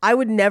like, I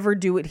would never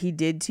do what he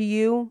did to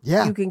you.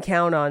 Yeah. You can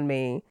count on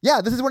me. Yeah,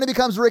 this is when he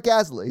becomes Rick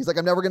Astley. He's like,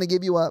 I'm never going to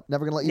give you up,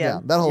 never going to let you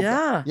down. That whole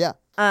thing.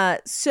 Yeah.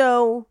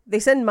 So they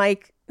send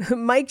Mike.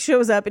 Mike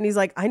shows up and he's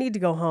like, I need to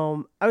go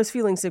home. I was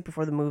feeling sick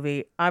before the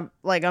movie. I'm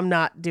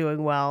not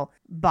doing well.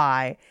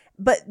 Bye.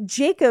 But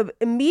Jacob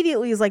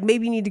immediately is like,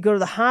 maybe you need to go to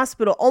the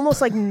hospital,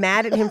 almost like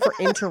mad at him for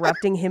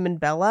interrupting him and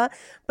Bella.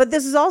 But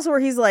this is also where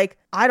he's like,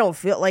 I don't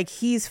feel like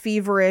he's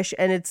feverish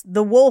and it's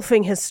the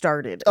wolfing has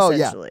started,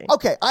 essentially. Yeah.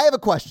 Okay, I have a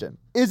question.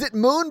 Is it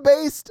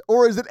moon-based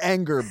or is it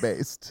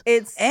anger-based?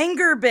 It's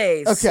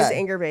anger-based. Okay. It's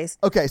anger-based.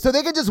 Okay, so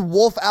they can just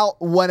wolf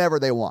out whenever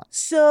they want.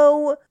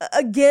 So,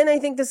 again, I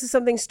think this is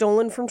something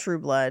stolen from True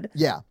Blood.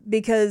 Yeah.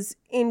 Because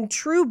in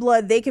True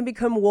Blood, they can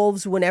become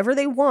wolves whenever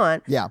they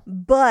want. Yeah.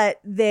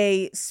 But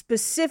they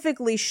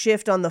specifically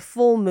shift on the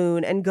full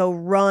moon and go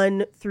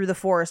run through the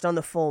forest on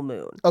the full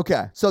moon.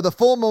 Okay, so the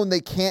full moon, they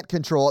can't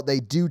control it.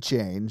 They do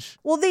change.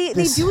 Well, they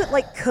do it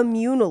like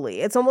communally.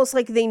 It's almost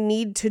like they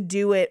need to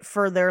do it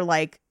for their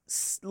like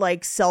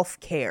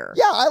self-care.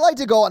 Yeah, I like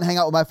to go out and hang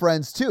out with my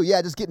friends too.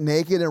 Yeah, just get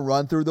naked and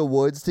run through the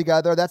woods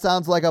together. That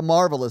sounds like a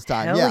marvelous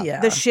time. Hell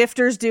yeah. The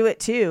shifters do it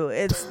too.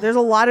 There's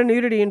a lot of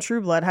nudity in True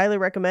Blood. Highly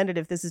recommended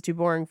if this is too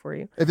boring for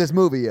you. If this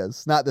movie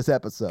is, not this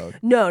episode.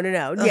 No.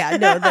 Yeah,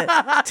 no,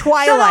 the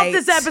Twilight. Shut off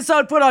this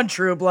episode, put on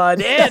True Blood.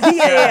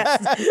 Yeah.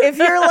 If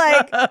you're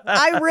like,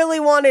 I really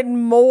wanted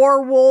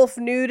more wolf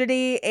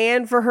nudity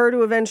and for her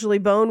to eventually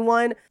bone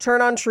one,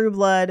 turn on True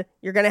Blood.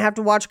 You're going to have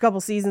to watch a couple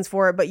seasons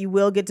for it, but you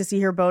will get to see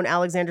her bone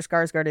Alexander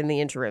Skarsgård in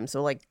the interim.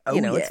 So like,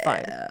 it's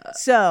fine.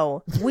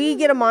 So we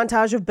get a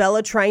montage of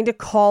Bella trying to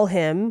call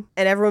him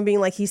and everyone being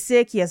like, he's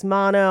sick. He has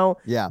mono.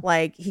 Yeah.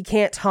 Like he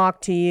can't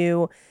talk to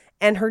you.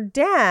 And her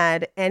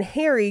dad and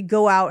Harry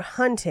go out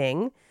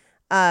hunting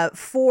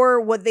for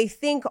what they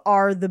think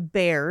are the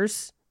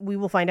bears. We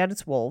will find out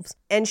it's wolves.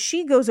 And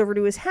she goes over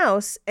to his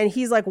house and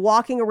he's like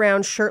walking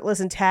around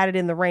shirtless and tatted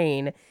in the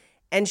rain.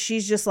 And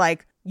she's just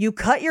like, you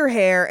cut your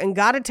hair and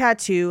got a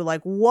tattoo.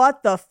 Like,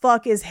 what the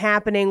fuck is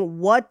happening?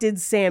 What did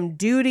Sam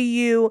do to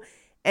you?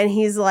 And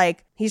he's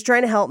like, he's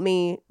trying to help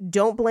me.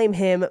 Don't blame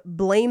him.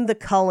 Blame the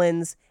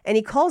Cullens. And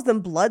he calls them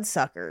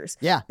bloodsuckers.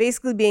 Yeah.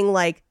 Basically being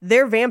like,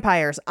 they're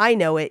vampires. I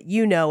know it.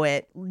 You know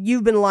it.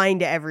 You've been lying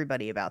to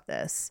everybody about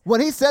this.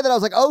 When he said that, I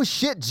was like, oh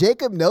shit,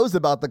 Jacob knows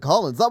about the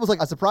Cullens. That was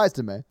like a surprise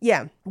to me.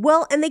 Yeah.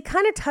 Well, and they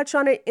kind of touch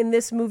on it in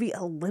this movie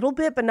a little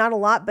bit, but not a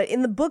lot. But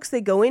in the books,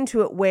 they go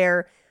into it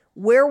where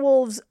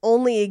werewolves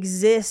only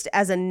exist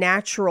as a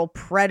natural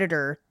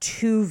predator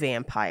to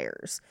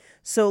vampires.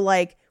 So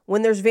like,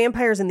 when there's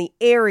vampires in the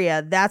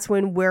area, that's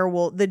when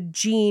the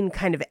gene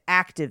kind of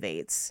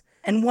activates.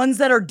 And ones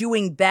that are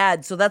doing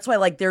bad. So that's why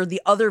like they're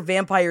the other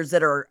vampires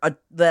that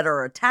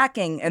are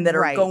attacking and that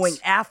are going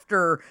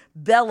after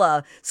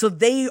Bella. So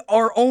they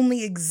are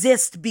only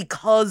exist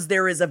because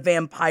there is a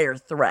vampire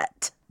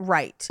threat.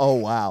 Right. Oh,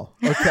 wow.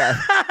 Okay.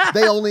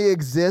 They only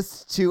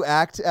exist to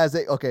act as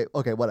okay,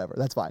 whatever.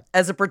 That's fine.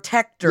 As a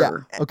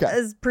protector. Yeah. Okay.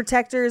 As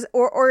protectors,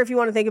 or if you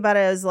want to think about it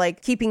as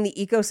like keeping the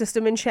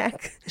ecosystem in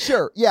check.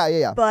 Sure.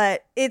 Yeah.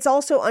 But it's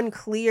also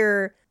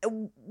unclear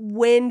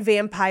when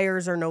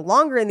vampires are no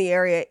longer in the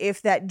area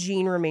if that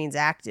gene remains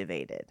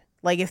activated.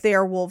 Like if they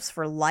are wolves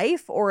for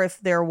life or if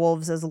they're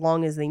wolves as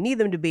long as they need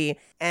them to be.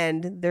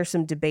 And there's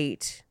some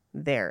debate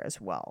there as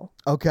well.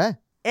 Okay.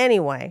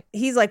 Anyway,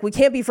 he's like, we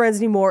can't be friends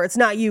anymore. It's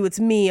not you, it's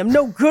me. I'm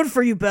no good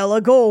for you,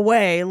 Bella. Go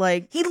away.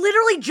 Like, he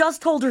literally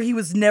just told her he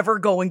was never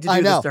going to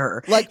do this to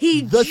her. Like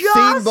he the just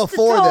scene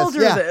before told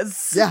this. her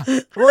this. Yeah.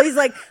 Well, he's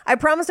like, I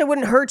promised I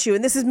wouldn't hurt you,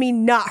 and this is me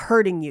not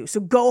hurting you. So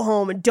go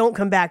home and don't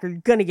come back or you're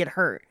gonna get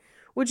hurt.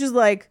 Which is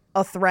like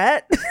a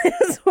threat.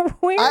 It's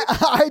weird.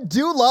 I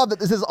do love that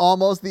this is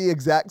almost the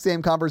exact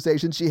same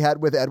conversation she had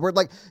with Edward.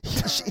 Like,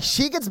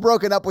 she gets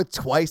broken up with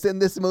twice in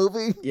this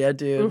movie. Yeah,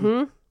 dude.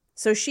 Mm-hmm.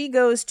 So she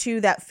goes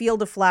to that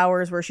field of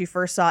flowers where she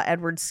first saw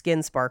Edward's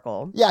skin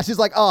sparkle. Yeah, she's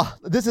like, oh,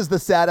 this is the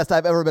saddest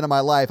I've ever been in my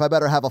life. I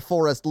better have a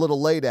forest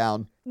little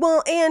laydown.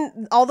 Well,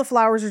 and all the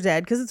flowers are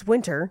dead because it's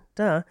winter.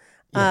 Duh.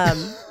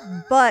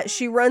 But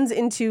she runs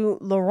into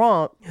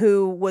Laurent,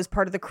 who was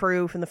part of the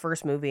crew from the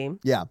first movie.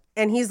 Yeah.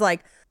 And he's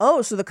like,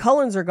 oh, so the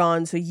Cullens are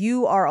gone, so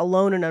you are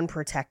alone and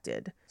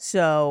unprotected.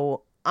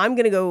 So I'm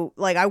going to go,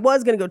 like, I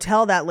was going to go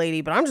tell that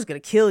lady, but I'm just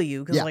going to kill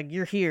you because, like,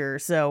 you're here,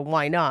 so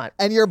why not?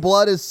 And your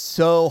blood is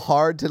so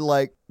hard to,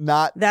 like,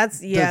 not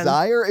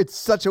desire. It's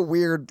such a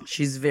weird...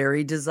 She's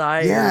very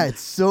desired. Yeah,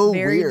 it's so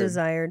very weird.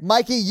 Desired.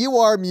 Mikey, you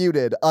are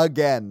muted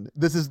again.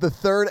 This is the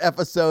third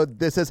episode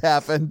this has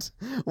happened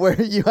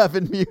where you have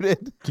been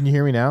muted. Can you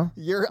hear me now?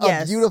 You're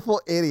a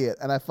beautiful idiot,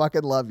 and I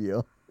fucking love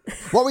you.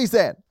 What were you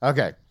saying?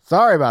 Okay.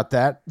 Sorry about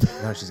that.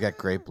 No, she's got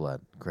great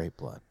blood. Great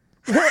blood.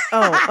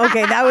 Oh,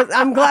 okay.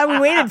 I'm glad we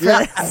waited for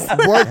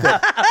this. Worth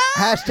it.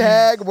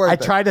 Hashtag worth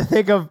it. I tried to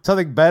think of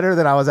something better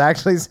than I was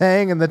actually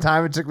saying in the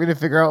time it took me to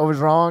figure out what was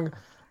wrong,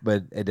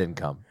 but it didn't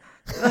come.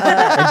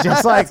 It's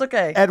just like, that's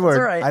okay. Edward,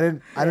 that's right.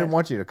 I didn't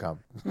want you to come.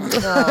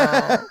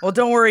 Well,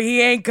 don't worry.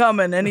 He ain't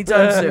coming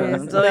anytime soon.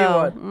 I'll tell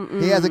you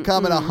what. He hasn't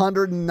come in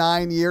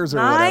 109 years or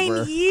whatever.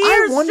 9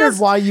 years? I wondered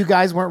why you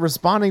guys weren't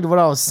responding to what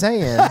I was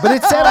saying, but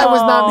it said I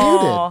was not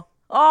muted.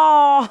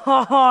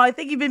 Oh, I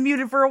think you've been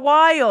muted for a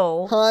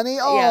while. Honey, baby.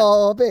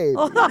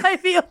 Oh, I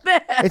feel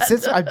bad. It's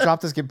since I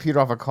dropped this computer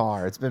off a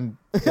car. It's been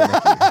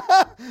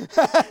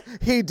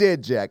He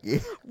did, Jackie.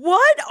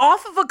 What?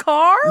 Off of a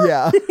car?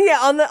 Yeah. Yeah,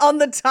 on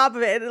the top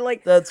of it.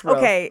 Like, that's rough.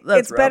 Okay,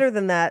 that's it's rough. better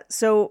than that.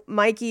 So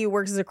Mikey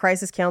works as a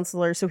crisis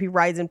counselor, so he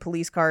rides in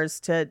police cars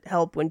to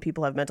help when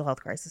people have mental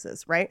health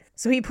crises, right?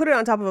 So he put it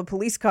on top of a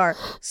police car,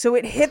 so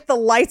it hit the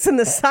lights and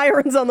the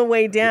sirens on the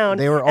way down.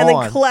 They were and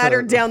on, then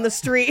clattered down the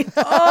street.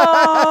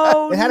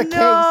 Oh, it had a no. case.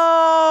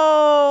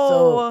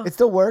 So it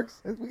still works.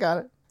 We got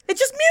it. It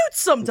just mutes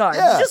sometimes.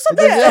 Yeah. It's just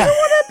something I don't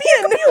want to be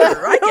a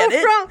computer. I get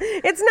it. Wrong.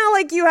 It's not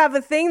like you have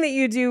a thing that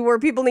you do where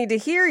people need to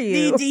hear you.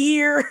 Need to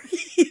hear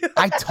you.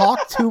 I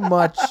talk too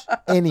much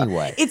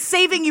anyway. It's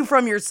saving you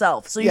from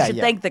yourself, so you should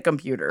thank the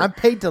computer. I'm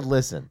paid to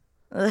listen.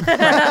 Anyway,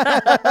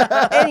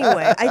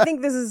 I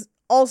think this is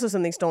also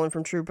something stolen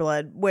from True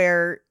Blood,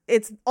 where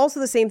it's also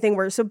the same thing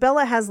where, so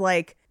Bella has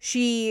like,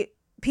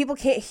 people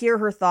can't hear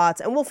her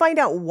thoughts, and we'll find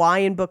out why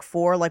in book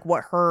 4, like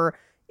what her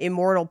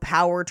immortal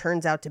power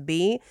turns out to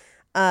be.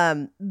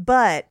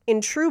 But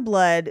in True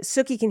Blood,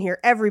 Sookie can hear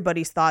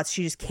everybody's thoughts.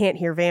 She just can't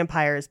hear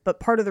vampires. But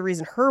part of the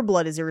reason her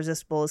blood is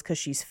irresistible is because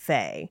she's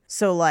Fae.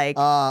 So like,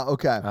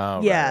 okay.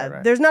 Oh, yeah,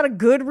 right. there's not a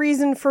good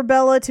reason for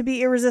Bella to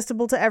be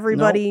irresistible to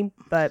everybody,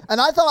 but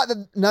And I thought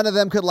that none of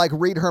them could like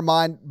read her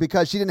mind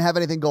because she didn't have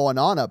anything going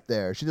on up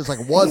there. She just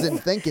like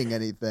wasn't thinking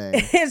anything.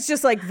 it's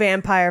just like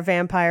vampire.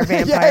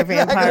 Exactly.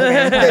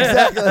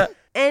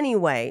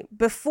 Anyway,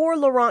 before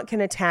Laurent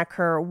can attack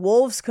her,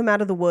 wolves come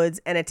out of the woods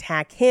and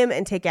attack him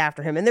and take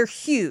after him. And they're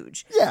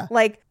huge. Yeah.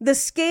 Like, the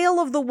scale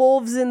of the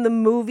wolves in the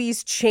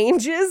movies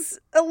changes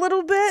a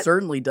little bit.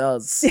 Certainly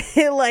does.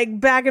 Like,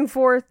 back and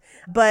forth.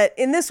 But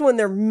in this one,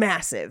 they're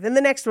massive. In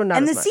the next one, not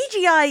and as the much.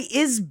 CGI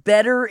is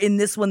better in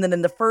this one than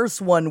in the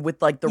first one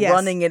with like the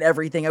running and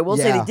everything. I will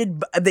say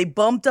they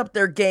bumped up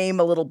their game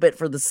a little bit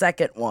for the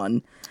second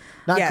one.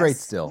 Not great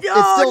still. No,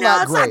 It's still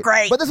not it's not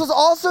great. But this was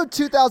also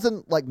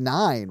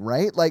 2009,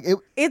 right? Like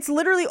it's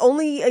literally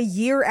only a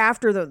year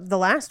after the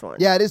last one.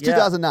 Yeah, it is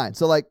 2009.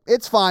 So like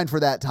it's fine for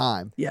that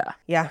time. Yeah.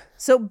 Yeah.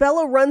 So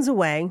Bella runs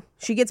away.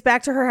 She gets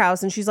back to her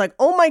house and she's like,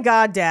 oh my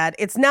God, Dad,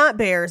 it's not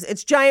bears,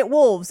 it's giant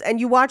wolves.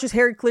 And you watch as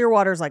Harry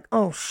Clearwater's like,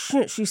 oh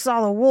shit, she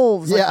saw the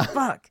wolves. Yeah. Like,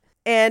 fuck.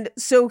 And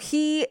so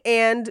he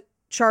and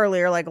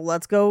Charlie are like,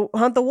 let's go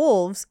hunt the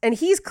wolves. And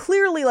he's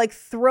clearly like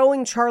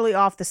throwing Charlie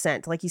off the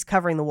scent. Like he's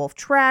covering the wolf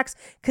tracks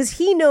because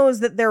he knows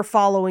that they're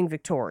following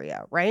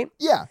Victoria, right?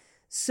 Yeah.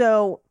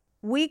 So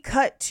we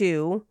cut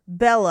to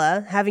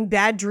Bella having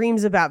bad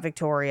dreams about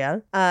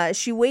Victoria.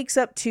 She wakes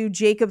up to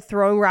Jacob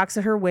throwing rocks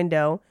at her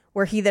window,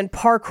 where he then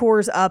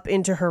parkours up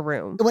into her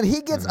room. When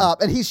he gets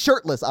up, and he's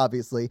shirtless,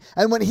 obviously,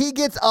 and when he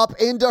gets up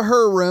into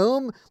her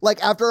room,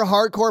 like after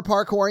hardcore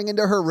parkouring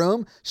into her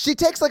room, she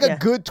takes like a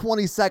good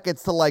 20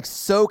 seconds to like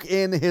soak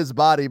in his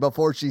body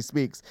before she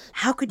speaks.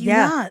 How could you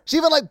not? She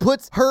even like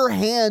puts her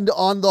hand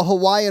on the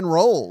Hawaiian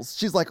rolls.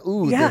 She's like,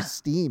 ooh, they're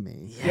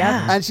steamy.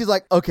 Yeah. And she's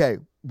like, okay,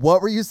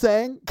 what were you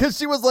saying? Because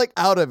she was like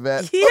out of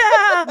it.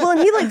 Yeah. Well,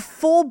 and he like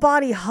full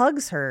body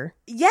hugs her.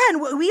 Yeah,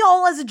 and we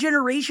all as a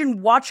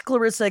generation watched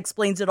Clarissa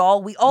Explains It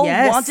All. We all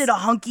wanted a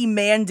hunky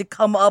man to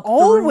come up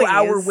through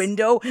our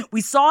window.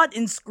 We saw it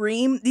in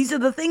Scream. These are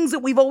the things that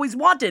we've always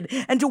wanted.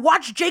 And to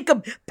watch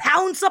Jacob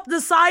pounce up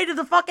the side of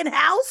the fucking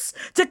house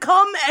to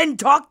come and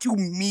talk to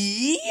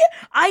me,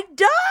 I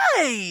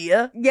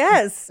die.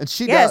 Yes. And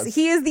she does.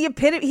 He is the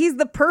epitome. He's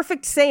the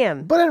perfect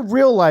Sam. But in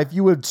real life,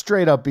 you would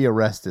straight up be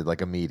arrested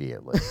like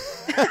immediately.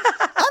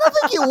 I don't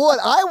think you would.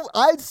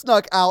 I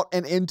snuck out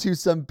and into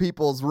some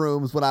people's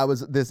rooms when I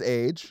was this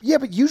age. Yeah,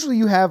 but usually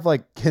you have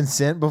like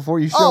consent before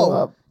you show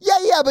up.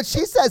 Yeah, but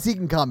she says he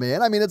can come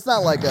in. I mean, it's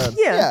not like a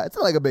it's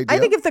not like a big deal. I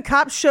think if the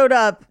cops showed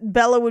up,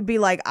 Bella would be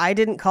like, I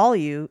didn't call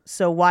you,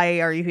 so why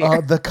are you here?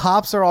 The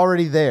cops are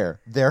already there.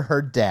 They're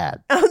her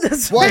dad. Oh,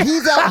 that's well, right.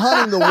 he's out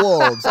hunting the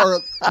wolves or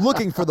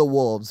looking for the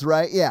wolves,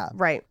 right? Yeah.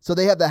 Right. So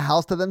they have the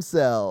house to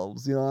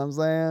themselves. You know what I'm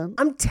saying?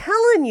 I'm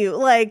telling you,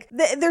 like,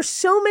 there's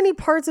so many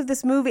parts of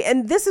this movie,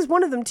 and this is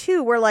one of them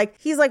too, where like,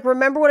 he's like,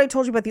 remember what I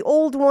told you about the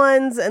old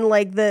ones and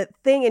like the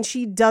thing, and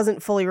she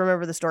doesn't fully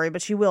remember the story,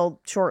 but she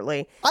will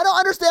shortly. I don't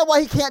understand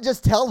why he can't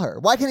just tell her.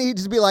 Why can't he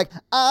just be like,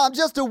 I'm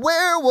just a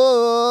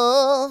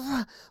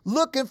werewolf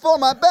looking for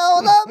my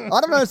Bella?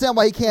 I don't understand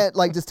why he can't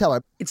like just tell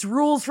her. It's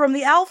rules from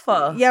the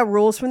alpha. Yeah,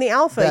 rules from the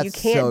alpha. That's you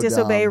can't so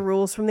disobey dumb.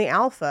 rules from the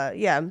alpha.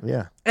 Yeah.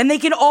 Yeah. And they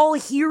can all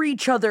hear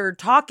each other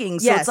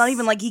talking, so it's not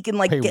even like he can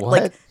like Wait, get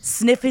what? like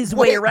sniff his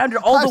way around it.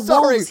 All I'm the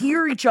sorry. wolves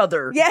hear each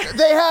other. Yeah.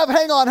 They have,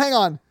 hang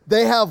on.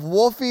 They have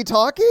Wolfie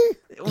talkie?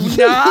 Nah,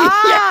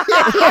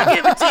 I'll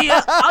give it to you.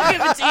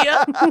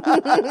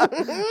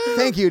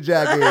 Thank you,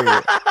 Jackie.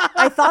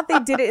 I thought they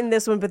did it in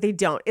this one, but they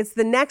don't. It's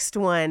the next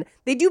one.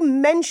 They do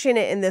mention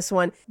it in this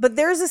one, but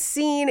there's a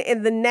scene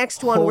in the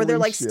next one where they're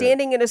Holy like shit.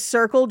 standing in a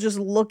circle just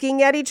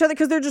looking at each other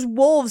because they're just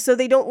wolves, so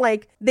they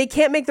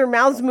can't make their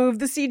mouths move.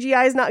 The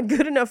CGI is not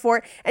good enough for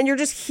it, and you're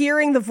just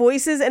hearing the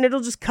voices, and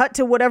it'll just cut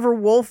to whatever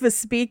wolf is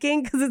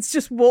speaking because it's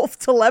just wolf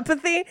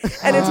telepathy,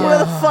 and it's one of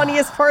the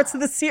funniest parts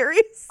of the series.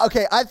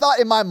 Okay, I thought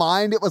in my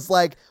mind it was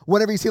like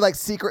whenever you see like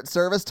Secret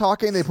Service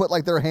talking, they put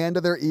like their hand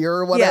to their ear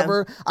or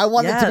whatever. I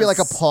wanted it to be like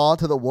a paw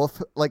to the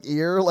wolf like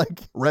ear,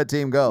 like red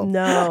team go.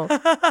 No.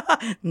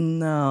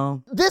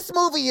 No. This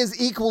movie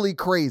is equally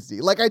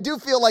crazy. Like I do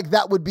feel like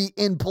that would be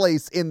in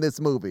place in this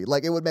movie.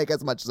 Like it would make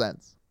as much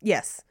sense.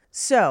 Yes.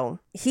 So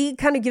he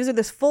kind of gives her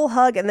this full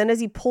hug, and then as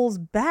he pulls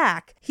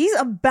back, he's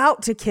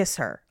about to kiss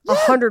her.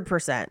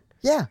 100%.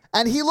 Yeah.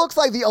 And he looks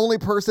like the only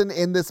person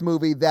in this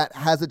movie that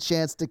has a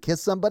chance to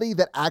kiss somebody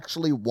that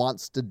actually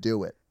wants to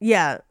do it.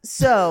 Yeah.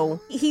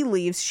 So he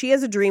leaves. She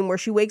has a dream where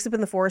she wakes up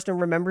in the forest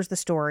and remembers the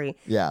story.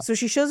 Yeah. So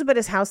she shows up at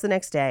his house the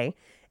next day,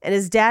 and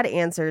his dad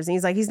answers, and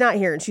he's like, he's not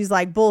here. And she's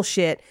like,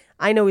 bullshit.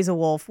 I know he's a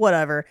wolf,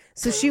 whatever.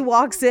 So she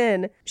walks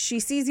in.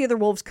 She sees the other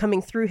wolves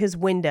coming through his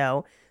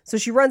window. So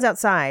she runs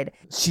outside.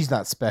 She's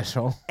not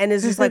special. And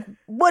is just like,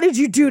 what did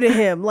you do to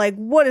him? Like,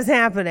 what is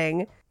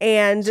happening?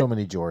 And So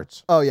many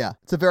jorts. Oh yeah.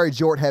 It's a very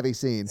Jort heavy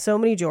scene. so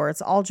many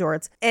jorts, all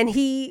jorts. And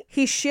he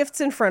shifts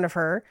in front of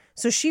her.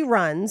 So she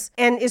runs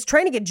and is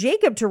trying to get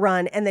Jacob to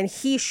run. And then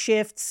he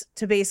shifts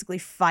to basically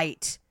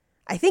fight.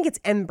 I think it's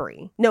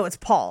Embry. No, it's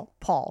Paul.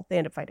 They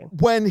end up fighting.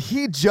 When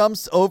he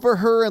jumps over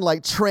her and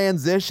like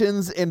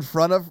transitions in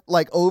front of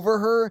like over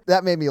her,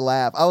 that made me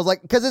laugh. I was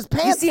like, because his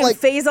pants you see him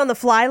phase on the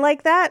fly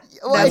like that?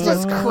 Well, it's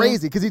just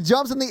crazy because he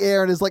jumps in the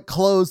air and his like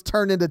clothes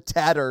turn into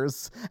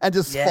tatters and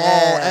just fall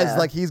as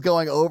like he's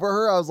going over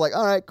her. I was like,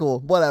 all right, cool,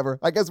 whatever.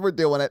 I guess we're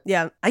doing it.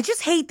 Yeah. I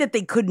just hate that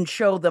they couldn't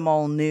show them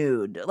all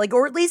nude, like,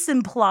 or at least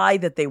imply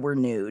that they were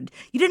nude.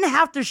 You didn't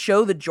have to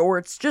show the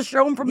jorts, just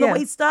show them from the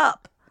waist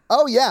up.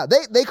 Oh yeah,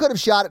 they could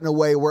have shot it in a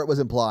way where it was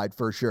implied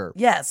for sure.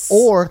 Yes.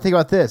 Or think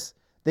about this.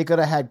 They could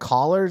have had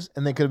collars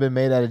and they could have been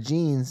made out of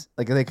jeans.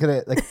 Like they could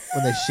have, like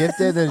when they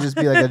shifted, it'd just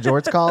be like a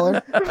jorts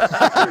collar.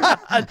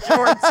 A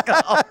jorts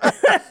collar.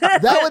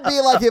 That would be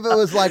like if it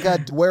was like a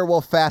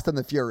Werewolf Fast and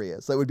the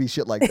Furious. That would be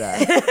shit like that.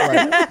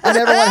 Like, and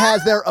everyone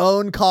has their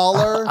own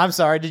collar. I'm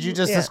sorry. Did you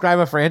just describe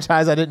a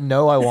franchise I didn't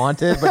know I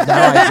wanted, but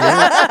now I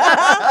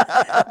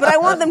do? But I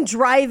want them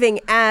driving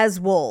as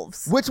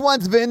wolves. Which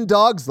one's Vin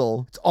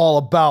Dogsel? It's all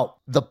about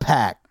the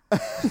pack.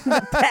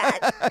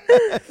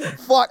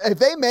 Fuck, if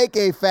they make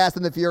a Fast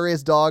and the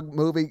Furious dog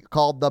movie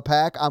called The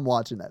Pack, I'm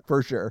watching it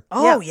for sure.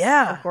 Oh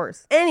yeah. Of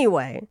course.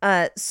 Anyway,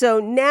 so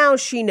now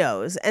she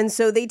knows, and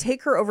so they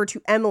take her over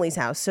to Emily's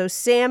house. So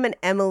Sam and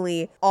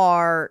Emily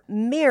are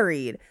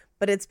married,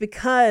 but it's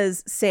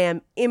because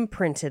Sam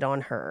imprinted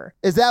on her.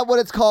 Is that what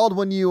it's called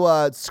when you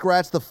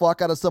scratch the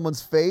fuck out of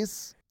someone's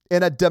face?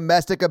 In a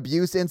domestic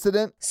abuse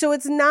incident? So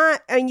it's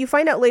not, and you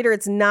find out later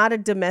it's not a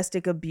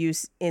domestic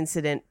abuse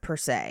incident per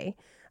se.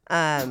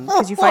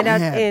 Because you find out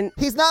in...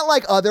 He's not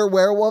like other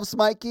werewolves,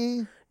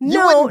 Mikey.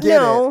 No.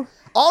 It.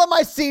 All of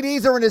my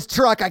CDs are in his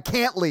truck. I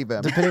can't leave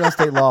him. Depending on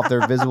state law, if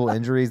they're visible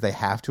injuries, they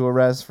have to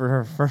arrest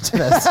for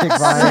domestic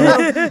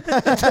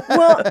violence.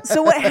 Well,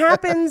 so what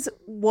happens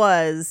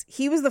was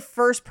he was the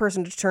first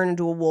person to turn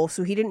into a wolf,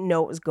 so he didn't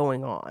know what was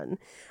going on.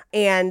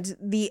 And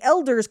the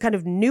elders kind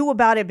of knew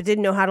about it, but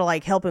didn't know how to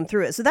like help him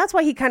through it. So that's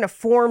why he kind of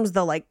forms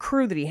the like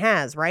crew that he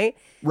has, right?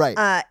 Right.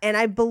 And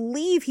I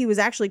believe he was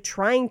actually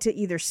trying to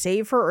either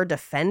save her or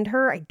defend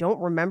her. I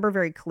don't remember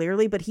very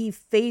clearly, but he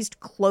phased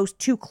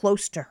too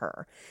close to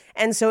her.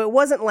 And so it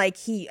wasn't like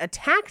he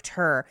attacked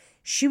her.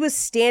 She was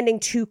standing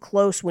too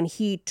close when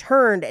he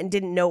turned and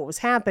didn't know what was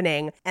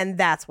happening, and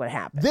that's what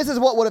happened. This is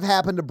what would have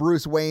happened to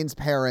Bruce Wayne's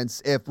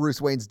parents if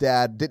Bruce Wayne's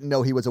dad didn't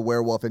know he was a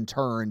werewolf and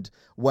turned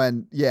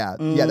when,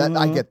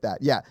 I get that.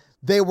 Yeah.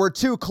 They were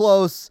too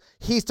close.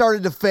 He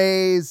started to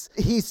phase.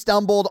 He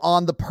stumbled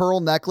on the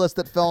pearl necklace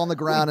that fell on the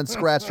ground and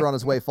scratched her on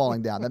his way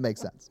falling down. That makes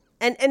sense.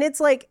 And it's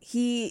like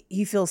he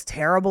feels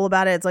terrible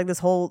about it. It's like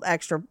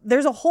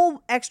there's a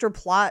whole extra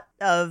plot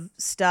of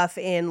stuff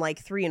in like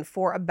 3 and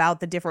 4 about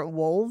the different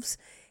wolves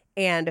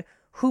and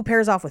who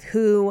pairs off with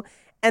who.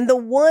 And the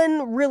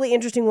one really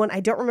interesting one,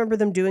 I don't remember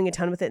them doing a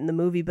ton with it in the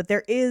movie, but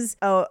there is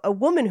a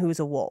woman who's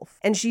a wolf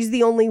and she's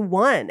the only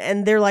one.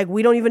 And they're like,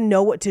 we don't even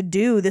know what to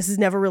do. This has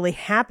never really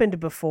happened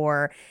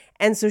before.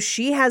 And so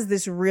she has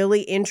this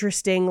really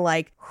interesting,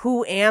 like,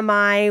 who am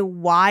I?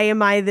 Why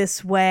am I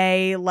this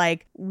way?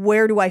 Like,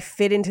 where do I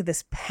fit into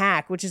this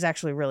pack? Which is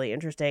actually really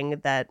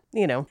interesting that,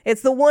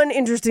 it's the one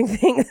interesting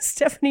thing that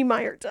Stephanie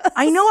Meyer does.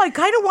 I know.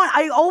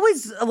 I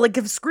always like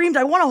have screamed,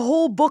 I want a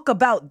whole book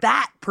about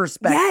that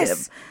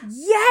perspective.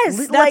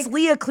 Yes. That's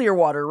Leah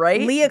Clearwater, right?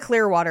 Leah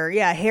Clearwater.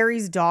 Yeah.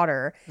 Harry's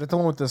daughter. Is that the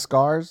one with the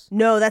scars?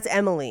 No, that's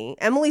Emily.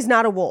 Emily's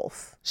not a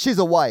wolf. She's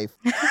a wife.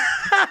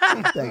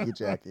 Thank you,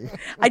 Jackie.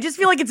 I just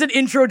feel like it's an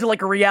intro to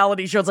like a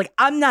reality show. It's like,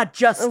 I'm not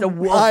just a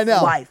wolf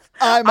wife.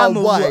 I'm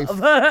a wife.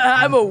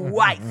 I'm a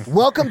wife.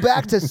 Welcome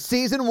back to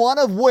season 1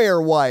 of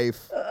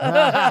Werewife.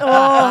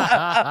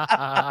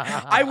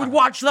 I would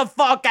watch the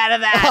fuck out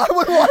of that. I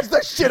would watch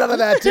the shit out of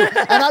that too.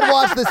 And I'd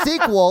watch the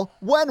sequel,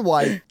 When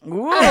Wife.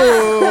 Ooh.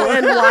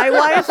 And Why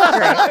Wife?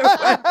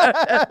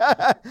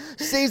 Great.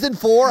 Season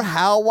 4,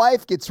 How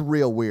Wife gets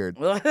real weird.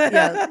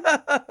 Yeah.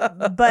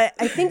 But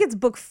I think it's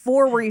book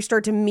 4 where you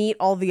start to meet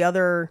all the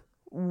other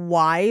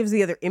wives,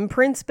 the other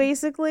imprints,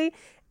 basically.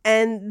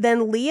 And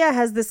then Leah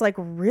has this like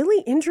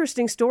really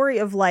interesting story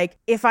of like,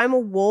 if I'm a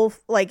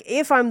wolf, like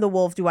if I'm the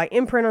wolf, do I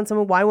imprint on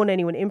someone? Why won't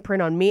anyone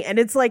imprint on me? And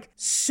it's like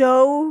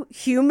so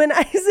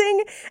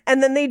humanizing.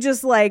 And then they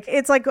just like,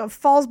 it's like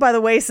falls by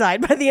the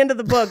wayside by the end of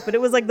the book. But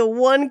it was like the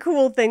one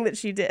cool thing that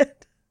she did.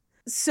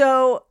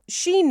 So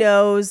she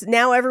knows,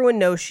 now everyone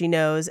knows she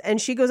knows,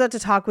 and she goes out to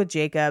talk with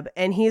Jacob,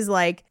 and he's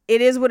like,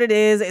 it is what it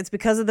is. It's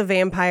because of the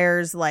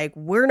vampires. Like,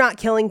 we're not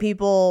killing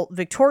people.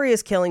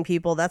 Victoria's killing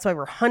people. That's why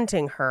we're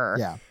hunting her.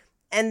 Yeah.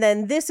 And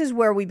then this is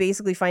where we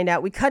basically find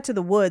out, we cut to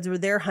the woods where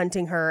they're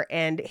hunting her,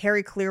 and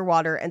Harry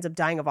Clearwater ends up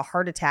dying of a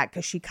heart attack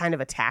because she kind of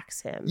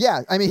attacks him.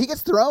 Yeah, I mean, he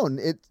gets thrown.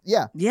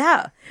 Yeah.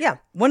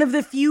 One of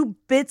the few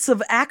bits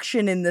of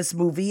action in this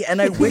movie,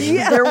 and I wish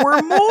there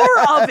were more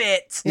of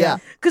it. Yeah.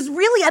 Because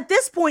really, at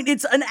this point,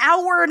 it's an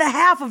hour and a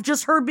half of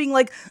just her being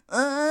like,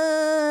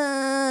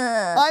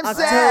 I'm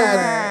October,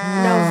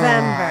 sad.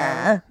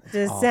 November,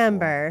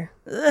 December.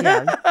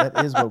 Yeah,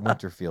 that is what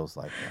winter feels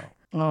like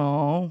now.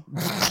 oh.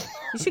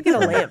 You should get a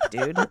lamp,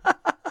 dude.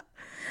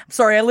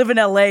 Sorry, I live in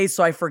LA,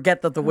 so I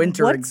forget that the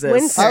winter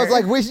exists. winter? I was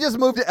like, we should just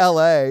move to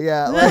LA.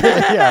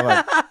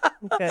 Yeah.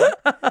 Okay.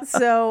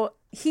 So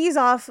he's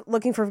off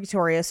looking for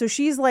Victoria. So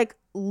she's like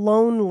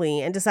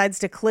lonely and decides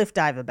to cliff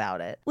dive about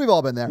it. We've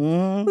all been there.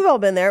 We've all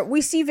been there. We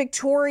see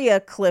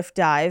Victoria cliff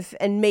dive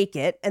and make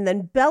it, and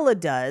then Bella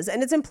does.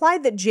 And it's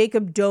implied that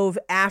Jacob dove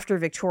after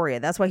Victoria.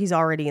 That's why he's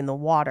already in the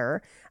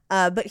water.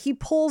 But he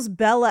pulls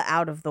Bella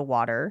out of the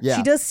water. Yeah.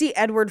 She does see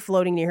Edward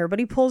floating near her, but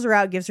he pulls her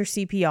out, gives her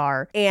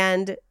CPR,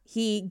 and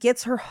he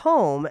gets her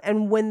home.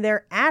 And when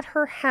they're at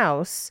her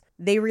house,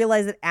 they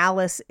realize that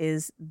Alice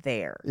is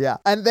there. Yeah.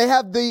 And they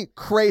have the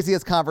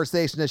craziest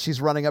conversation as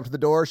she's running up to the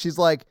door. She's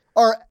like,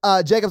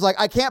 Jacob's like,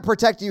 I can't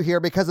protect you here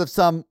because of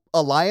some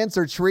alliance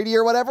or treaty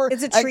or whatever.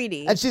 It's a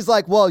treaty. And she's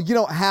like, well, you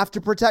don't have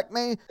to protect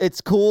me.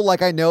 It's cool.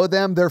 Like, I know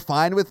them. They're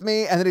fine with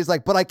me. And then he's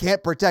like, but I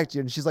can't protect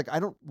you. And she's like, I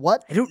don't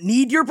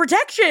need your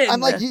protection. I'm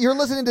like, you're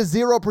listening to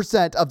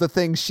 0% of the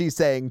things she's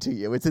saying to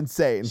you. It's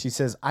insane. She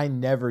says, I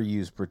never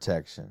use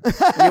protection.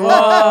 Whoa.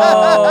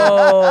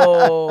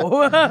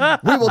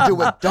 We will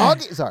do it,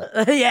 doggy. Sorry.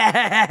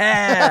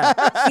 Yeah.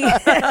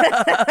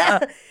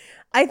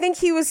 I think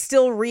he was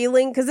still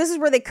reeling because this is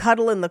where they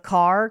cuddle in the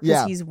car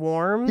because he's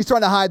warm. He's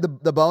trying to hide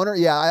the boner.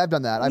 Yeah, I've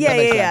done that. That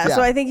makes sense.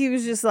 So I think he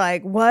was just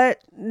like,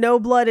 what? No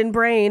blood in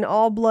brain,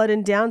 all blood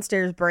in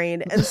downstairs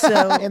brain. And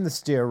so and the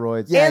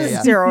steroids.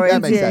 Steroids.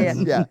 That makes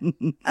sense.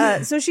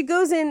 Yeah. So she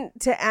goes in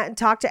to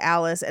talk to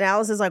Alice, and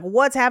Alice is like,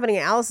 what's happening?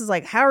 And Alice is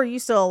like, how are you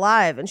still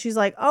alive? And she's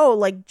like, oh,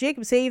 like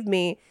Jacob saved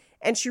me.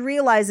 And she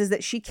realizes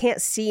that she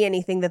can't see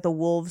anything that the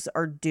wolves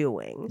are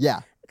doing. Yeah.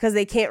 Because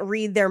they can't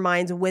read their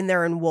minds when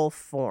they're in wolf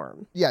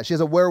form. Yeah, she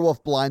has a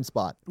werewolf blind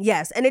spot.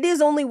 Yes, and it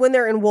is only when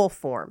they're in wolf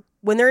form.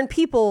 When they're in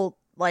people,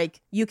 like,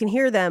 you can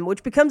hear them,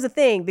 which becomes a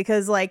thing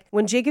because, like,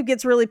 when Jacob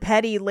gets really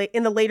petty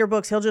in the later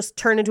books, he'll just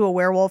turn into a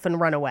werewolf and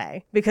run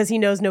away because he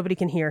knows nobody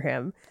can hear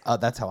him. Oh,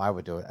 that's how I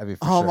would do it. I mean,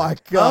 for Oh sure. my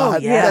God. Oh,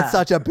 yeah. That's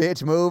such a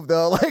bitch move,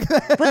 though. Like,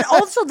 But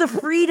also the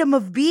freedom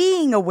of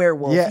being a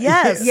werewolf. Yeah.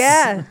 Yes.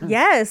 Yeah,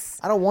 yes.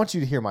 I don't want you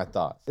to hear my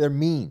thoughts. They're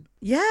mean.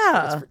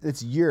 Yeah.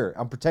 It's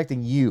I'm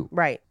protecting you.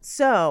 Right.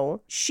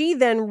 So she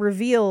then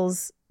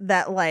reveals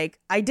that, like,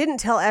 I didn't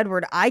tell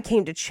Edward I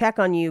came to check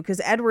on you because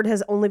Edward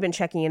has only been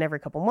checking in every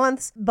couple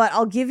months, but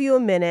I'll give you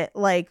a minute,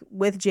 like,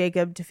 with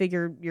Jacob to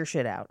figure your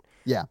shit out.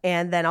 yeah.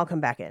 And then I'll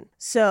come back in.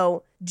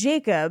 So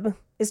Jacob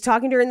is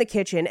talking to her in the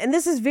kitchen. And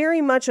this is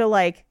very much a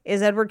like,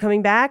 is Edward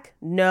coming back?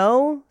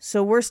 No.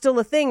 So we're still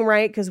a thing,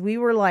 right? Because we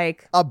were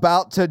like...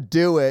 about to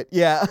do it.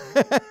 Yeah.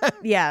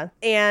 Yeah.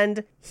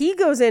 And he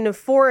goes in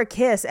for a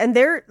kiss. And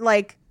they're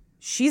like...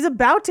 she's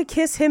about to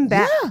kiss him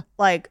back,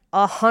 like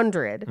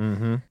 100.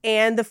 Mm-hmm.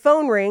 And the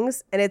phone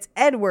rings and it's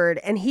Edward.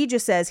 And he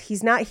just says,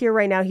 he's not here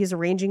right now. He's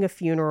arranging a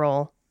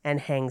funeral and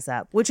hangs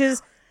up, which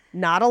is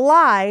not a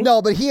lie.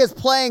 No, but he is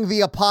playing the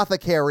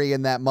apothecary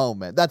in that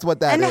moment. That's what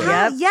that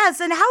is.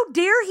 Yes, and how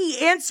dare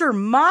he answer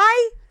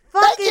my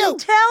fucking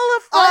telephone?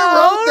 I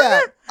wrote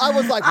that. I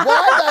was like,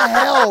 why the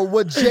hell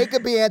would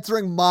Jacob be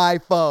answering my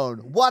phone?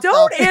 What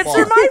Don't the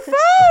answer fuck? my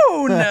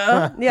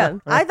phone. Yeah.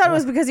 I thought it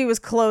was because he was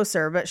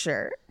closer, but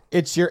sure.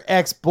 It's your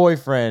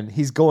ex-boyfriend.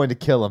 He's going to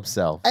kill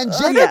himself. And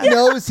Jacob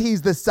knows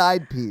he's the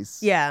side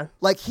piece. Yeah.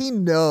 Like, he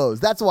knows.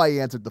 That's why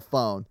he answered the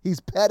phone. He's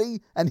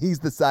petty, and he's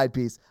the side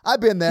piece. I've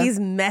been there. He's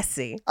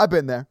messy. I've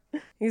been there.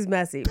 He's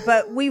messy.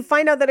 But we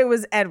find out that it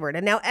was Edward.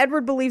 And now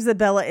Edward believes that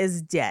Bella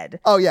is dead.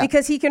 Oh, yeah.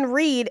 Because he can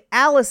read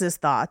Alice's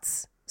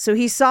thoughts. So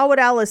he saw what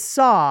Alice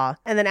saw,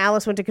 and then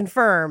Alice went to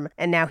confirm,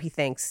 and now he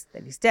thinks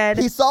that he's dead.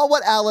 He saw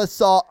what Alice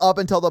saw up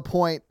until the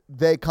point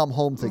they come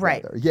home together.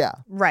 Right. Yeah.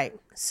 Right.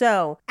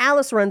 So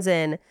Alice runs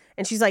in,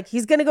 and she's like,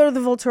 he's going to go to the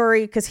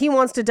Volturi because he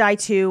wants to die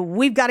too.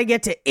 We've got to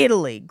get to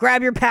Italy.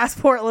 Grab your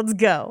passport. Let's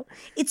go.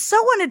 It's so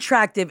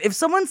unattractive. If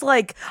someone's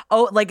like,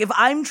 oh, like if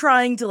I'm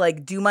trying to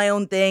like do my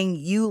own thing,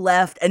 you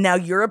left, and now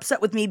you're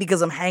upset with me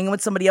because I'm hanging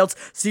with somebody else,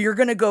 so you're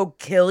going to go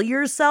kill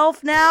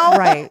yourself now?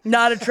 Right.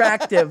 Not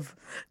attractive.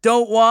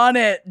 Don't want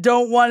it.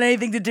 Don't want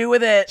anything to do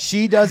with it.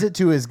 She does it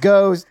to his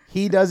ghost.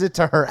 He does it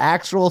to her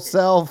actual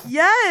self.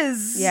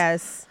 Yes.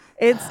 Yes.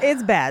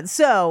 It's bad.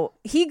 So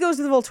he goes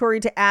to the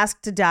Volturi to ask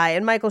to die.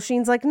 And Michael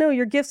Sheen's like, no,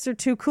 your gifts are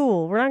too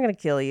cool. We're not going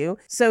to kill you.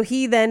 So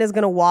he then is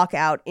going to walk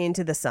out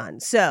into the sun.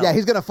 So Yeah,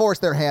 he's going to force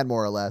their hand,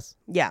 more or less.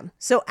 yeah.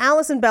 So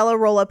Alice and Bella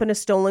roll up in a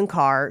stolen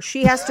car.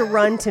 She has to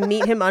run to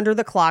meet him under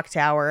the clock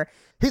tower.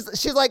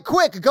 She's like,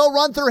 quick, go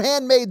run through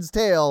Handmaid's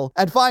Tale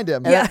and find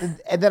him.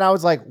 And then I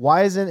was like,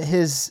 why isn't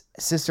his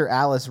sister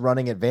Alice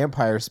running at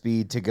vampire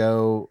speed to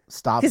go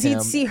stop him? Because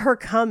he'd see her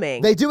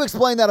coming. They do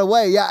explain that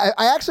away. Yeah,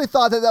 I actually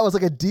thought that was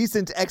like a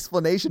decent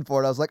explanation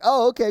for it. I was like,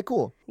 oh, okay,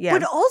 cool. Yeah.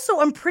 But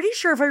also, I'm pretty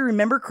sure if I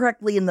remember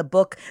correctly in the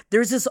book,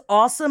 there's this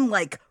awesome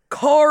like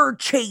car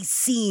chase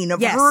scene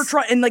of her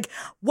trying, and like,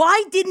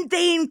 why didn't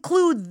they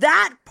include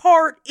that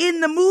part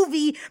in the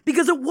movie?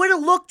 Because it would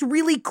have looked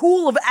really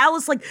cool of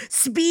Alice like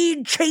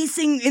speed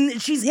chasing, and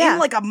she's in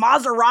like a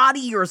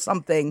Maserati or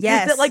something.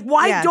 Yes. That, like,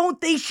 why don't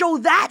they show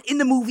that in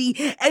the movie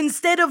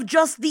instead of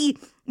just the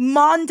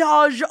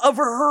montage of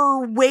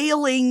her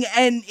wailing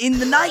and in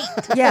the night.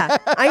 Yeah,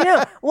 I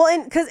know. Well,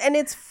 and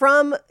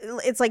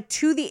it's like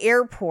to the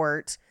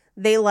airport.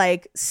 They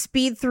like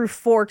speed through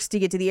Forks to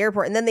get to the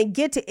airport, and then they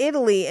get to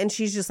Italy, and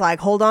she's just like,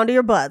 hold on to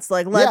your butts.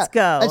 Like, let's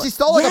go. And she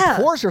stole like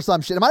a Porsche or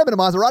some shit. It might have been a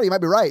Maserati. You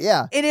might be right.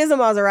 Yeah. It is a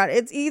Maserati.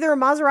 It's either a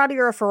Maserati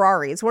or a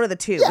Ferrari. It's one of the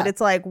two, but it's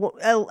like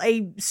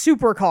a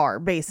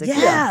supercar, basically.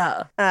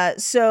 Yeah.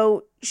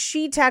 So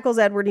she tackles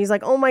Edward, and he's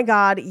like, oh my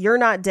God, you're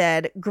not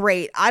dead.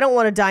 Great. I don't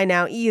want to die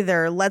now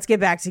either. Let's get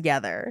back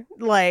together.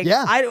 Like,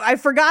 I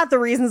forgot the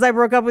reasons I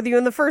broke up with you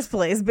in the first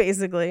place,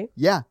 basically.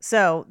 Yeah.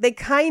 So they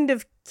kind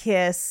of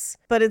kiss,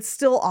 but it's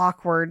still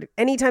awkward.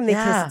 Anytime they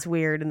kiss, it's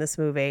weird in this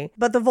movie.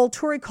 But the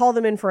Volturi call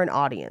them in for an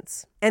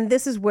audience. And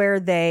this is where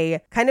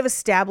they kind of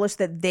establish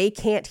that they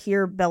can't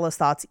hear Bella's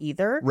thoughts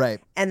either. Right.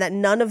 And that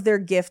none of their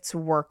gifts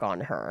work on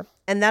her.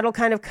 And that'll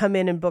kind of come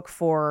in book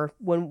 4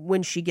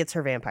 when she gets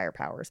her vampire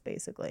powers,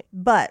 basically.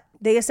 But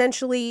they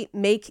essentially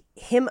make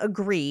him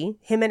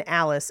and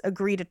Alice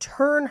agree to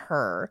turn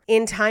her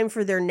in time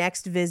for their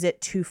next visit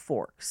to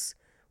Forks,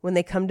 when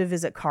they come to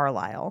visit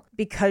Carlisle,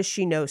 because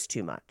she knows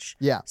too much.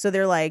 Yeah. So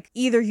they're like,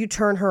 either you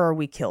turn her or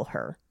we kill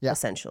her,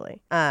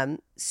 essentially.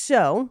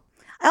 So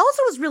I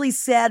also was really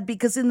sad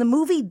because in the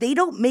movie, they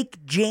don't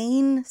make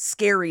Jane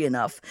scary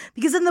enough.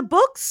 Because in the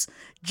books,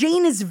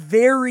 Jane is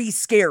very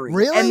scary.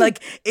 Really? And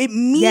like, it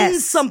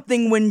means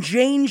something when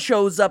Jane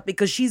shows up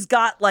because she's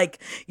got like,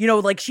 you know,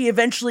 like she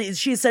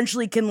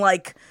essentially can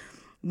like,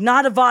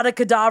 not Avada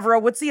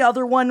Kedavra. What's the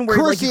other one where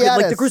like, you could,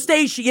 like the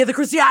crustacean? Yeah, the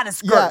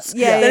Cruciatus curse.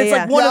 Yeah. It's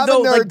like one of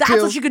those. Like that's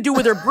too. what she could do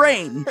with her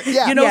brain.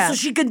 You know, so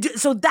she could do.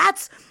 So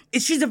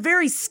she's a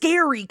very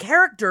scary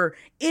character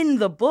in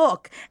the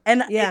book,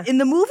 and in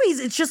the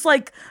movies, it's just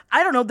like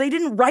I don't know. They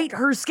didn't write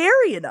her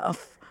scary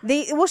enough.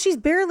 She's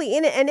barely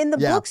in it, and in the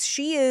books,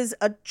 she is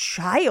a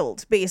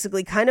child,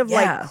 basically, kind of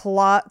like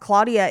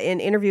Claudia in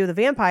Interview with a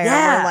Vampire,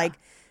 where like.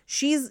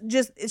 She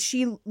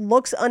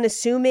looks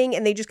unassuming,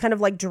 and they just kind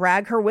of like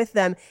drag her with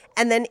them.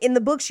 And then in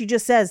the book, she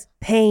just says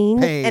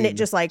pain. And it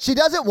just like... She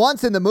does it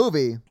once in the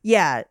movie.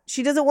 Yeah,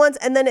 she does it once.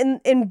 And then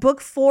in book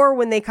 4,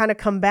 when they kind of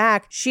come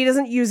back, she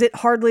doesn't use it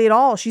hardly at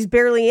all. She's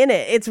barely in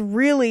it. It's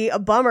really a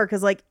bummer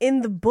because like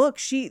in the book,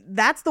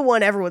 that's the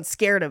one everyone's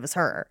scared of is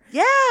her.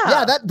 Yeah.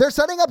 Yeah, they're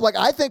setting up like,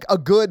 I think, a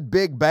good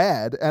big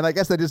bad. And I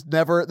guess that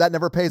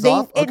never pays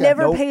off. It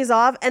never pays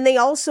off. And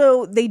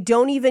they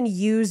don't even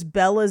use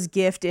Bella's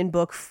gift in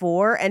book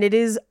 4, and it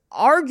is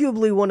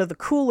arguably one of the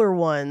cooler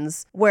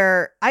ones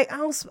where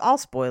I'll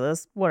spoil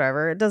this,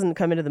 whatever, it doesn't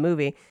come into the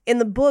movie. In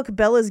the book,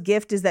 Bella's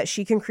gift is that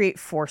she can create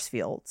force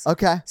fields.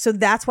 Okay. So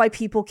that's why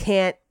people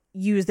can't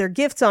use their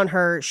gifts on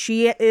her.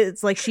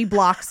 It's like she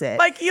blocks it.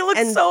 Mike, you look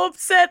so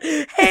upset.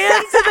 Hand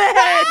to the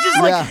head.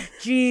 Just like,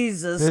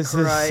 Jesus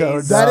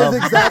Christ. That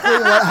is exactly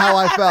how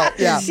I felt.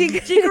 Yeah. She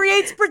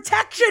creates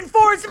protection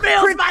force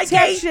fields,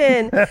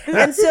 Protection.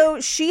 And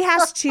so she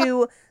has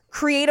to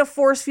create a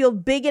force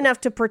field big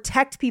enough to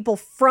protect people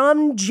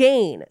from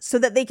Jane so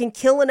that they can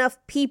kill enough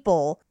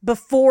people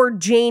before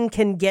Jane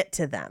can get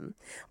to them.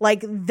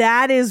 Like,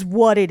 that is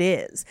what it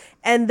is.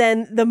 And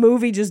then the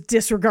movie just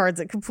disregards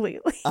it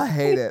completely. I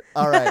hate it.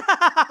 All right.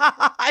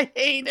 I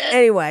hate it.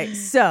 Anyway,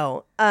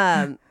 so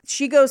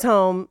she goes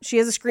home. She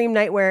has a scream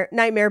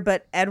nightmare,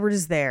 but Edward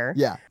is there.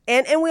 Yeah.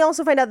 And we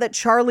also find out that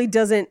Charlie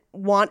doesn't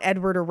want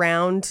Edward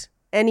around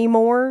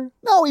anymore.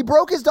 No, he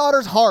broke his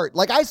daughter's heart.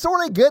 Like, I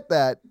sort of get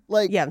that.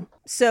 Like, yeah.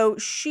 So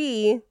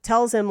she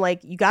tells him,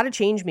 like, you got to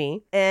change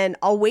me, and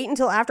I'll wait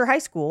until after high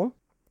school.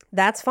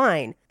 That's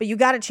fine, but you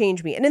got to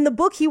change me. And in the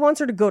book, he wants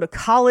her to go to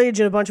college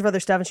and a bunch of other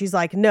stuff, and she's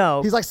like,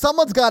 no. He's like,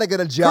 someone's got to get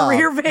a job.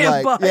 Career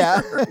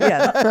vampire. Like,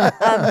 yeah.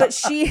 But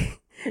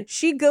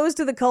she goes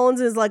to the Cullens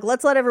and is like,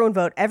 let's let everyone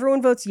vote.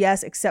 Everyone votes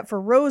yes, except for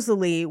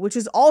Rosalie, which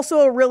is also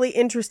a really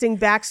interesting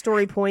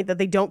backstory point that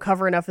they don't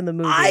cover enough in the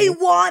movie. I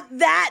want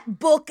that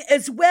book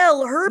as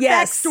well. Her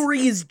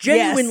backstory is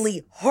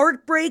genuinely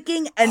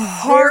heartbreaking and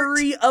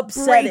very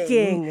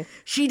upsetting.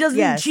 She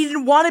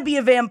didn't want to be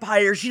a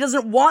vampire. She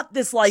doesn't want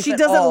this life She at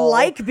doesn't all.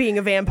 like being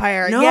a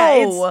vampire. No.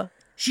 Yeah,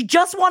 she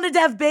just wanted to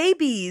have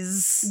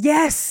babies.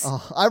 Yes.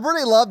 Oh, I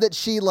really love that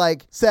she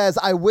like says,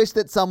 I wish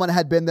that someone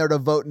had been there to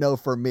vote no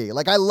for me.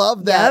 Like, I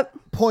love that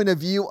point of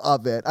view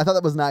of it. I thought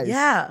that was nice.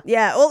 Yeah.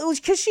 Well, it was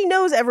because she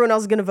knows everyone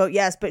else is going to vote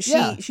yes, but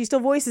she still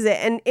voices it.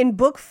 And in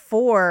book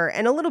 4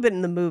 and a little bit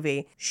in the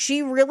movie,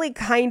 she really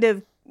kind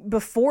of,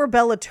 before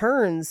Bella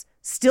turns,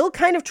 still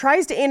kind of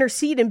tries to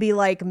intercede and be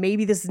like,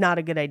 maybe this is not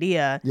a good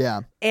idea.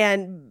 Yeah.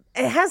 And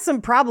it has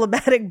some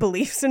problematic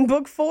beliefs in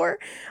book 4.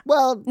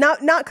 Well, not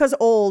because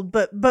old,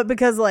 but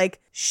because like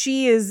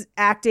she is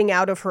acting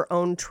out of her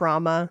own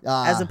trauma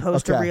as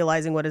opposed to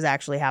realizing what is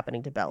actually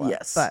happening to Bella.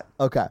 Yes.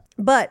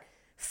 But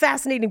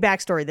fascinating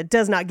backstory that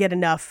does not get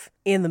enough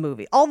in the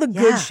movie. All the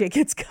good shit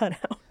gets cut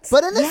out.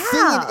 But in the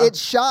scene, it's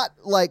shot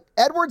like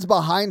Edward's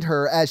behind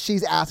her as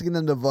she's asking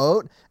them to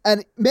vote.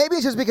 And maybe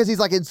it's just because he's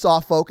like in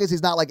soft focus.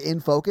 He's not like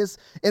in focus.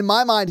 In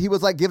my mind, he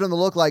was like giving him the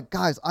look like,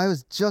 guys, I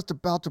was just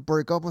about to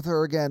break up with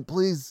her again.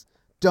 Please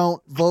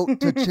don't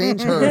vote to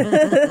change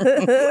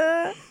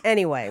her.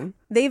 Anyway,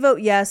 they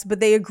vote yes,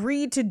 but they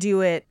agreed to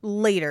do it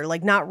later,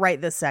 like not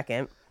right this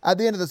second. At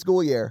the end of the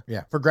school year.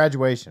 Yeah, for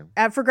graduation.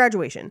 For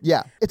graduation.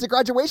 Yeah, it's a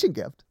graduation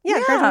gift.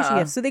 Yeah, graduation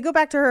gift. So they go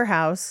back to her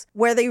house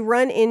where they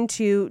run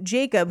into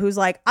Jacob, who's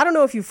like, I don't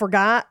know if you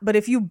forgot, but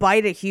if you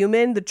bite a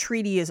human, the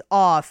treaty is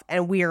off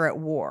and we are at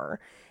war.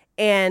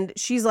 And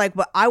she's like,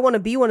 but I want to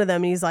be one of them.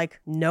 And he's like,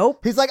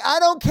 nope. He's like, I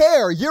don't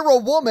care. You're a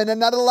woman and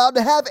not allowed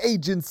to have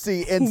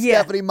agency in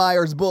Stephanie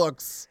Meyer's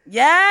books.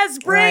 Yes,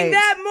 bring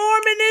that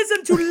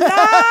Mormonism to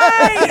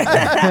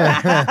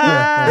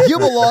life. You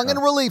belong in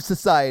Relief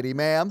Society,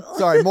 ma'am.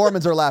 Sorry,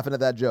 Mormons are laughing at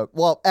that joke.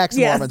 Well,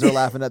 ex-Mormons are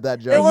laughing at that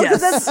joke. Well,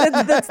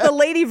 that's the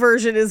lady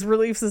version is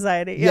Relief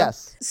Society. Yeah.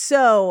 Yes.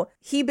 So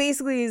he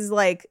basically is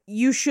like,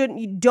 you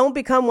don't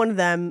become one of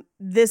them.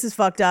 This is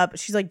fucked up.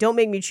 She's like, don't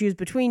make me choose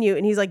between you.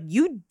 And he's like,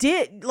 you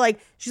did. Like,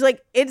 she's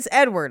like, it's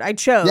Edward. I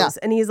chose. Yeah.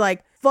 And he's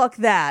like, fuck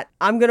that.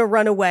 I'm going to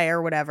run away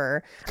or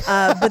whatever.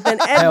 But then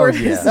Edward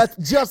is... That's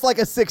just like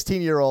a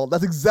 16-year-old.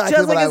 That's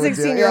exactly what I would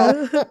do.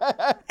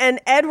 Yeah. And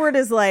Edward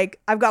is like,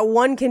 I've got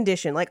one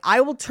condition. Like,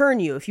 I will turn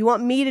you. If you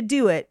want me to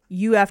do it,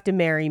 you have to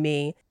marry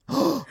me.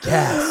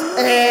 Yes.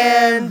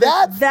 And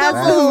that's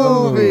the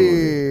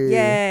movie.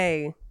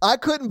 Yay. I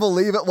couldn't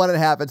believe it when it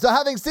happened. So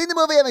having seen the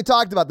movie, having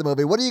talked about the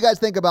movie, what do you guys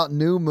think about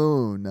New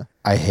Moon?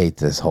 I hate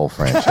this whole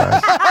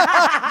franchise.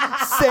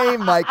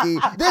 Same, Mikey.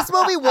 This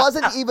movie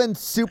wasn't even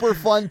super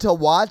fun to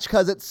watch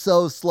because it's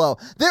so slow.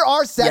 There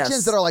are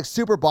sections that are like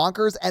super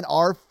bonkers and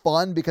are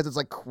fun because it's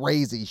like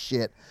crazy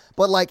shit.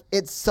 But like,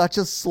 it's such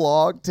a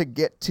slog to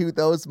get to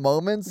those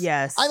moments.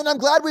 Yes. I mean, I'm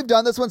glad we've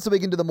done this one so we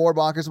can do the more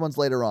bonkers ones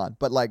later on.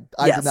 But like,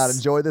 I did not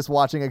enjoy this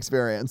watching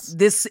experience.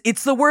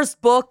 It's the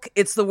worst book.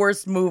 It's the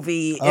worst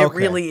movie. Okay. It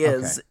really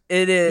is. Okay.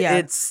 It is. Yeah.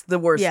 It's the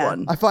worst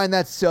one. I find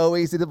that so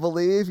easy to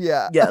believe.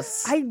 Yeah.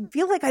 Yes. I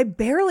feel like I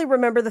barely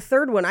remember the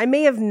third one. I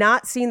may have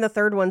not seen the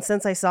third one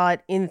since I saw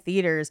it in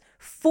theaters.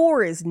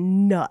 4 is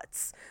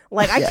nuts.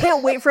 Like, I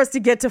can't wait for us to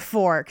get to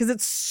 4 because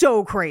it's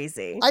so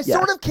crazy. I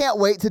sort of can't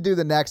wait to do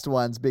the next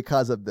ones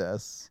because of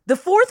this. The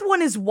fourth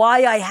one is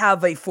why I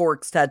have a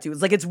Forks tattoo.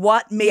 It's like, it's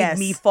what made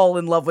me fall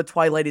in love with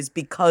Twilight is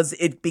because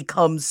it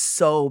becomes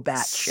so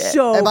batshit.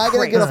 So Am I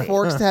going to get a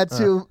Forks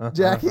tattoo,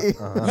 Jackie?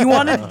 You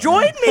want to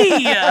join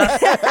me?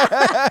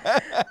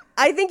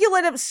 I think you'll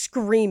end up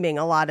screaming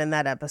a lot in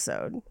that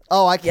episode.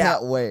 Oh, I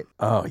can't wait.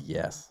 Oh,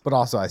 yes. But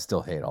also, I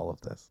still hate all of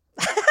this.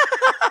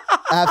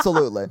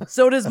 Absolutely.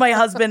 So does my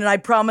husband, and I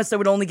promised I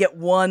would only get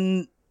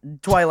one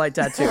Twilight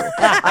tattoo. He's like,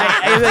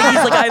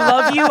 I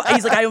love you.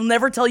 He's like, I will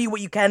never tell you what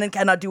you can and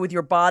cannot do with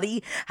your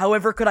body.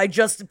 However, could I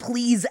just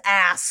please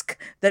ask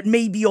that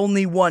maybe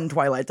only one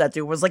Twilight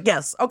tattoo? Was like,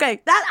 yes,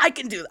 okay, that I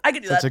can do. I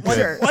can do Such that.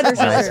 a good,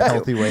 nice,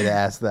 healthy way to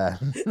ask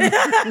that.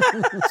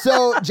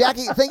 So,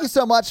 Jackie, thank you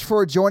so much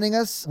for joining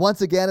us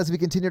once again as we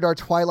continued our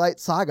Twilight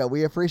saga.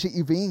 We appreciate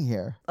you being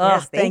here.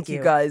 Yes, thank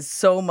you guys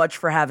so much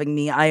for having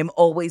me. I am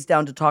always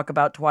down to talk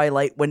about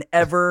Twilight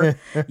whenever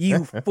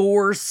you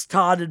force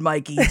Todd and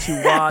Mikey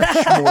to watch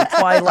more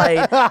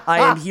Twilight.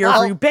 I am here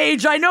for you.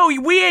 Paige, I know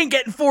we ain't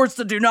getting forced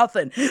to do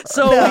nothing.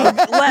 So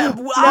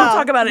I'll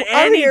talk about it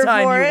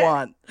anytime you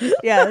want.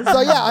 Yes.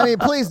 So yeah, I mean,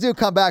 please do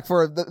come back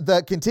for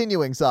the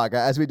continuing saga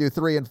as we do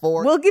 3 and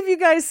 4. We'll give you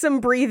guys some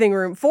breathing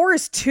room. 4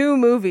 is 2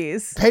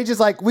 movies. Paige is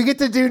like, we get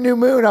to do New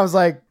Moon. I was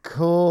like,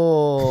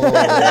 cool.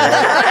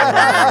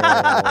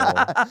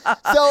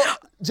 So,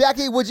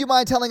 Jackie, would you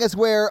mind telling us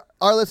where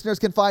our listeners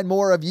can find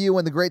more of you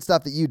and the great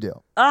stuff that you do?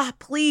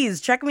 Please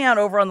check me out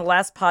over on the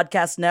Last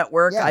Podcast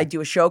Network. I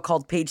do a show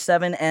called Page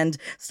 7, and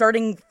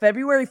starting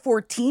February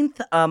 14th,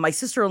 my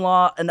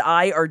sister-in-law and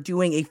I are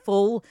doing a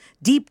full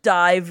deep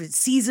dive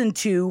season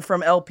 2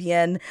 from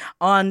LPN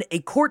on A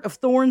Court of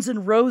Thorns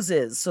and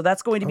Roses. So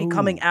that's going to be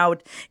coming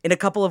out in a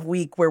couple of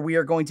weeks, where we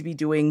are going to be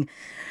doing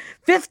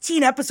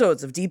 15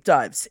 episodes of deep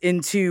dives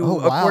into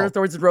A Court of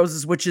Thorns and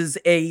Roses, which is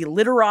a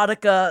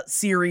literotica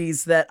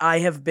series that I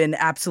have been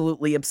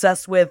absolutely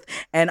obsessed with,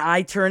 and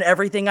I turn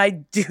everything I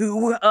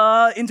do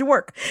into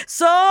work.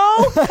 So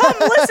come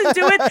listen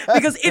to it,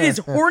 because it is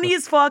horny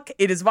as fuck,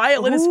 it is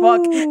violent as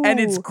fuck, and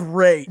it's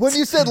great. When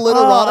you said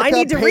literotica, I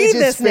need to Paige's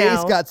read this face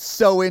now. got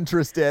so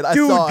interested. I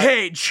Dude, saw it.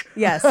 Paige.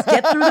 Yes.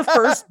 Get through the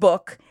first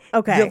book.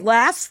 Okay. The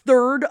last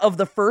third of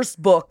the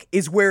first book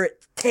is where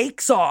it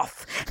takes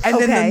off. And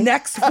then the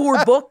next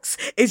 4 books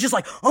is just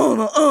like,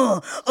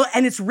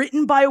 and it's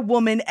written by a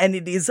woman, and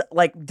it is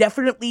like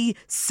definitely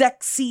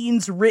sex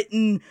scenes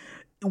written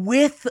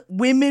with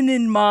women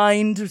in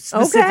mind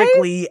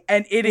specifically.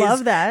 And it is,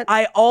 love that.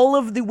 All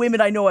of the women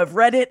I know have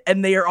read it,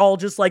 and they are all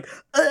just like,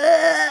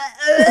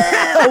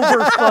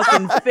 over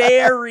fucking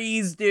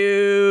fairies,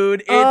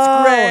 dude. It's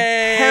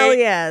great. Hell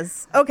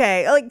yes.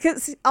 Okay, like,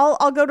 cause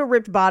I'll go to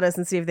Ripped Bodice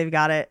and see if they've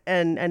got it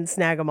and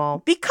snag them all.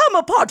 Become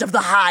a part of the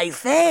High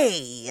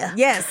Fae.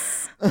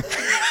 Yes.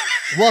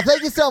 Well,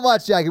 thank you so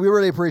much, Jackie. We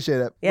really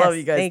appreciate it. Yes, Love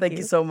you guys. Thank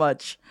you so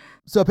much.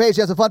 So, Paige,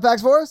 you have some fun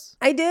facts for us?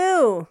 I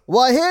do.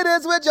 Well, here it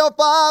is with your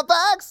fun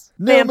facts.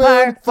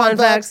 Vampire fun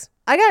facts.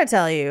 I gotta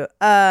tell you,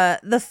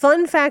 the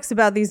fun facts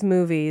about these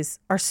movies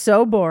are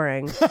so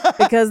boring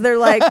because they're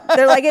like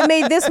it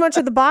made this much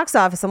at the box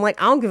office. I'm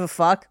like, I don't give a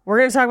fuck. We're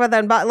gonna talk about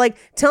that. Like,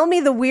 tell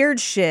me the weird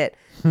shit.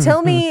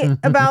 Tell me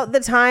about the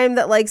time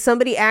that like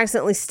somebody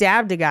accidentally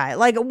stabbed a guy.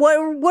 Like,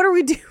 what are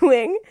we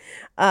doing?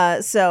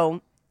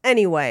 So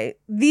anyway,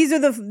 these are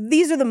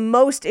the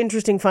most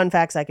interesting fun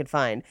facts I could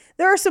find.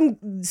 There are some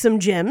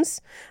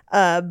gems,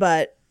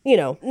 but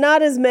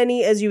not as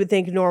many as you would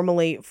think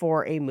normally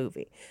for a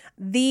movie.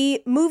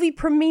 The movie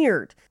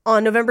premiered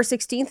on November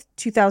 16th,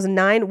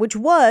 2009, which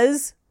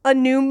was a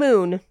new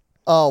moon.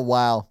 Oh,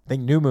 wow. I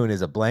think New Moon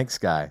is a blank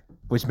sky,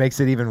 which makes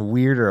it even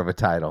weirder of a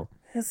title.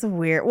 It's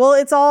weird. Well,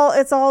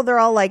 they're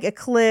all like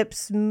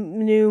eclipse,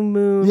 new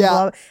moon. Yeah.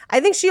 Blah.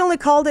 I think she only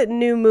called it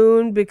new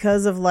moon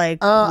because of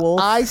like wolf.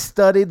 I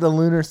studied the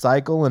lunar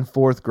cycle in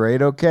 4th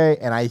grade, okay?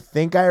 And I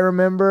think I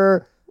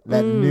remember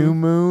that new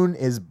moon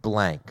is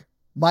blank.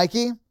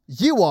 Mikey,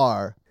 you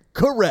are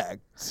correct.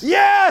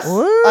 Yes!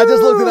 Ooh. I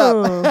just looked it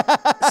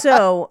up.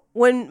 So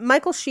when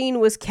Michael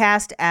Sheen was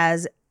cast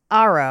as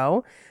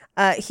Aro,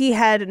 he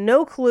had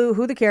no clue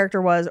who the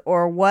character was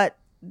or what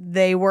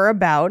they were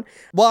about.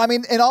 Well, I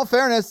mean, in all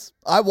fairness,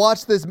 I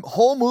watched this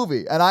whole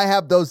movie and I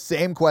have those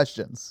same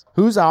questions.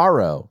 Who's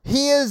Aro?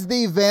 He is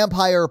the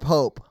vampire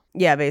pope.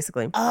 Yeah,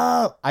 basically.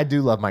 Oh, I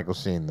do love Michael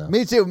Sheen, though.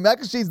 Me too.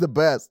 Michael Sheen's the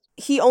best.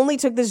 He only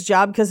took this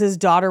job because his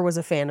daughter was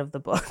a fan of the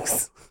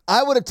books.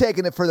 I would have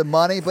taken it for the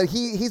money, but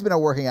he's been a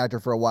working actor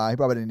for a while. He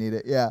probably didn't need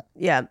it. Yeah.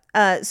 Yeah.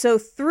 So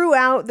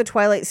throughout the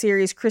Twilight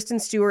series, Kristen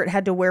Stewart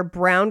had to wear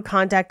brown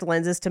contact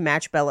lenses to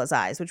match Bella's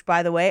eyes, which,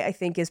 by the way, I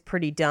think is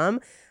pretty dumb.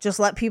 Just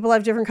let people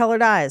have different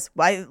colored eyes.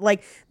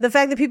 Like the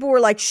fact that people were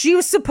like, she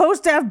was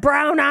supposed to have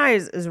brown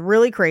eyes is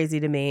really crazy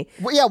to me.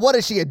 Well, yeah. What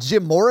is she, a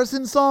Jim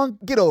Morrison song?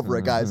 Get over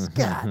it, guys.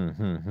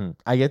 God.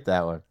 I get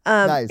that one.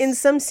 Nice. In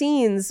some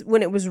scenes,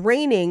 when it was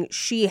raining,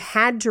 she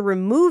had to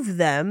remove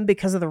them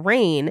because of the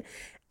rain.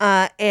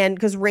 And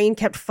because rain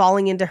kept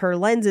falling into her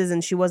lenses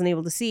and she wasn't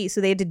able to see.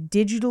 So they had to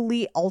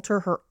digitally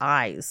alter her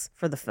eyes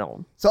for the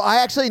film. So I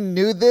actually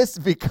knew this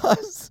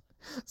because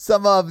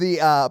some of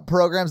the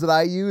programs that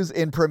I use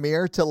in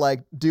Premiere to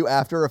like do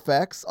After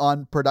Effects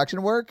on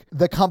production work,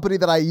 the company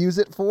that I use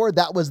it for,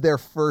 that was their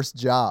first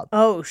job.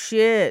 Oh,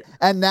 shit.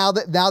 And now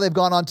they've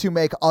gone on to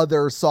make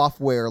other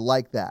software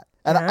like that.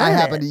 And I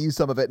happen to use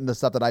some of it in the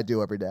stuff that I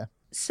do every day.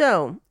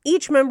 So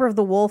each member of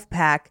the Wolf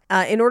Pack,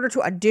 in order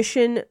to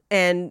audition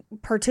and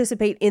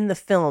participate in the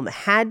film,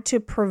 had to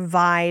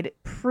provide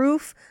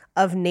proof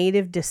of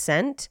native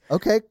descent.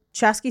 Okay.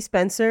 Chasky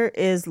Spencer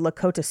is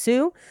Lakota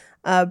Sioux.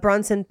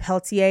 Bronson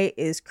Peltier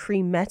is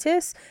Cree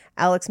Metis.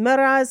 Alex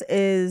Meraz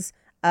is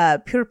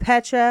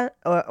Purepecha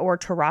or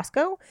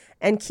Tarasco.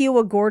 And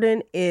Kiowa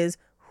Gordon is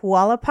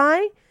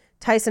Hualapai.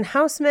 Tyson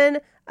Houseman,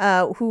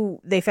 who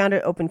they found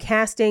at open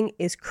casting,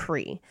 is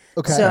Cree.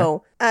 Okay.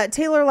 So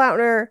Taylor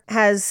Lautner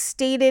has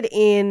stated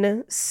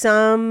in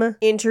some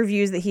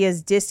interviews that he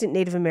has distant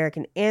Native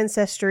American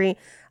ancestry,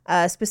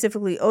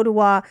 specifically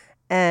Ottawa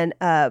and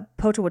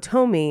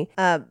Potawatomi,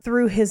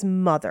 through his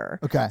mother.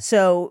 Okay.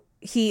 So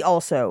he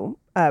also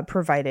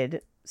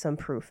provided some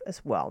proof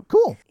as well.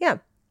 Cool. Yeah.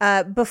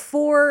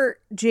 Before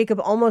Jacob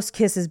almost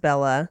kisses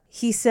Bella,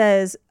 he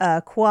says,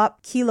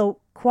 Kwap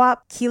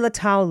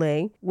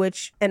Kilataule,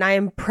 which, and I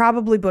am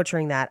probably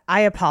butchering that.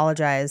 I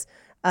apologize.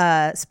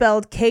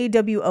 Spelled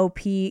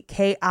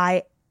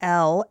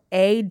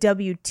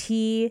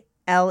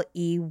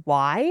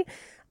KWOPKILAWTLEY.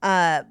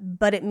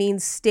 But it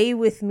means stay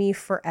with me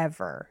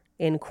forever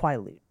in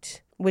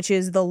Quileute, which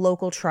is the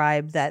local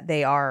tribe that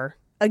they are,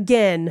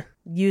 again,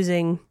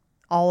 using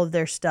all of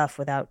their stuff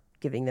without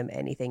giving them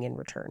anything in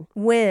return.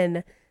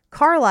 When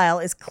Carlisle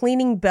is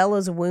cleaning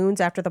Bella's wounds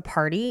after the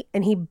party,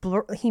 and he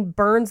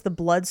burns the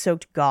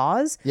blood-soaked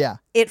gauze. Yeah.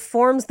 It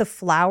forms the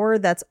flower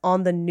that's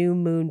on the New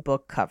Moon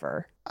book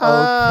cover.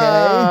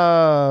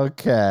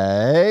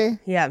 Okay.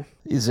 Yeah.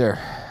 These are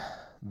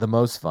the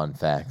most fun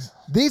facts.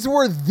 These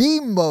were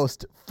the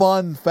most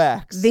fun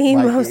facts. The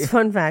Mikey. most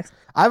fun facts.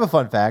 I have a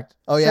fun fact.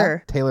 Oh, yeah?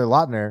 Sure. Taylor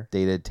Lautner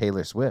dated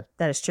Taylor Swift.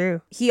 That is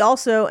true. He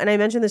also, and I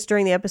mentioned this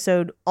during the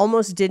episode,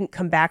 almost didn't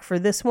come back for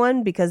this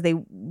one because they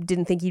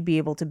didn't think he'd be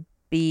able to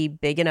be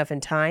big enough in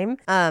time,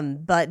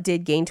 but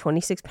did gain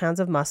 26 pounds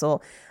of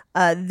muscle.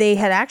 They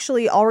had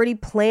actually already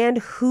planned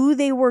who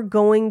they were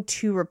going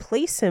to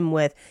replace him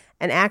with,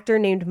 an actor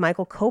named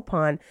Michael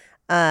Copon,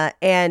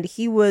 and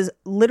he was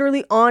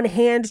literally on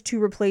hand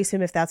to replace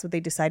him if that's what they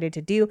decided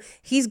to do.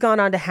 He's gone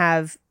on to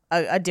have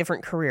a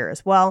different career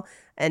as well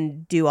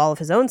and do all of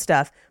his own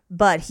stuff,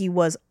 but he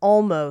was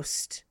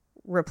almost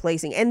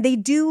replacing, and they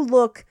do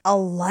look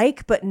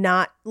alike, but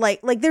not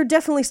like they're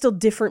definitely still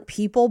different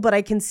people, but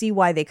I can see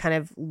why they kind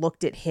of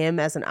looked at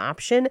him as an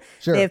option.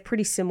 Sure. They have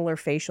pretty similar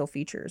facial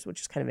features, which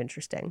is kind of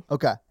interesting.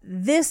 Okay.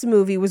 This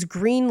movie was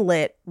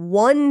greenlit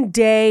one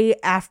day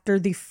after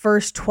the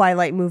first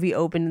Twilight movie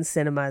opened in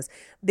cinemas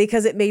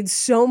because it made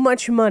so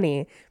much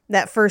money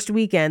that first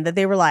weekend that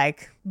they were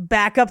like,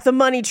 back up the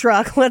money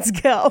truck, let's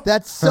go.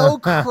 That's so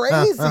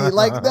crazy.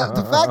 Like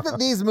the fact that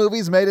these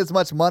movies made as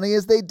much money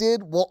as they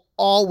did will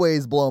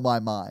always blow my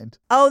mind.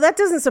 Oh, that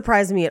doesn't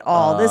surprise me at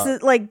all. This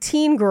is like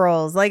teen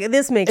girls. Like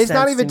this makes sense. It's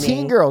not even to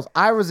teen me. girls.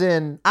 I was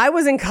in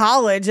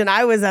college and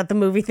I was at the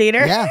movie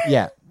theater. Yeah.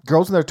 Yeah.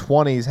 Girls in their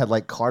 20s had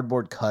like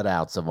cardboard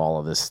cutouts of all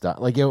of this stuff.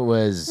 Like it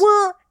was.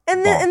 Well,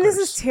 and this bonkers.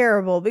 is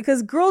terrible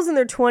because girls in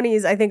their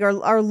 20s, I think,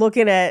 are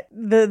looking at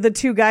the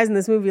two guys in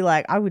this movie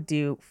like, I would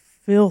do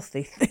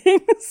filthy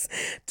things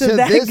to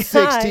that this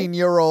guy.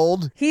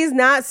 16-year-old. He's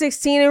not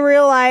 16 in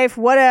real life,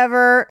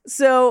 whatever.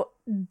 So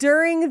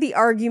during the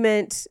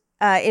argument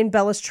in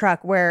Bella's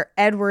truck where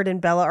Edward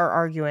and Bella are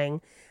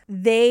arguing,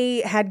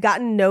 they had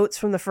gotten notes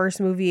from the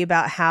first movie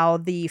about how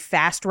the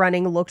fast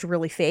running looked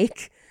really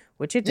fake.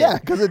 Which it did. Yeah,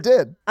 because it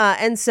did.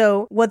 And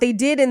so what they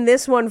did in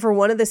this one for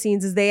one of the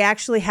scenes is they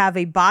actually have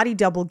a body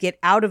double get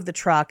out of the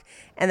truck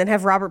and then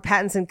have Robert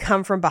Pattinson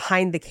come from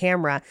behind the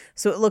camera.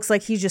 So it looks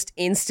like he's just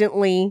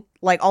instantly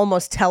like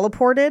almost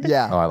teleported.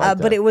 Yeah. Oh, I like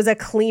but that. it was a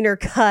cleaner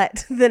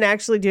cut than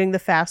actually doing the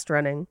fast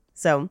running.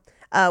 So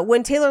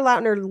when Taylor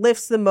Lautner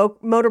lifts the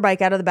motorbike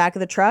out of the back of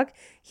the truck,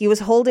 he was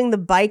holding the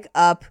bike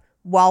up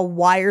while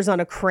wires on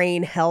a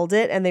crane held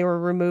it and they were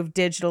removed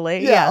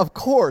digitally. Yeah, of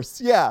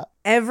course. Yeah.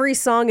 Every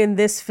song in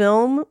this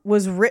film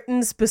was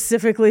written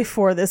specifically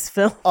for this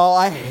film. Oh,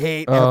 I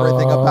hate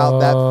everything about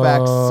that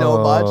fact so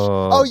much.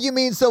 Oh, you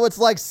mean so it's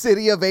like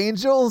City of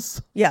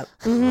Angels? Yeah.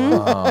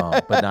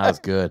 But not as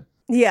good.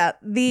 Yeah.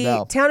 The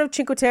No. town of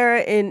Cinque Terre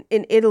in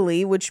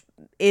Italy, which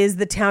is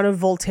the town of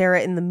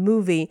Volterra in the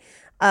movie,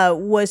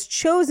 was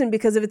chosen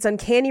because of its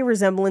uncanny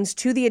resemblance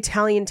to the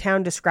Italian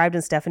town described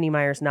in Stephanie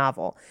Meyer's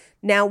novel.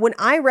 Now, when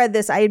I read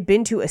this, I had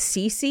been to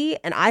Assisi,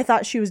 and I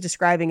thought she was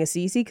describing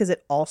Assisi because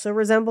it also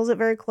resembles it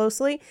very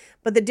closely.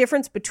 But the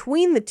difference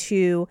between the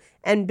two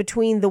and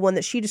between the one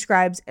that she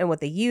describes and what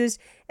they used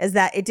is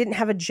that it didn't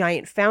have a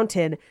giant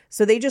fountain.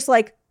 So they just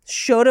like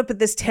showed up at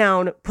this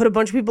town, put a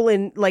bunch of people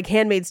in like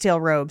Handmaid's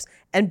Tale robes,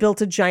 and built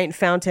a giant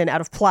fountain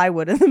out of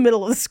plywood in the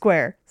middle of the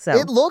square. So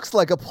It looks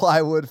like a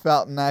plywood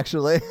fountain,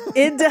 actually.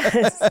 it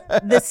does.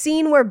 The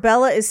scene where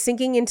Bella is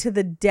sinking into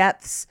the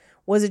depths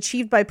was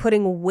achieved by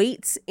putting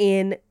weights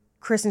in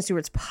Kristen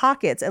Stewart's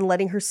pockets and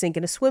letting her sink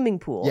in a swimming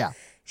pool. Yeah.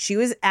 She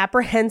was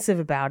apprehensive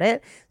about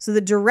it. So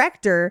the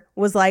director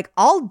was like,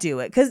 I'll do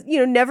it. Because,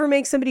 never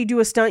make somebody do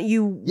a stunt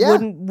you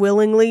wouldn't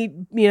willingly,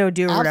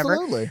 do or whatever.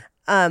 Absolutely.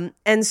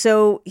 And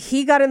so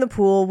he got in the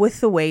pool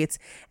with the weights,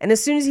 and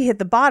as soon as he hit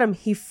the bottom,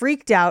 he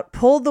freaked out,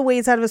 pulled the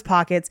weights out of his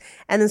pockets,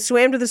 and then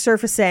swam to the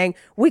surface saying,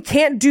 "We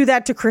can't do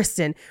that to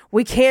Kristen.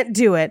 We can't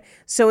do it."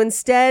 So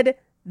instead,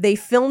 they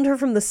filmed her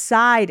from the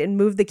side and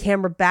moved the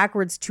camera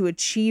backwards to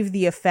achieve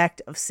the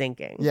effect of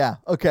sinking. Yeah.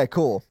 Okay,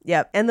 cool.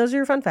 Yep. And those are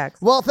your fun facts.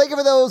 Well, thank you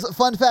for those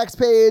fun facts,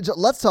 Paige.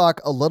 Let's talk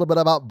a little bit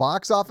about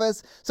box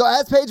office. So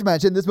as Paige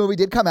mentioned, this movie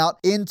did come out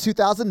in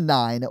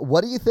 2009.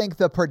 What do you think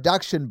the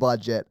production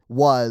budget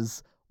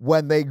was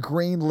when they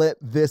greenlit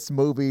this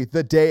movie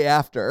the day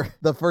after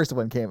the first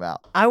one came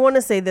out? I want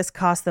to say this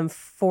cost them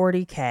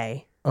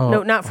 $40K.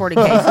 No, not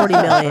 40K, 40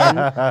 million.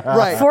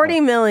 Right. 40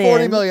 million.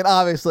 40 million,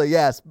 obviously,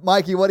 yes.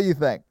 Mikey, what do you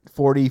think?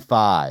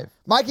 45.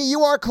 Mikey,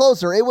 you are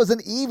closer. It was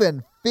an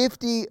even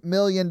 $50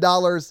 million.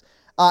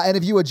 And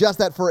if you adjust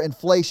that for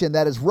inflation,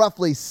 that is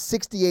roughly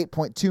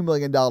 $68.2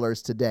 million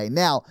today.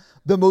 Now,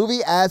 the movie,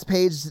 as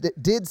Paige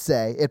did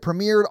say, it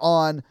premiered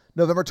on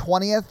November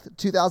 20th,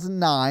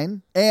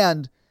 2009,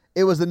 and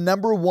it was the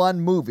number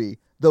one movie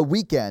the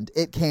weekend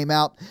it came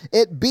out.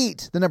 It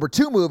beat the number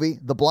 2 movie,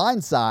 The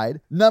Blind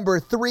Side. Number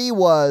 3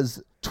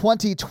 was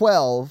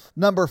 2012.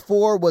 Number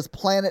 4 was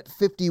Planet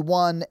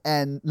 51.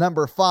 And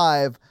number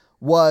 5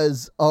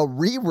 was a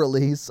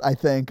re-release, I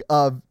think,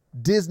 of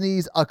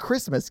Disney's A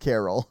Christmas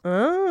Carol.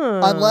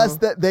 Oh. Unless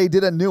that they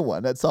did a new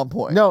one at some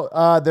point. No,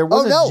 there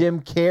was a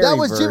Jim Carrey That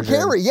was version. Jim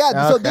Carrey,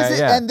 yeah. So this is,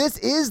 yeah. and this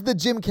is the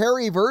Jim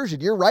Carrey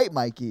version. You're right,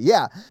 Mikey.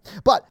 Yeah.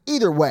 But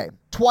either way,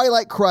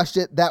 Twilight crushed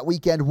it that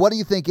weekend. What do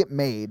you think it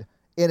made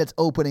in its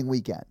opening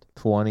weekend?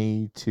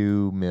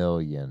 22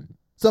 million.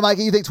 So,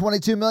 Mikey, you think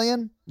 22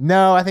 million?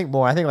 No, I think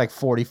more. I think like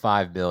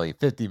 45 million,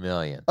 50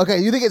 million. Okay,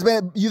 you think it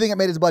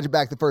made its budget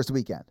back the first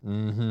weekend?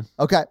 Mm-hmm.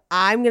 Okay.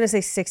 I'm going to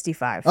say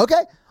 65.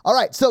 Okay. All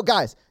right. So,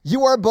 guys,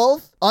 you are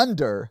both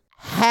under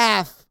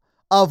half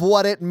of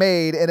what it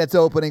made in its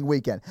opening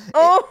weekend.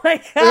 Oh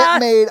my God.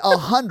 It made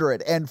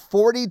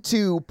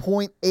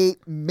 $142.8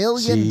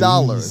 million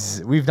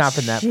Jeez. We've not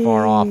been that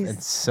far off in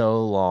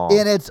so long.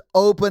 in its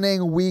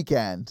opening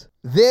weekend.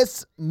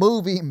 This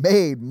movie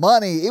made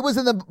money. It was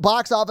in the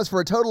box office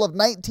for a total of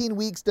 19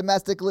 weeks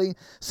domestically.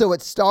 So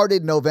it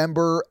started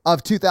November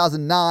of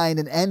 2009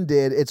 and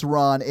ended its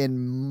run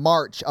in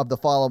March of the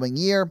following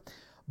year.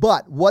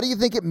 But what do you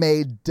think it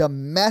made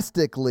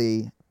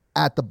domestically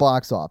at the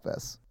box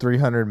office?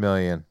 300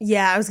 million.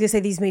 Yeah, I was going to say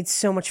these made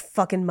so much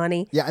fucking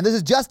money. Yeah, and this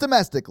is just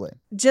domestically.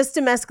 Just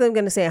domestically, I'm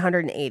going to say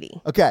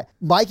 180. Okay,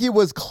 Mikey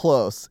was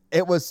close.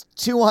 It was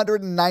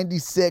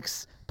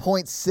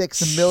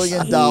 $296.6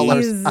 million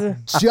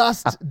Jeez.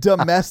 just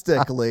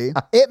domestically.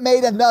 It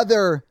made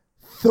another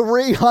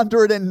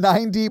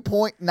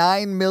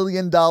 $390.9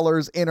 million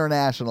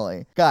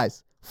internationally.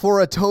 Guys,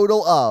 for a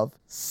total of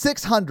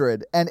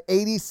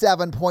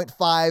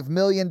 $687.5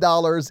 million.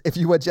 If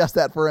you adjust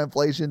that for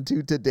inflation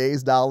to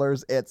today's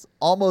dollars, it's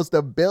almost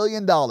 $1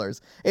 billion.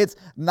 It's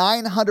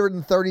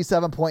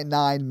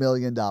 $937.9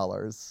 million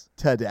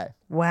today.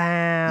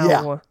 Wow.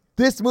 Yeah.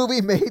 This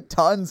movie made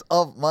tons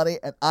of money,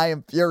 and I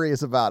am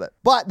furious about it.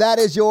 But that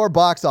is your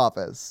box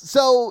office.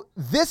 So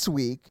this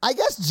week, I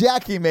guess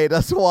Jackie made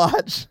us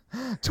watch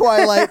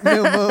Twilight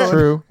New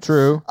Moon.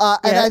 True.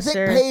 And I think,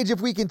 Paige, if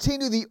we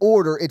continue the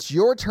order, it's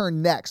your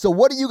turn next. So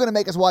what are you going to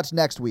make us watch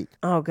next week?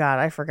 Oh, God,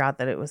 I forgot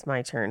that it was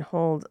my turn.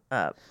 Hold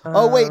up.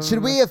 Oh, wait,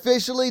 should we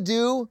officially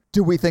do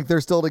we think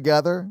they're still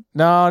together?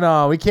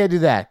 No, we can't do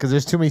that because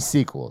there's too many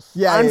sequels.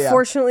 Yeah.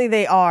 Unfortunately,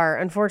 they are.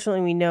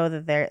 Unfortunately, we know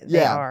that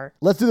they are.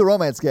 Let's do the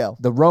romance scale.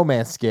 The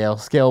romance scale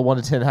 1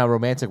 to 10, how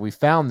romantic we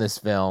found this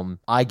film.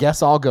 I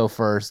guess I'll go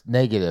first.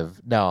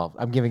 Negative. No,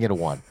 I'm giving it a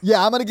 1.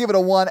 Yeah, I'm going to give it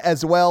a 1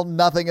 as well.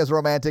 Nothing is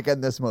romantic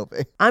in this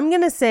movie. I'm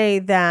going to say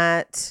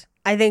that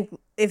I think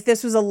if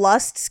this was a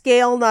lust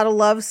scale, not a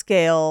love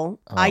scale,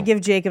 I give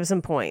Jacob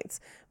some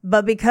points.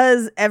 But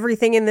because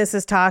everything in this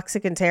is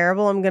toxic and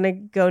terrible, I'm going to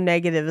go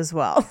negative as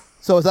well.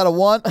 So is that a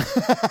 1?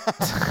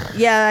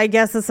 Yeah, I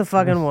guess it's a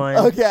fucking 1.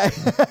 Okay.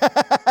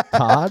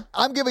 Todd?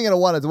 I'm giving it a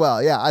 1 as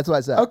well. Yeah, that's what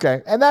I said.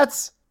 Okay, and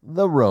that's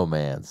the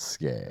romance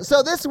scale.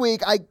 So this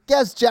week, I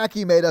guess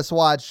Jackie made us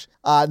watch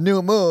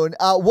New Moon.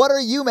 What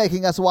are you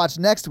making us watch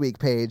next week,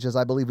 Paige, as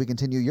I believe we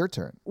continue your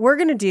turn? We're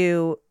going to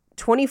do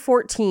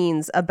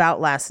 2014's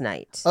About Last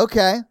Night.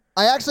 Okay.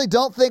 I actually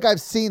don't think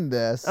I've seen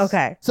this.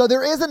 Okay. So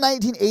there is a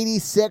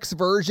 1986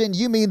 version.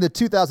 You mean the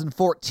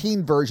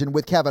 2014 version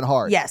with Kevin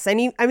Hart? Yes. I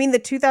mean the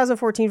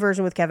 2014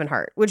 version with Kevin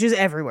Hart, which is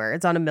everywhere.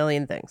 It's on a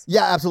million things.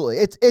 Yeah,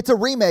 absolutely. It's a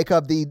remake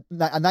of the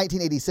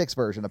 1986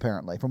 version,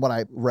 apparently, from what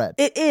I read.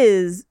 It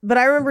is, but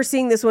I remember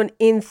seeing this one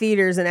in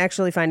theaters and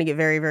actually finding it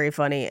very, very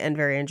funny and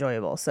very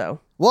enjoyable. So,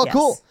 well, yes.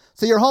 Cool.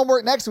 So your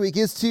homework next week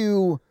is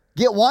to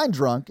get wine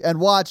drunk and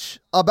watch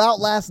About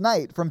Last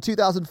Night from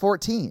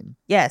 2014.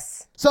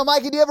 Yes. So,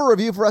 Mikey, do you have a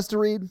review for us to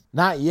read?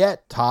 Not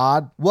yet,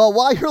 Todd. Well,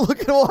 while you're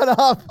looking one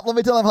up, let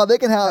me tell them how they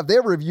can have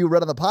their review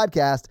read on the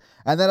podcast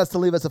and then us to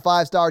leave us a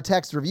 5-star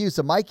text review.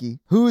 So, Mikey,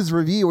 whose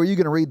review are you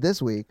going to read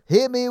this week?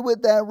 Hit me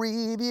with that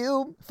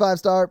review.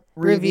 5-star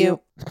review.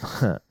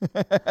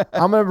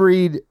 I'm going to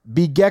read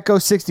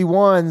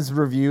BGecko61's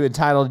review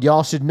entitled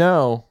Y'all Should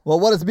Know. Well,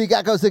 what does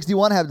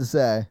BGecko61 have to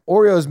say?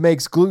 Oreos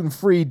makes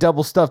gluten-free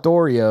double stuffed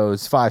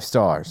Oreos 5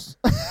 stars.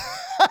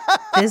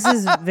 This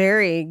is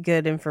very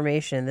good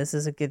information. This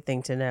is a good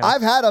thing to know.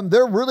 I've had them.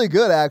 They're really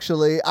good,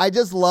 actually. I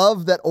just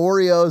love that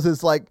Oreos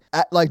is like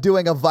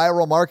doing a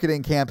viral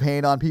marketing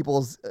campaign on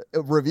people's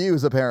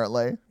reviews,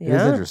 apparently. Yeah. It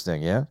is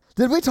interesting, yeah.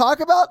 Did we talk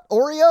about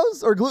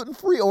Oreos or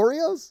gluten-free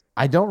Oreos?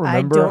 I don't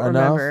remember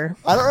enough.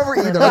 I don't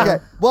remember either.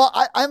 Okay. Well,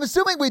 I'm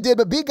assuming we did,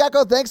 but B.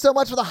 Gecko, thanks so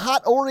much for the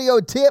hot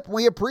Oreo tip.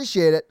 We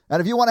appreciate it. And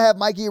if you want to have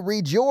Mikey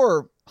read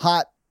your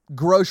hot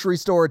grocery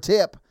store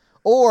tip,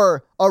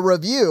 or a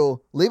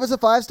review, leave us a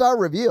 5-star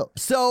review.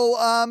 So,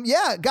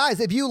 yeah, guys,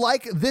 if you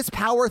like this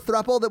power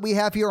throuple that we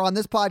have here on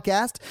this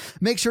podcast,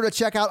 make sure to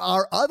check out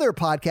our other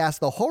podcast,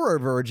 The Horror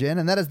Virgin,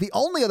 and that is the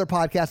only other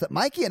podcast that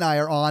Mikey and I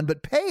are on,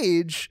 but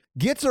Paige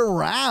gets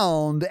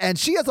around, and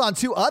she is on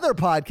 2 other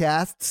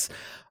podcasts,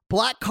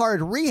 Black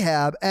Card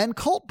Rehab and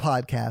Cult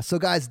Podcast. So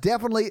guys,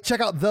 definitely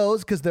check out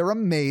those because they're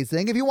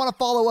amazing. If you want to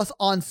follow us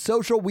on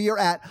social, we are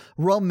at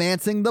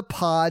Romancing the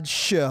Pod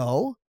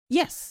Show.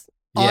 Yes.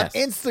 On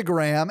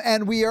Instagram,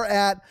 and we are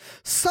at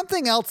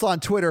something else on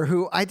Twitter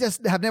who I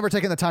just have never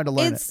taken the time to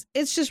learn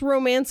It's just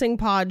Romancing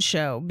Pod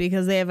Show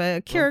because they have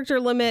a character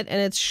limit and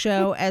it's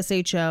show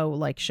SHO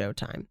like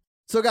Showtime.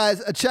 So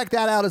guys, check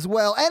that out as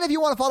well. And if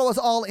you want to follow us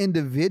all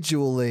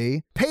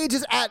individually, Paige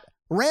is at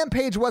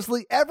Rampage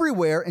Wesley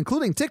everywhere,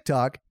 including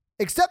TikTok,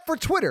 except for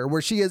Twitter,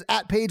 where she is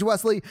at Paige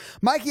Wesley.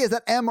 Mikey is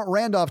at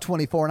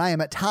MRandolph24, and I am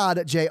at Todd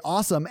J.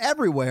 Awesome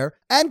everywhere.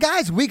 And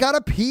guys, we got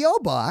a P.O.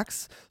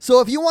 box. So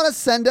if you want to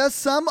send us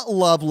some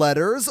love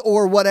letters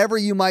or whatever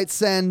you might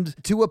send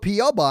to a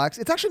P.O. box,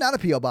 it's actually not a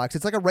P.O. box.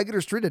 It's like a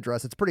regular street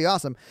address. It's pretty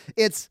awesome.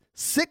 It's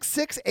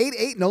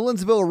 6688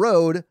 Nolensville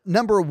Road,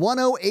 number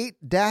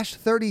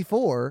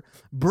 108-34,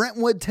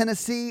 Brentwood,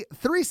 Tennessee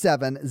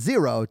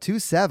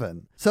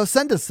 37027. So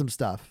send us some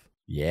stuff.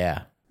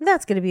 Yeah.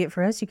 That's going to be it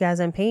for us, you guys.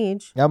 I'm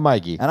Paige. I'm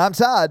Mikey. And I'm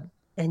Todd.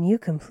 And you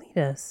complete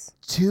us.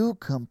 To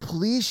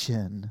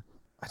completion.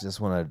 I just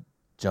want to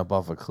jump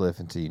off a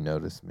cliff until you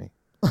notice me.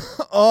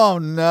 Oh,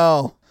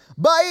 no.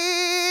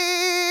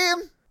 Bye,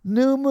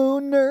 New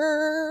Moon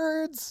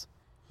nerds.